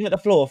like I was looking at the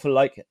floor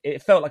for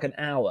it felt like an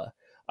hour.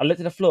 I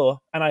looked at the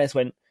floor, and I just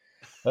went,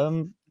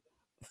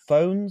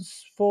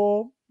 "Phones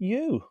for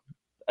you."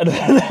 And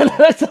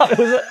it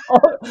was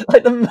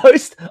like the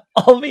most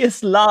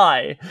obvious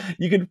lie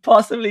you could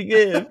possibly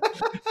give.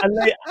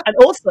 And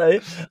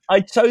also,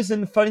 I'd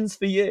chosen Phones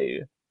for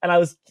You, and I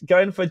was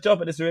going for a job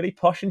at this really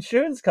posh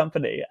insurance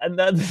company. And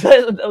then,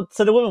 so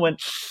the woman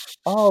went,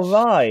 "Oh,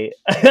 right."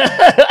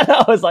 And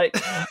I was like,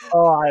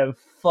 "Oh, I have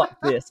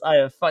fucked this. I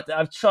have fucked it.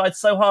 I've tried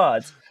so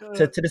hard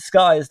to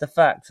disguise the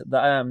fact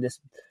that I am this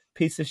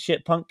piece of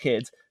shit punk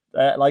kid.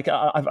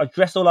 I've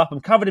dressed all up,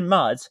 I'm covered in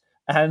mud,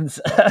 and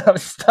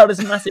I've started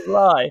this massive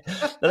lie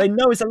that they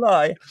know is a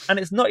lie, and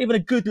it's not even a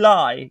good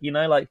lie,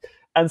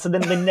 And so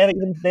then they never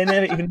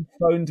even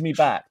phoned me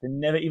back. They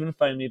never even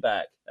phoned me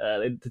back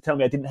to tell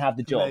me I didn't have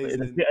the job.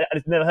 I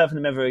just never heard from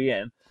them ever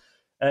again.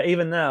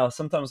 Even now,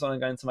 sometimes when I'm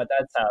going to my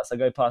dad's house, I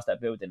go past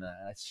that building and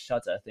I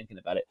shudder thinking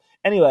about it.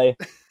 Anyway,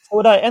 so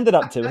what I ended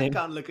up doing, I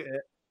can't look at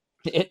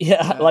it.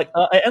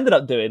 I ended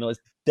up doing was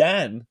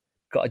Dan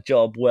got a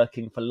job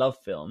working for Love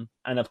Film,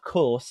 and of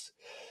course,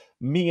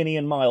 me and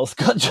Ian Miles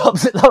got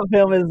jobs at Love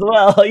Film as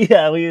well.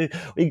 Yeah,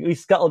 we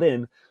scuttled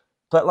in,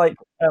 but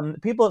some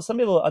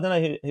people, I don't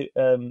know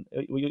who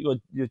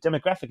your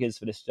demographic is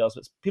for this job,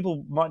 but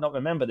people might not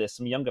remember this.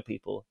 Some younger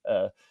people,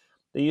 there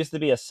used to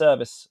be a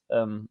service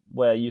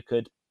where you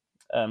could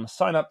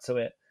sign up to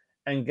it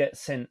and get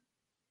sent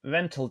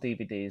rental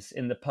DVDs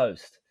in the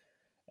post,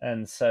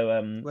 and so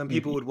when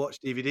people would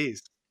watch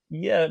DVDs.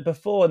 Yeah,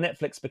 before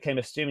Netflix became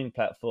a streaming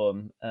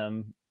platform,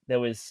 there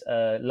was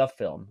Love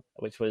Film,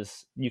 which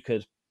was you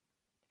could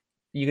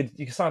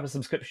sign up a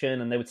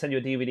subscription, and they would send you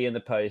a DVD in the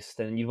post,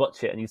 and you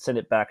watch it, and you send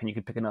it back, and you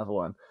could pick another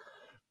one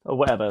or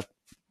whatever.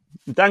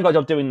 Dan got a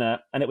job doing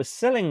that, and it was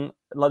selling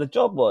the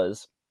job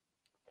was.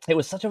 It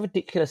was such a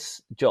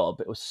ridiculous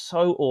job. It was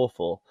so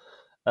awful,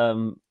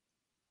 but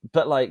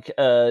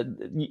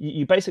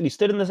you basically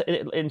stood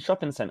in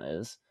shopping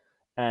centers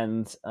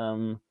and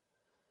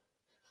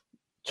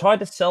tried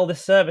to sell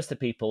this service to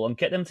people and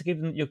get them to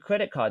give them your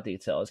credit card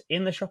details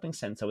in the shopping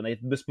center when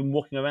they've just been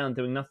walking around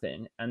doing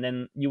nothing. And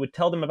then you would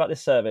tell them about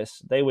this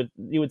service.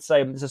 You would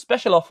say, "There's a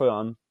special offer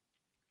on.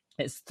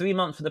 It's 3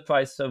 months for the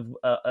price of,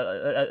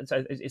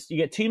 you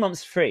get 2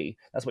 months free."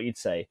 That's what you'd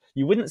say.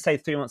 You wouldn't say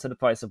 3 months at the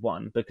price of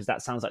one, because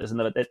that sounds like there's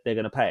another they're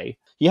going to pay.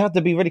 You have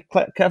to be really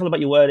careful about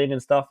your wording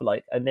and stuff.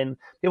 And then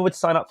people would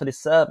sign up for this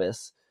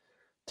service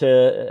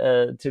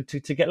to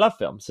get Love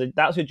Film. So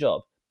that was your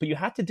job. But you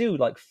had to do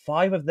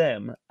 5 of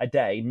them a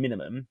day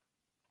minimum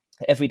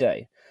every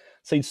day.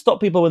 So you'd stop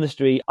people in the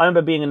street. I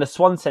remember being in the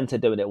Swan Centre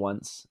doing it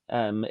once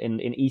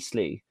in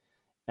Eastleigh.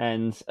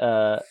 And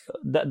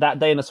that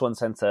day in the Swan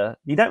Centre,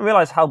 you don't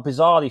realise how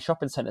bizarre these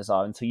shopping centres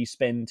are until you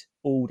spend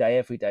all day,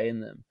 every day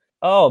in them.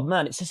 Oh,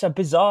 man, it's just a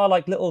bizarre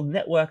little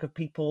network of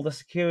people, the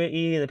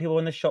security, the people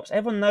in the shops.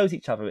 Everyone knows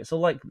each other. It's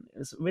all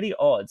it's really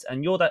odd.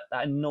 And you're that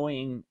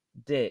annoying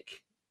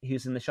dick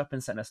who's in the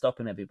shopping centre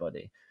stopping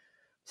everybody.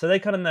 So they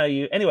kind of know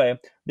you. Anyway,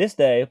 this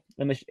day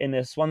in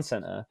the Swan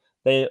Centre,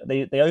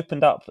 they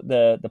opened up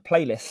the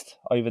playlist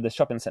over the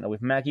shopping centre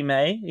with Maggie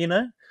May,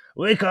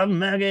 "Wake up,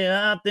 Maggie,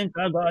 I think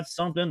I got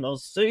something to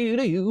say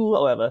to you,"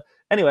 or whatever.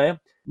 Anyway,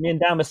 me and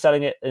Dan were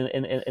selling it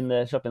in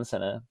the shopping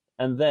centre.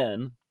 And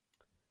then,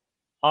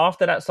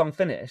 after that song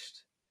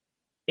finished,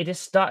 it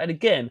just started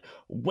again.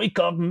 "Wake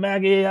up,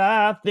 Maggie,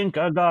 I think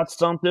I got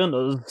something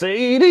to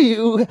say to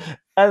you."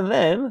 And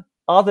then,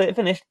 after it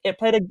finished, it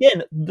played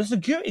again. The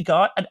security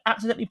guard had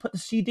accidentally put the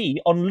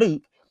CD on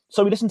loop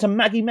So we listened to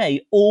Maggie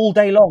May all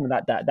day long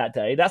that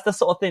day. That's the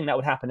sort of thing that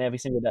would happen every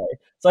single day.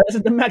 So I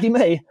listened to Maggie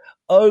May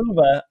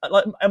over,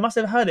 like, I must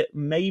have heard it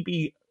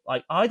maybe,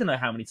 like, I don't know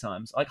how many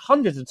times, like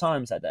hundreds of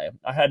times that day.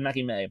 I heard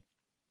Maggie May,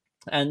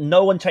 and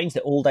no one changed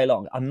it all day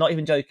long. I'm not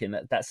even joking.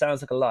 That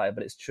sounds like a lie,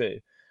 but it's true.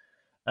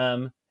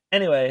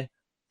 Anyway,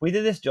 we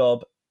did this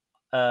job.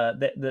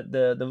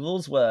 The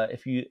rules were,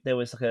 there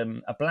was like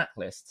a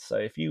blacklist. So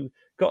if you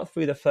got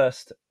through the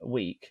first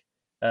week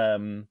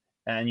and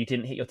you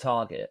didn't hit your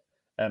target,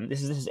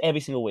 this is every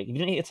single week. If you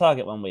didn't hit your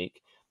target one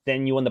week,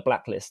 then you were on the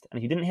blacklist. And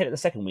if you didn't hit it the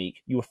second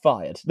week, you were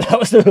fired. That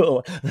was the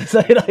rule.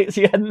 So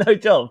you had no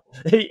job.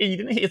 You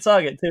didn't hit your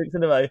target 2 weeks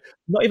in a row,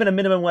 not even a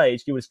minimum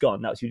wage, you was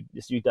gone. That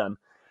was you done.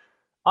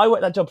 I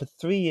worked that job for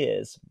 3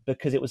 years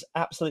because it was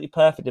absolutely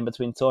perfect in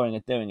between touring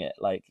and doing it.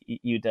 Like,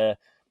 you'd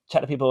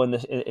chat to people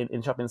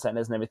in shopping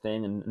centers and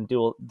everything, and do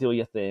all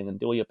your thing and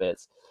do all your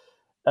bits.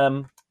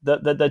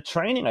 The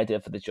training I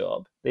did for the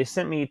job, they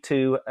sent me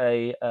to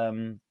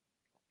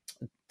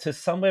to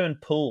somewhere in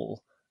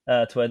Poole,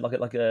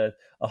 to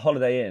a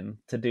Holiday Inn,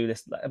 to do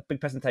this, like, a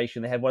big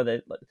presentation. They had one of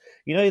the, like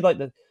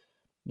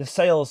the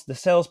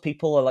sales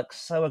people are like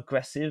so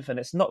aggressive, and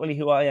it's not really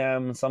who I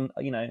am. Some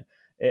like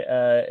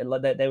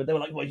they were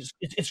like, well,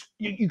 it's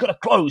you got to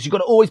close, you got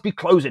to always be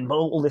closing,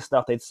 all this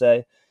stuff they'd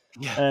say.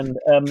 Yeah. And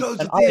close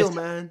the deal,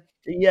 man.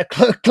 Yeah,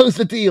 close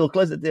the deal.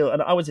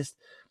 And I was just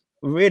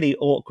really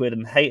awkward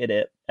and hated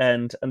it.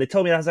 And they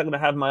told me I was going to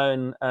have my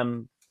own.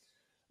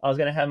 I was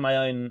going to have my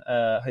own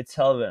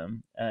hotel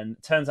room, and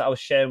it turns out I was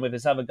sharing with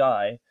this other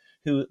guy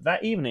who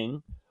that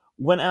evening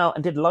went out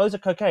and did loads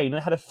of cocaine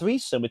and had a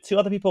threesome with 2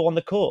 other people on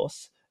the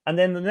course. And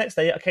then the next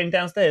day I came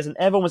downstairs and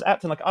everyone was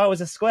acting like I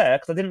was a square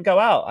because I didn't go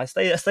out. I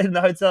stayed in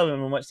the hotel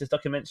room and watched this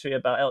documentary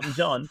about Elton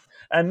John.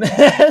 And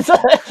so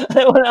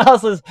everyone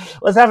else was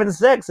having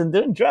sex and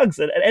doing drugs.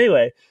 And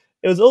anyway,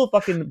 it was all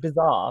fucking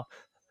bizarre.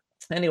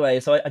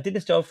 Anyway, so I did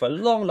this job for a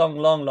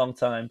long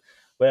time,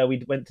 where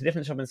we went to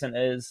different shopping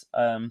centres.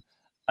 I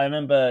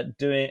remember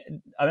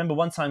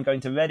one time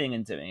going to Reading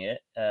and doing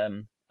it.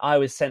 I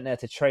was sent there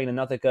to train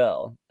another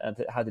girl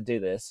how to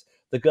do this.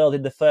 The girl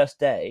did the first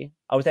day.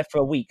 I was there for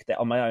a week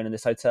on my own in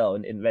this hotel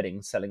in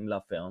Reading selling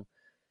Love Film.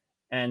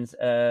 And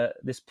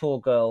this poor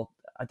girl,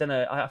 I don't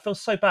know, I feel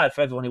so bad for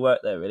everyone who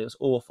worked there, really. It was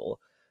awful.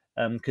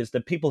 Because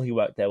the people who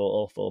worked there were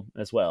awful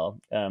as well.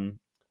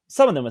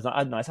 Some of them was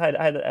nice. I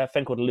had a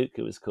friend called Luke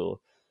who was cool.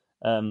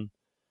 And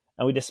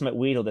we just smoked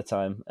weed all the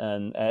time.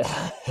 And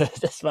it's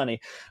just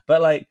funny.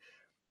 But like,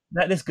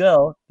 this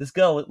girl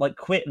like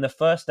quit in the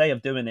first day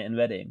of doing it in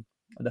Reading.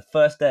 The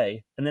first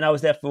day. And then I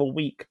was there for a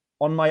week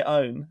on my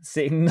own,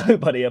 seeing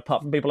nobody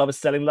apart from people I was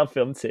selling Love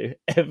Film to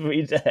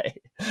every day.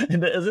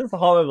 And it was just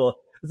horrible.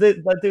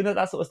 Doing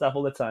that sort of stuff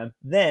all the time.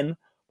 Then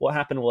what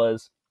happened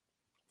was,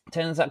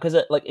 turns out, because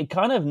it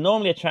kind of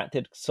normally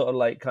attracted sort of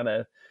like kind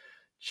of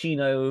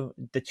chino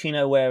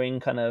wearing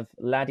kind of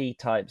laddie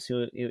types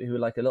who were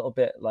like a little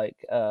bit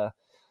like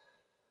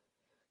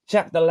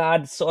Jack the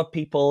Lad sort of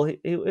people.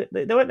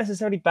 They weren't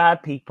necessarily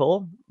bad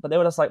people, but they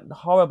were just like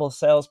horrible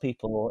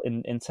salespeople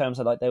in terms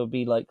of like they would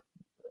be like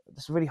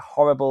just really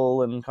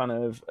horrible and kind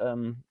of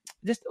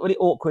just really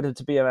awkward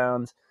to be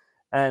around,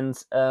 and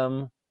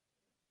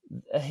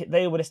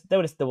they were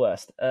just the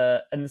worst.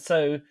 And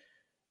so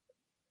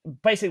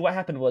basically, what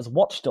happened was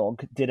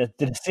Watchdog did a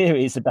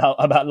series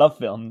about Love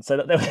Film. So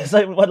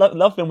that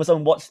Love Film was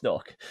on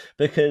Watchdog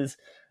because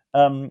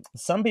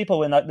some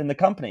people in the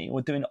company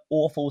were doing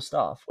awful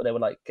stuff where they were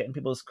like getting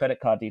people's credit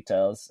card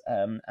details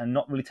and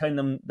not really telling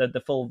them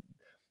the full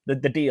the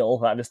deal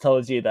that I just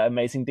told you, that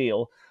amazing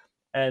deal,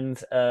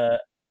 and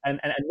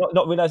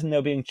not realizing they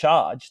were being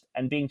charged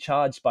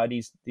by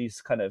these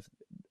kind of,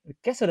 I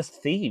guess they're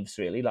just thieves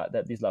really, like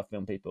these Love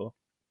Film people,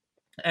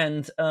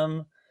 and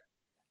so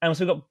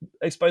we got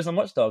exposed on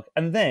Watchdog.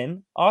 And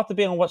then after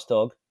being on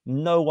Watchdog,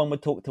 no one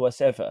would talk to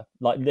us ever.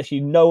 Like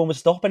literally, no one would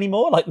stop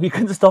anymore. Like we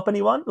couldn't stop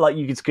anyone. Like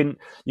you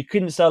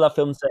couldn't sell our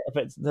films to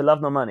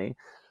Love Nor Money.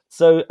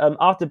 So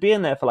after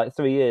being there for like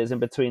 3 years in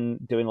between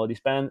doing all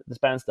this band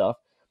stuff,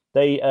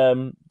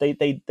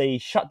 they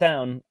shut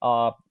down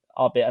our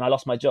bit, and I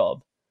lost my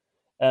job.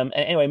 And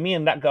anyway, me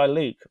and that guy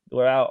Luke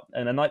were out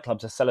in a nightclub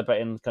just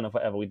celebrating kind of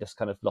whatever. We just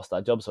kind of lost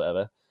our jobs, or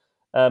whatever.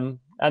 And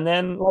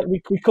then like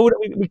we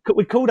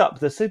called up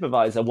the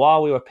supervisor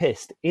while we were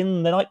pissed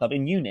in the nightclub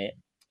in Unit,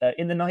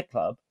 in the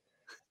nightclub,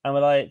 and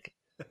we're like,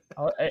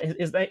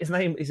 his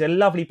name, he's a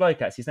lovely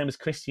bloke actually. His name was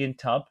Christian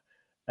Tubb,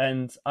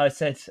 and I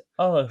said,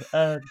 I was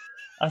like,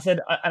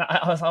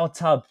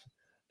 Tubb,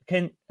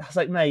 I was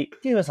like, mate,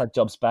 give us our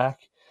jobs back,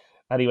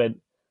 and he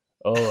went,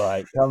 all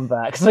right, come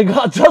back. So I got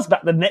our jobs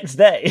back the next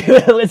day.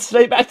 We went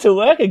straight back to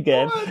work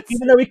again,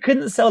 even though we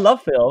couldn't sell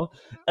Love Film.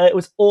 It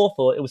was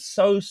awful. It was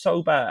so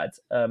bad.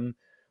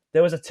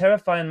 There was a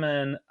terrifying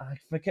man. I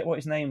forget what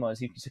his name was.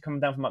 He used to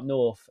come down from up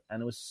north,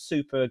 and it was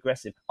super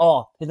aggressive.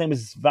 Oh, his name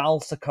was Val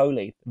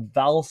Sicoli.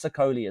 Val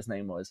Sicoli, his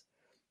name was.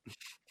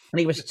 And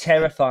he was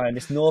terrifying.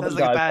 This northern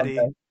guy. Like a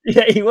baddie.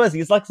 Yeah, he was. He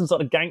was like some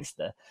sort of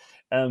gangster.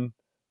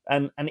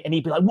 And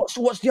he'd be like,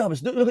 "What's the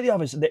others? Look at the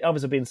others." And the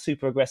others are being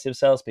super aggressive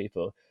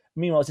salespeople.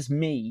 Meanwhile, it's just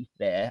me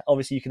there.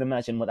 Obviously, you can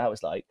imagine what that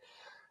was like.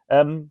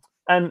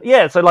 And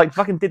yeah, so like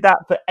fucking did that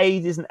for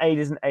ages and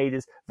ages and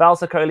ages. Val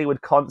Sicoli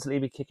would constantly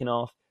be kicking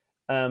off.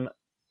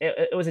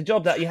 It was a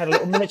job that you had a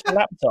little miniature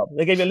laptop.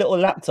 They gave you a little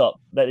laptop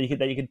that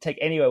you could take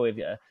anywhere with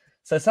you.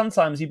 So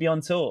sometimes you'd be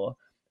on tour,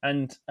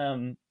 and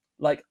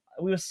like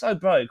we were so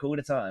broke all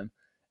the time,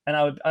 and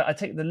I'd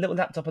take the little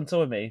laptop on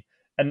tour with me.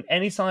 And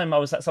anytime I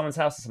was at someone's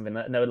house or something,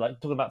 and they were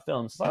like talking about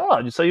films, it's like,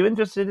 "Oh, so you're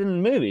interested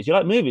in movies? You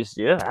like movies?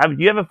 Do you? Have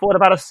you ever thought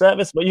about a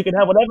service where you can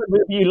have whatever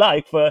movie you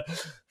like for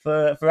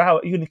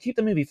how you can keep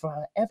the movie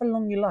for however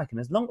long you like, and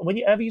as long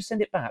whenever you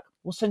send it back,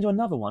 we'll send you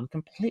another one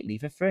completely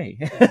for free."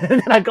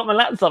 And then I got my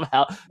laptop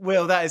out.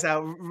 Will, that is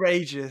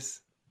outrageous.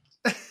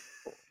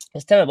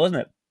 It's terrible, isn't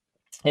it?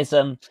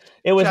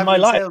 It was my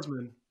life.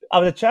 Salesman. I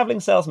was a traveling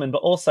salesman, but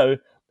also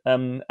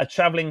a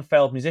traveling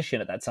failed musician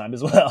at that time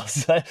as well.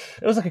 So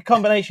it was like a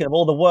combination of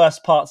all the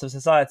worst parts of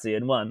society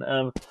in one.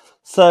 That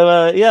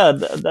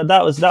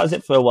was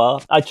it for a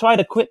while. I tried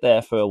to quit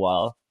there for a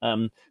while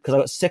because I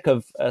got sick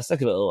of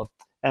it all,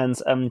 and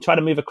tried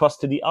to move across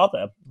to the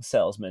other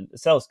sales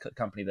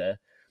company there,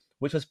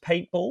 which was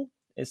paintball.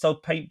 It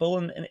sold paintball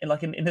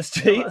in the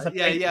street.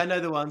 I know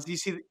the ones.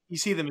 You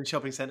see them in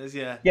shopping centres.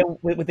 Yeah,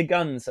 with the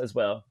guns as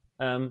well.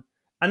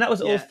 And that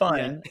was all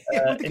fine.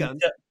 Yeah. With the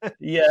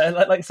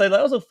guns. So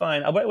that was all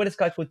fine. I went with this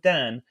guy called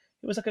Dan.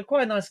 He was like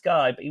quite a nice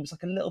guy, but he was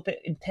like a little bit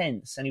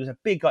intense, and he was a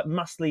big, like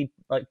muscly,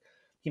 like,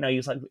 you know,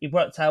 he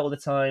worked out all the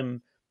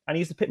time, and he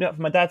used to pick me up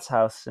from my dad's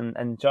house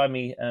and drive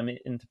me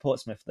into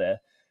Portsmouth there.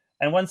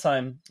 And one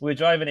time we were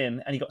driving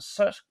in, and he got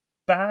such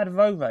bad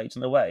road rage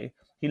on the way,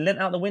 he leant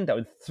out the window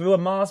and threw a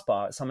Mars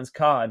bar at someone's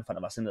car in front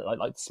of us, and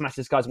like smashed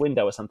this guy's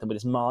window or something with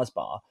his Mars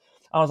bar.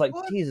 I was like,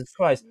 what? Jesus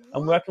Christ,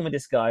 I'm working with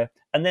this guy.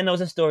 And then there was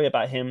a story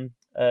about him,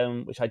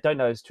 which I don't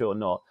know if it's true or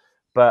not,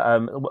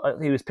 but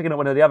he was picking up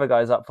one of the other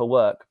guys up for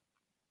work.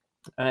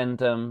 And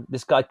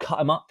this guy cut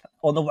him up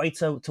on the way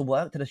to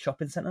work, to the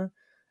shopping centre.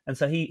 And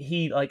so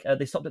he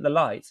they stopped at the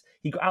lights.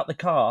 He got out the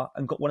car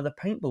and got one of the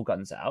paintball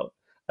guns out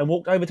and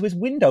walked over to his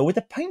window with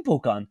a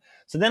paintball gun.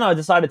 So then I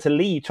decided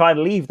to try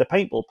to leave the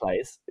paintball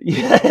place.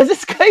 Yeah,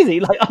 it's crazy.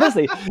 Like,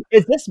 honestly,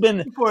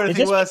 before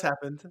anything worse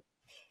happened.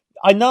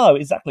 I know,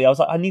 exactly. I was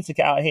like, I need to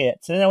get out of here.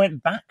 So then I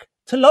went back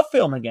to Love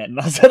Film again.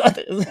 I said,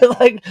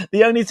 like,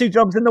 the only two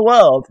jobs in the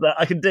world that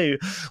I could do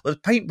was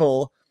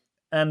paintball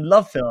and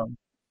Love Film.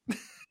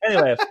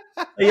 Anyway,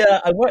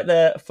 I worked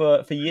there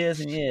for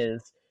years and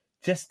years,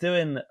 just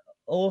doing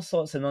all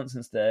sorts of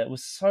nonsense there. It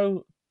was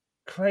so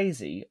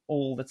crazy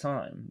all the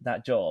time,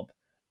 that job.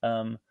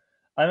 I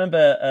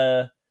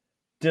remember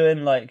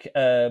doing like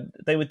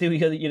they would do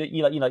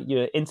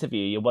your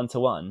interview, your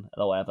 1-to-1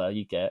 or whatever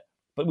you get.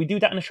 But we do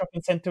that in a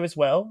shopping centre as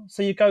well.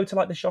 So you go to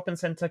like the shopping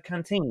centre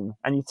canteen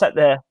and you sit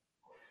there,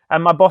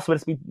 and my boss would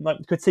just be like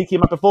critiquing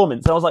my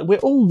performance. And I was like, we're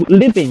all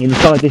living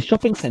inside this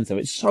shopping centre.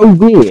 It's so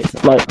weird.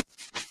 Like,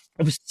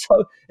 it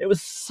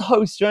was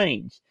so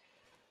strange.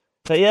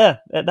 But yeah,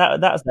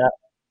 that's that.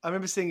 I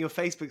remember seeing your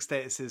Facebook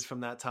statuses from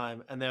that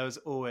time, and there was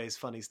always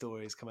funny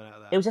stories coming out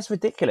of that. It was just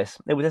ridiculous.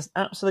 It was just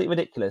absolutely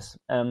ridiculous.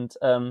 And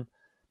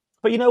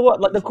but you know what?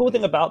 Like, the cool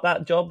thing about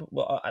that job,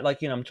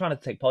 I'm trying to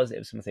take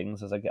positives from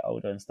things as I get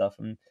older and stuff.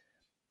 And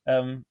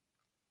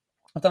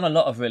I've done a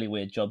lot of really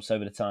weird jobs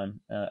over the time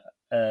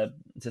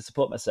to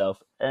support myself.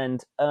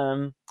 And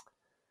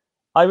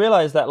I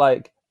realized that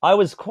like I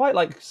was quite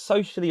like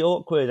socially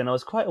awkward, and I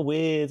was quite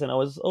weird, and I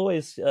was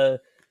always kind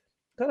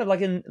of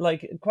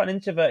like quite an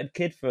introverted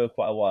kid for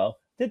quite a while.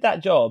 Did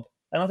that job,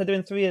 and after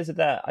doing 3 years of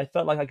that, I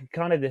felt like I could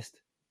kind of just.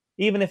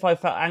 Even if I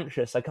felt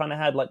anxious, I kind of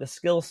had like the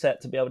skill set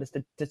to be able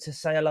to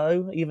say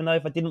hello, even though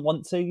if I didn't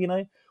want to, you know,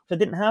 which I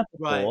didn't have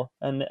before.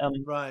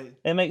 Right.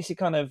 And it makes you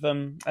kind of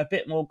a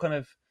bit more kind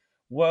of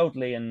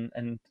worldly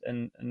and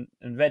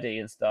ready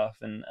and stuff.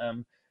 And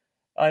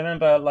I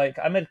remember like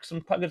I made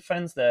some quite good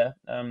friends there.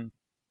 And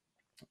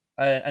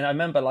I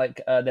remember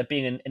like there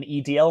being an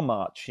EDL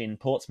march in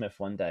Portsmouth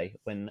one day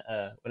when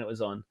it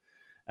was on,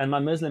 and my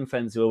Muslim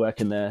friends who were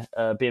working there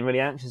being really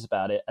anxious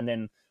about it, and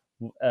then.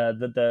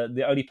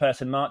 The only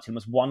person marching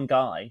was one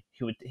guy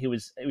who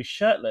was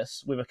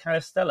shirtless with a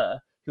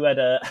Caristella who had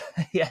a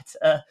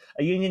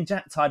Union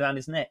Jack tied around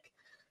his neck,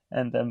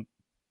 and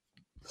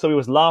so we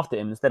was laughed at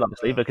him instead,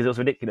 obviously, because it was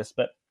ridiculous.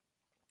 But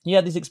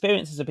yeah, these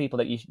experiences of people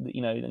that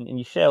you know and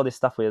you share all this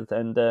stuff with,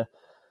 and I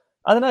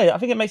don't know. I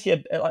think it makes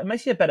you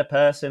a better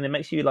person. It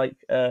makes you like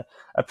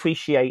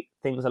appreciate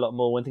things a lot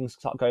more when things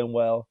start going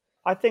well.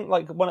 I think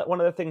like one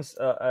of the things.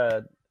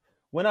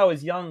 When I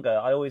was younger,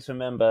 I always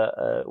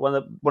remember one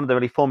of the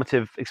really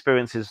formative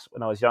experiences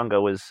when I was younger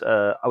was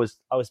I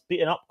was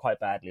beaten up quite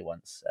badly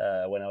once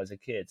when I was a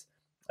kid,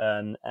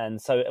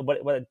 and so what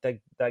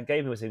that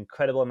gave me was an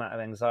incredible amount of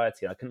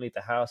anxiety. I couldn't leave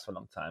the house for a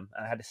long time,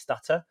 and I had a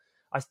stutter.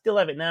 I still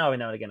have it now every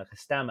now and again, like a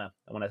stammer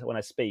when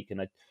I speak,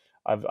 and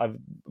I've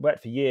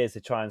worked for years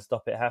to try and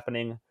stop it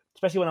happening,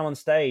 especially when I'm on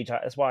stage.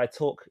 That's why I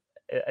talk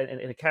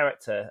in a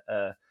character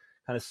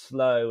kind of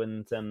slow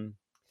and.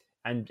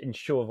 and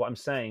ensure of what I'm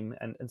saying.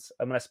 And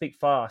when I speak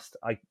fast,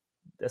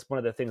 that's one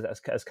of the things that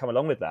has come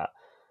along with that.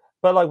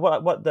 But like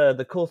what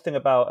the cool thing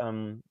about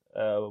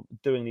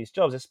doing these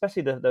jobs,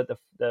 especially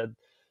the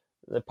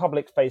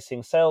public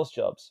facing sales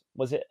jobs,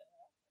 was it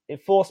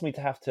forced me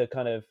to have to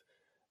kind of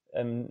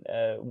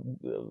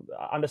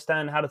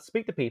understand how to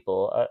speak to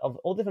people of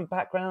all different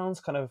backgrounds,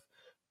 kind of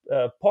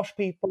posh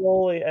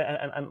people,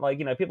 and like,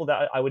 you know, people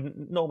that I would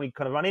normally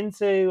kind of run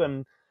into,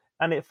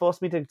 and it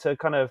forced me to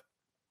kind of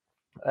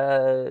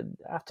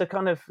have to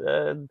kind of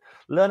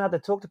learn how to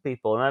talk to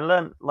people. And I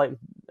learned like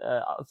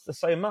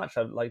so much,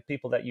 like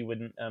people that you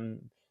wouldn't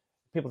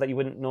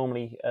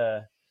normally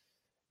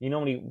you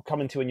normally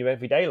come into in your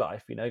everyday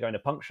life, you know, going to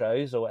punk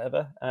shows or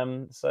whatever.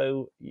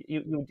 So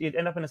you'd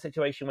end up in a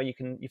situation where you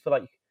feel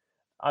like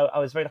I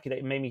was very lucky that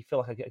it made me feel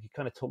like I could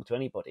kind of talk to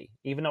anybody,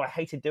 even though I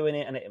hated doing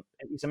it and it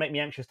used to make me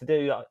anxious to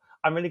do.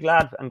 I'm really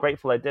glad and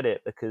grateful I did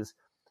it, because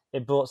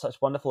it brought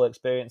such wonderful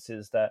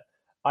experiences that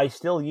I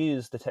still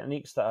use the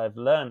techniques that I've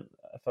learned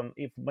from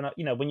when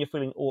when you're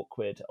feeling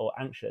awkward or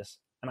anxious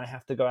and I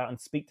have to go out and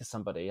speak to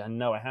somebody. I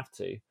know I have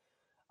to.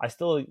 I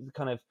still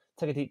kind of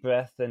take a deep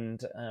breath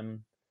and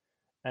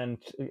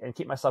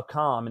keep myself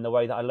calm in the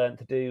way that I learned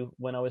to do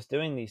when I was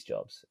doing these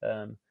jobs.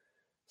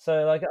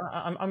 So like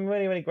I'm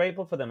really, really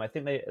grateful for them. I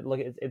think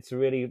it's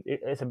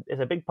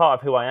a big part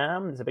of who I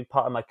am. It's a big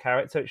part of my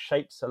character. It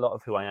shapes a lot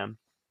of who I am,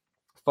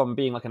 from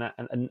being like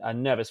a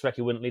nervous wreck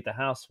who wouldn't leave the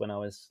house when I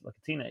was like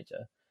a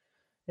teenager.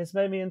 It's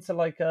made me into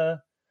like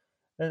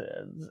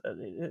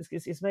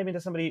it's made me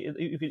into somebody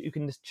who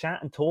can just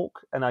chat and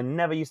talk, and I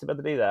never used to be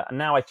able to do that, and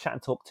now I chat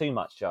and talk too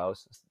much,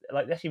 Giles.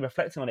 Like, actually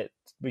reflecting on it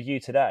with you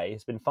today,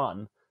 it's been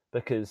fun,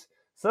 because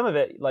some of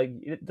it, like,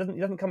 it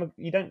doesn't come,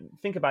 you don't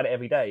think about it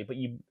every day, but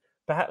you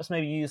perhaps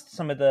maybe use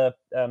some of the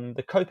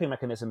coping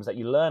mechanisms that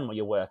you learn when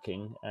you're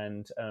working,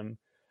 and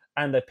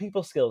the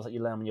people skills that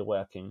you learn when you're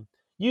working.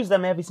 Use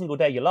them every single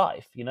day of your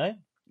life, you know.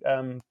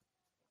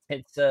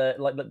 It's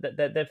like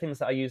they're things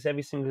that I use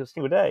every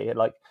single day.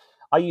 Like,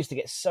 I used to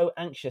get so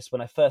anxious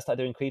when I first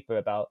started doing Creeper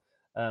about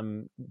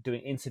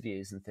doing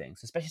interviews and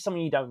things, especially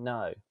someone you don't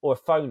know, or a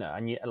phoner.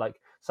 And you,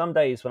 like, some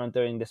days when I'm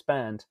doing this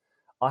band,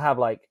 I'll have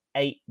like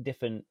 8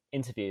 different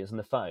interviews on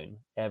the phone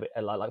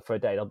like for a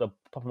day. They'll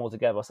pop them all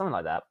together or something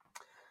like that,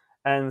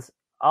 and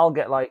I'll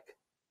get like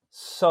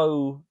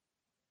so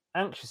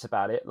anxious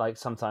about it, like,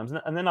 sometimes,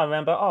 and then I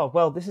remember, oh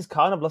well, this is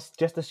kind of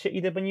just the shit you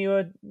did when you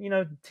were, you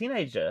know,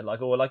 teenager,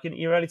 like, or like in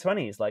your early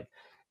 20s. Like,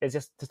 it's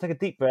just take a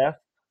deep breath,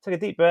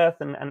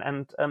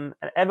 and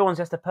everyone's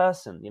just a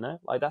person, you know.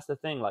 Like, that's the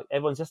thing, like,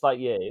 everyone's just like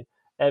you,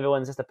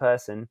 everyone's just a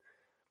person.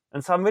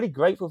 And so I'm really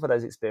grateful for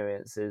those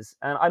experiences,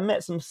 and I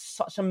met some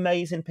such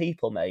amazing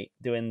people, mate,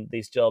 doing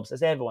these jobs,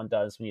 as everyone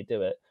does when you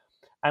do it.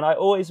 And I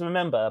always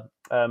remember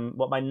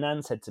what my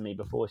nan said to me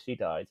before she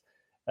died.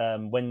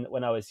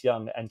 When I was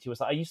young, and she was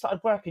like, "Are you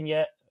started working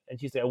yet?" And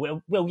she'd say,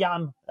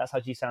 "William," that's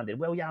how she sounded.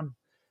 "William,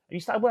 have you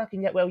started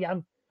working yet,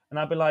 William?" And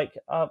I'd be like,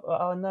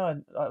 "Oh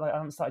no, I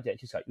haven't started yet."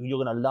 She's like,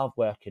 "You're gonna love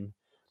working.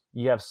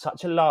 You have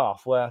such a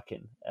laugh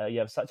working. You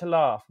have such a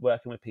laugh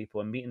working with people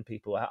and meeting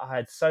people. I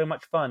had so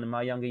much fun in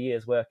my younger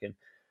years working."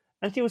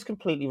 And she was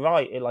completely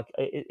right.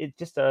 It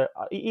just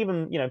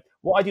even, you know,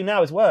 what I do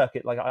now is work.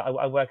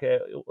 I work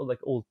like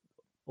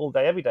all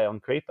day, every day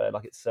on Creeper.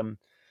 Like, it's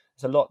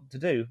a lot to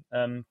do.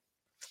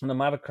 And on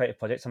my other creative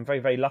projects, I'm very,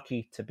 very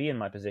lucky to be in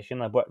my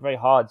position. I've worked very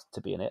hard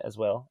to be in it as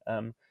well.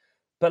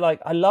 But like,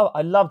 I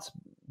loved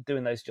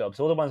doing those jobs.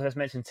 All the ones I just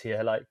mentioned to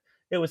you, like,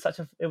 it was such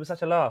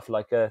a laugh.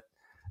 Like,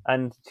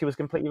 and she was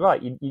completely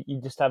right.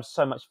 You just have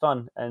so much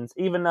fun. And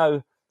even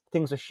though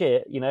things were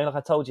shit, you know, like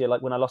I told you,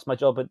 like when I lost my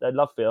job at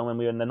Love Film when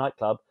we were in the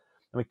nightclub,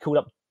 and we called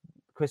up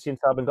Christian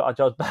Tub and got our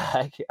jobs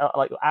back,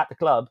 like at the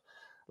club.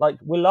 Like,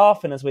 we're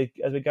laughing as we're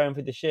going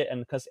through the shit,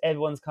 and because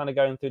everyone's kind of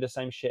going through the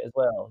same shit as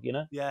well, you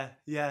know. Yeah.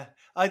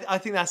 I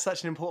think that's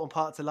such an important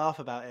part, to laugh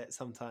about it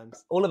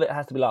sometimes. All of it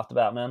has to be laughed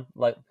about, man.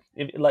 Like,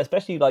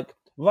 especially like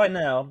right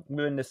now,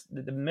 we're in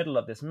the middle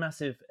of this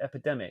massive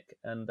epidemic,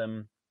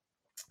 and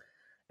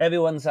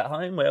everyone's at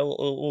home. We're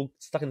all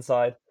stuck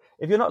inside.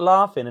 If you're not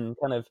laughing and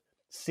kind of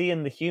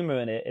seeing the humor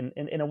in it,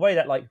 in a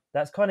way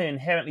that's kind of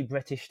inherently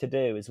British to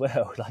do as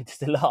well, like,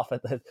 just to laugh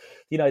at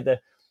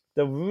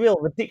the real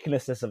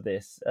ridiculousness of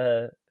this,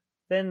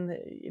 then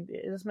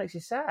it just makes you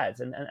sad,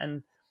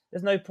 and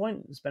there's no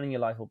point spending your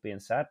life all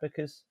being sad,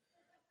 because,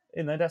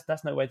 you know,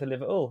 that's no way to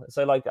live at all.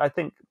 So, like, I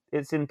think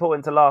it's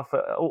important to laugh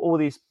at all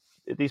these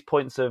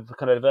points of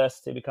kind of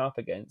adversity we come up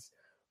against,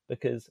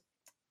 because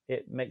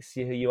it makes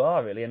you who you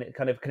are, really, and it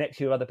kind of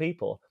connects you with other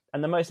people.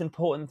 And the most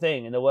important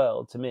thing in the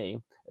world to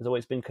me has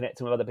always been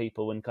connecting with other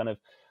people and kind of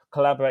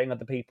collaborating with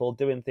other people,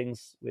 doing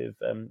things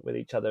with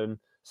each other. And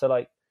so,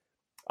 like,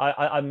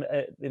 I'm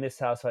in this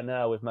house right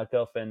now with my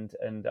girlfriend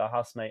and our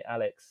housemate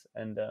Alex,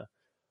 and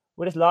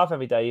we just laugh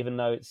every day, even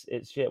though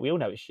it's shit. We all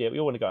know it's shit. We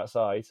all want to go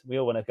outside. We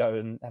all want to go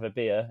and have a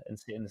beer and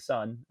sit in the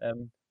sun,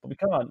 but we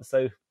can't.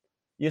 So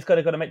you just got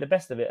to make the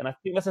best of it. And I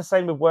think that's the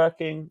same with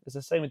working. It's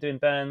the same with doing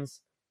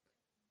bands.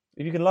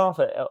 If you can laugh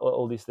at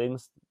all these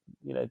things,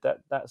 you know,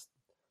 that's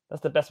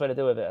the best way to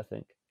deal with it, I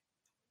think.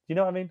 you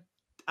know what I mean?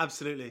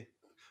 Absolutely.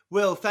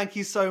 Will, thank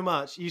you so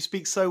much. You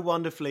speak so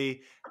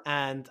wonderfully,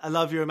 and I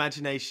love your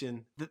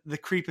imagination. The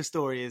Creeper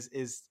story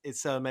is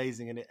so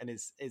amazing, and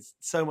it's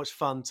so much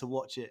fun to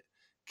watch it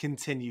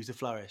continue to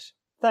flourish.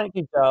 Thank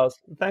you, Charles.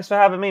 Thanks for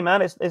having me,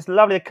 man. It's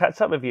lovely to catch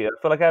up with you. I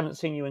feel like I haven't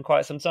seen you in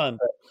quite some time,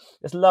 but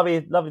it's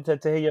lovely to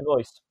hear your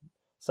voice.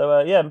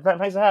 So yeah,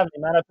 thanks for having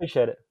me, man. I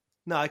appreciate it.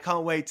 No, I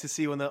can't wait to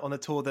see you on the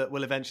tour that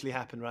will eventually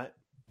happen, right?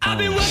 I've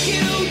been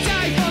working all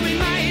day for me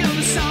mate on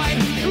the side,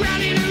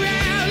 running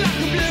around like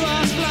a blue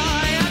ass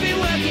fly. I've been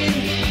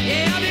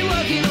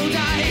working all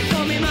day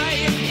for me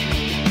mate.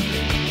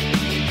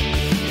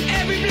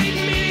 Every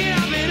bleeding minute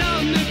I've been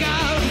on the go,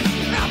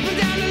 up and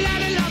down the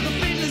ladder like a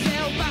fiddler's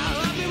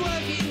elbow. I've been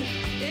working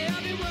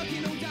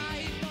all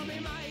day for me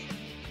mate.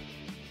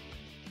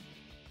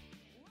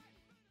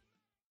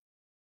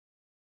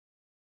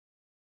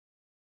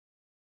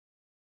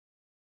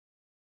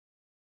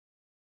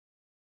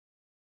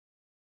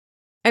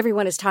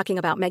 Everyone is talking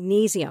about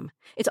magnesium.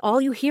 It's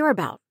all you hear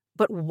about.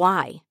 But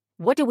why?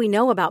 What do we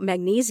know about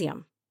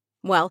magnesium?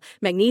 Well,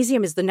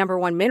 magnesium is the number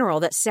one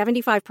mineral that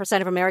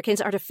 75% of Americans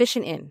are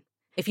deficient in.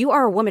 If you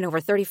are a woman over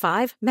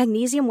 35,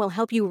 magnesium will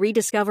help you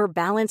rediscover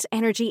balance,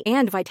 energy,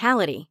 and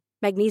vitality.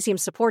 Magnesium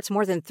supports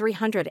more than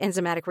 300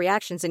 enzymatic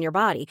reactions in your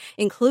body,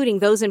 including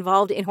those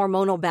involved in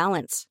hormonal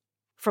balance.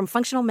 From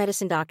functional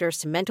medicine doctors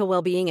to mental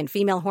well-being and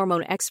female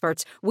hormone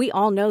experts, we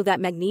all know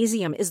that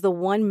magnesium is the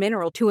one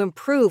mineral to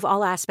improve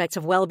all aspects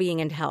of well-being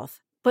and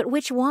health. But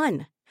which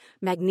one?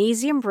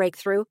 Magnesium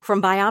Breakthrough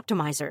from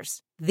Bioptimizers,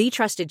 the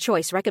trusted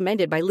choice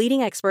recommended by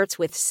leading experts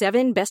with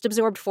 7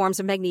 best-absorbed forms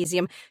of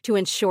magnesium to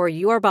ensure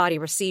your body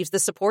receives the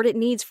support it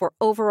needs for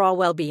overall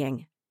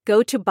well-being.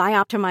 Go to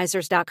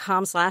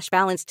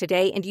bioptimizers.com/balance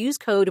today and use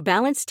code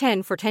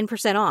BALANCE10 for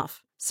 10%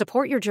 off.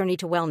 Support your journey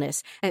to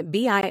wellness at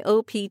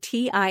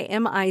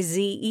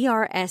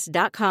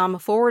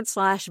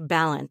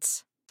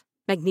bioptimizers.com/balance.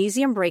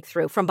 Magnesium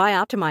Breakthrough from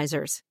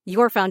Bioptimizers,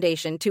 your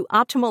foundation to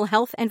optimal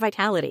health and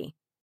vitality.